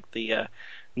print, like the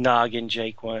Nog and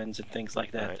Jake ones and things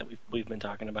like that Right. that we've been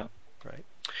talking about. Right.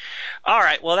 All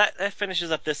right, well that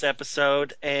finishes up this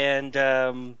episode,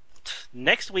 and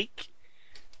next week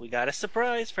we got a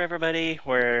surprise for everybody.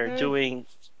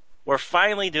 We're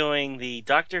finally doing the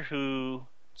Doctor Who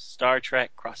Star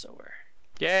Trek crossover.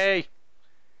 Yay!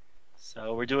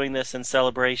 So we're doing this in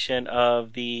celebration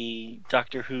of the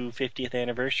Doctor Who 50th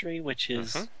anniversary, which Mm-hmm.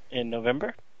 is in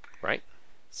November. Right.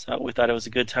 So we thought it was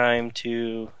a good time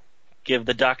to give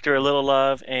the Doctor a little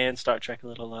love and Star Trek a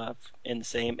little love in the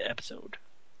same episode.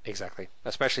 Exactly.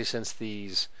 Especially since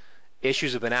these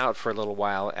issues have been out for a little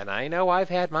while, and I know I've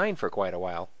had mine for quite a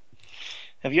while.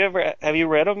 Have you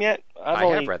read them yet? I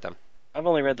have read them. I've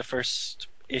only read the first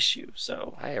issue,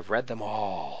 so I have read them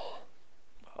all.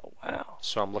 oh wow.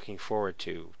 So I'm looking forward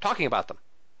to talking about them.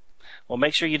 Well,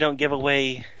 make sure you don't give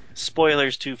away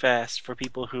spoilers too fast for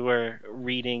people who are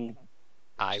reading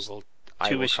I will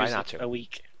two try issues not to. a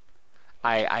week.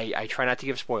 I try not to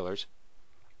give spoilers.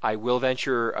 I will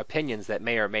venture opinions that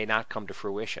may or may not come to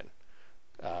fruition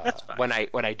That's fine.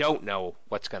 when I don't know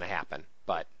what's going to happen.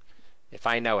 But if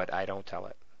I know it, I don't tell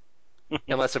it.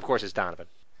 Unless, of course, it's Donovan.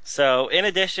 So, in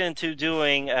addition to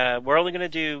doing, we're only going to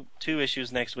do 2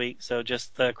 issues next week, so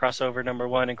just the crossover number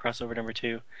 1 and crossover number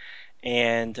 2.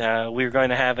 And we're going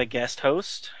to have a guest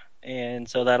host, and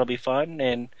so that'll be fun.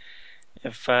 And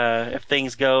if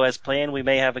things go as planned, we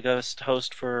may have a guest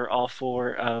host for all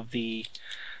 4 of the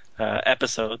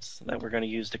episodes that we're going to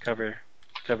use to cover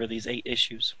these 8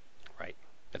 issues. Right.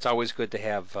 It's always good to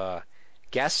have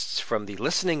guests from the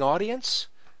listening audience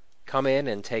come in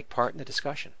and take part in the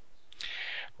discussion.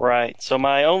 Right. So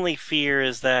my only fear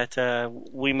is that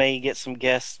we may get some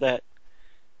guests that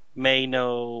may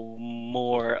know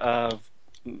more of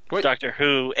Doctor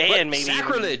Who and maybe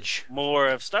sacrilege! Even more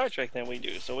of Star Trek than we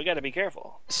do. So we got to be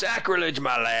careful. Sacrilege,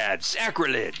 my lad,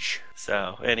 sacrilege.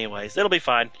 So, anyways, it'll be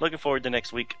fine. Looking forward to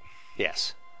next week.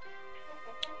 Yes.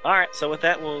 All right. So with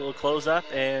that, we'll close up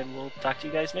and we'll talk to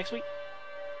you guys next week.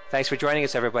 Thanks for joining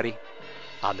us, everybody,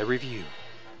 on the review.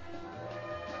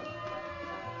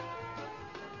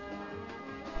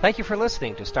 Thank you for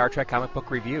listening to Star Trek Comic Book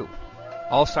Review.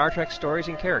 All Star Trek stories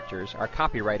and characters are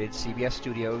copyrighted CBS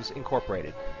Studios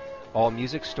Incorporated. All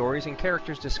music, stories, and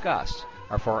characters discussed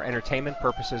are for entertainment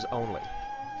purposes only.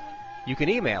 You can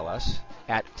email us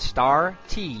at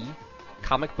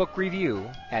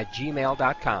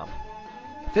startcomicbookreview@gmail.com.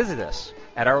 Visit us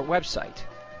at our website,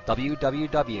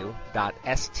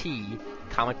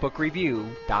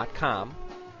 www.stcomicbookreview.com.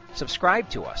 Subscribe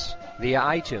to us via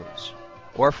iTunes,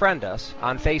 or friend us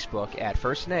on Facebook at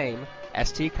first name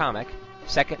ST Comic,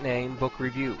 second name Book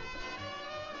Review.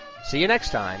 See you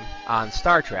next time on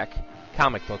Star Trek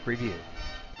Comic Book Review.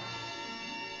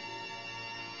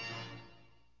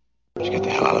 Let's get the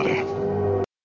hell out of here.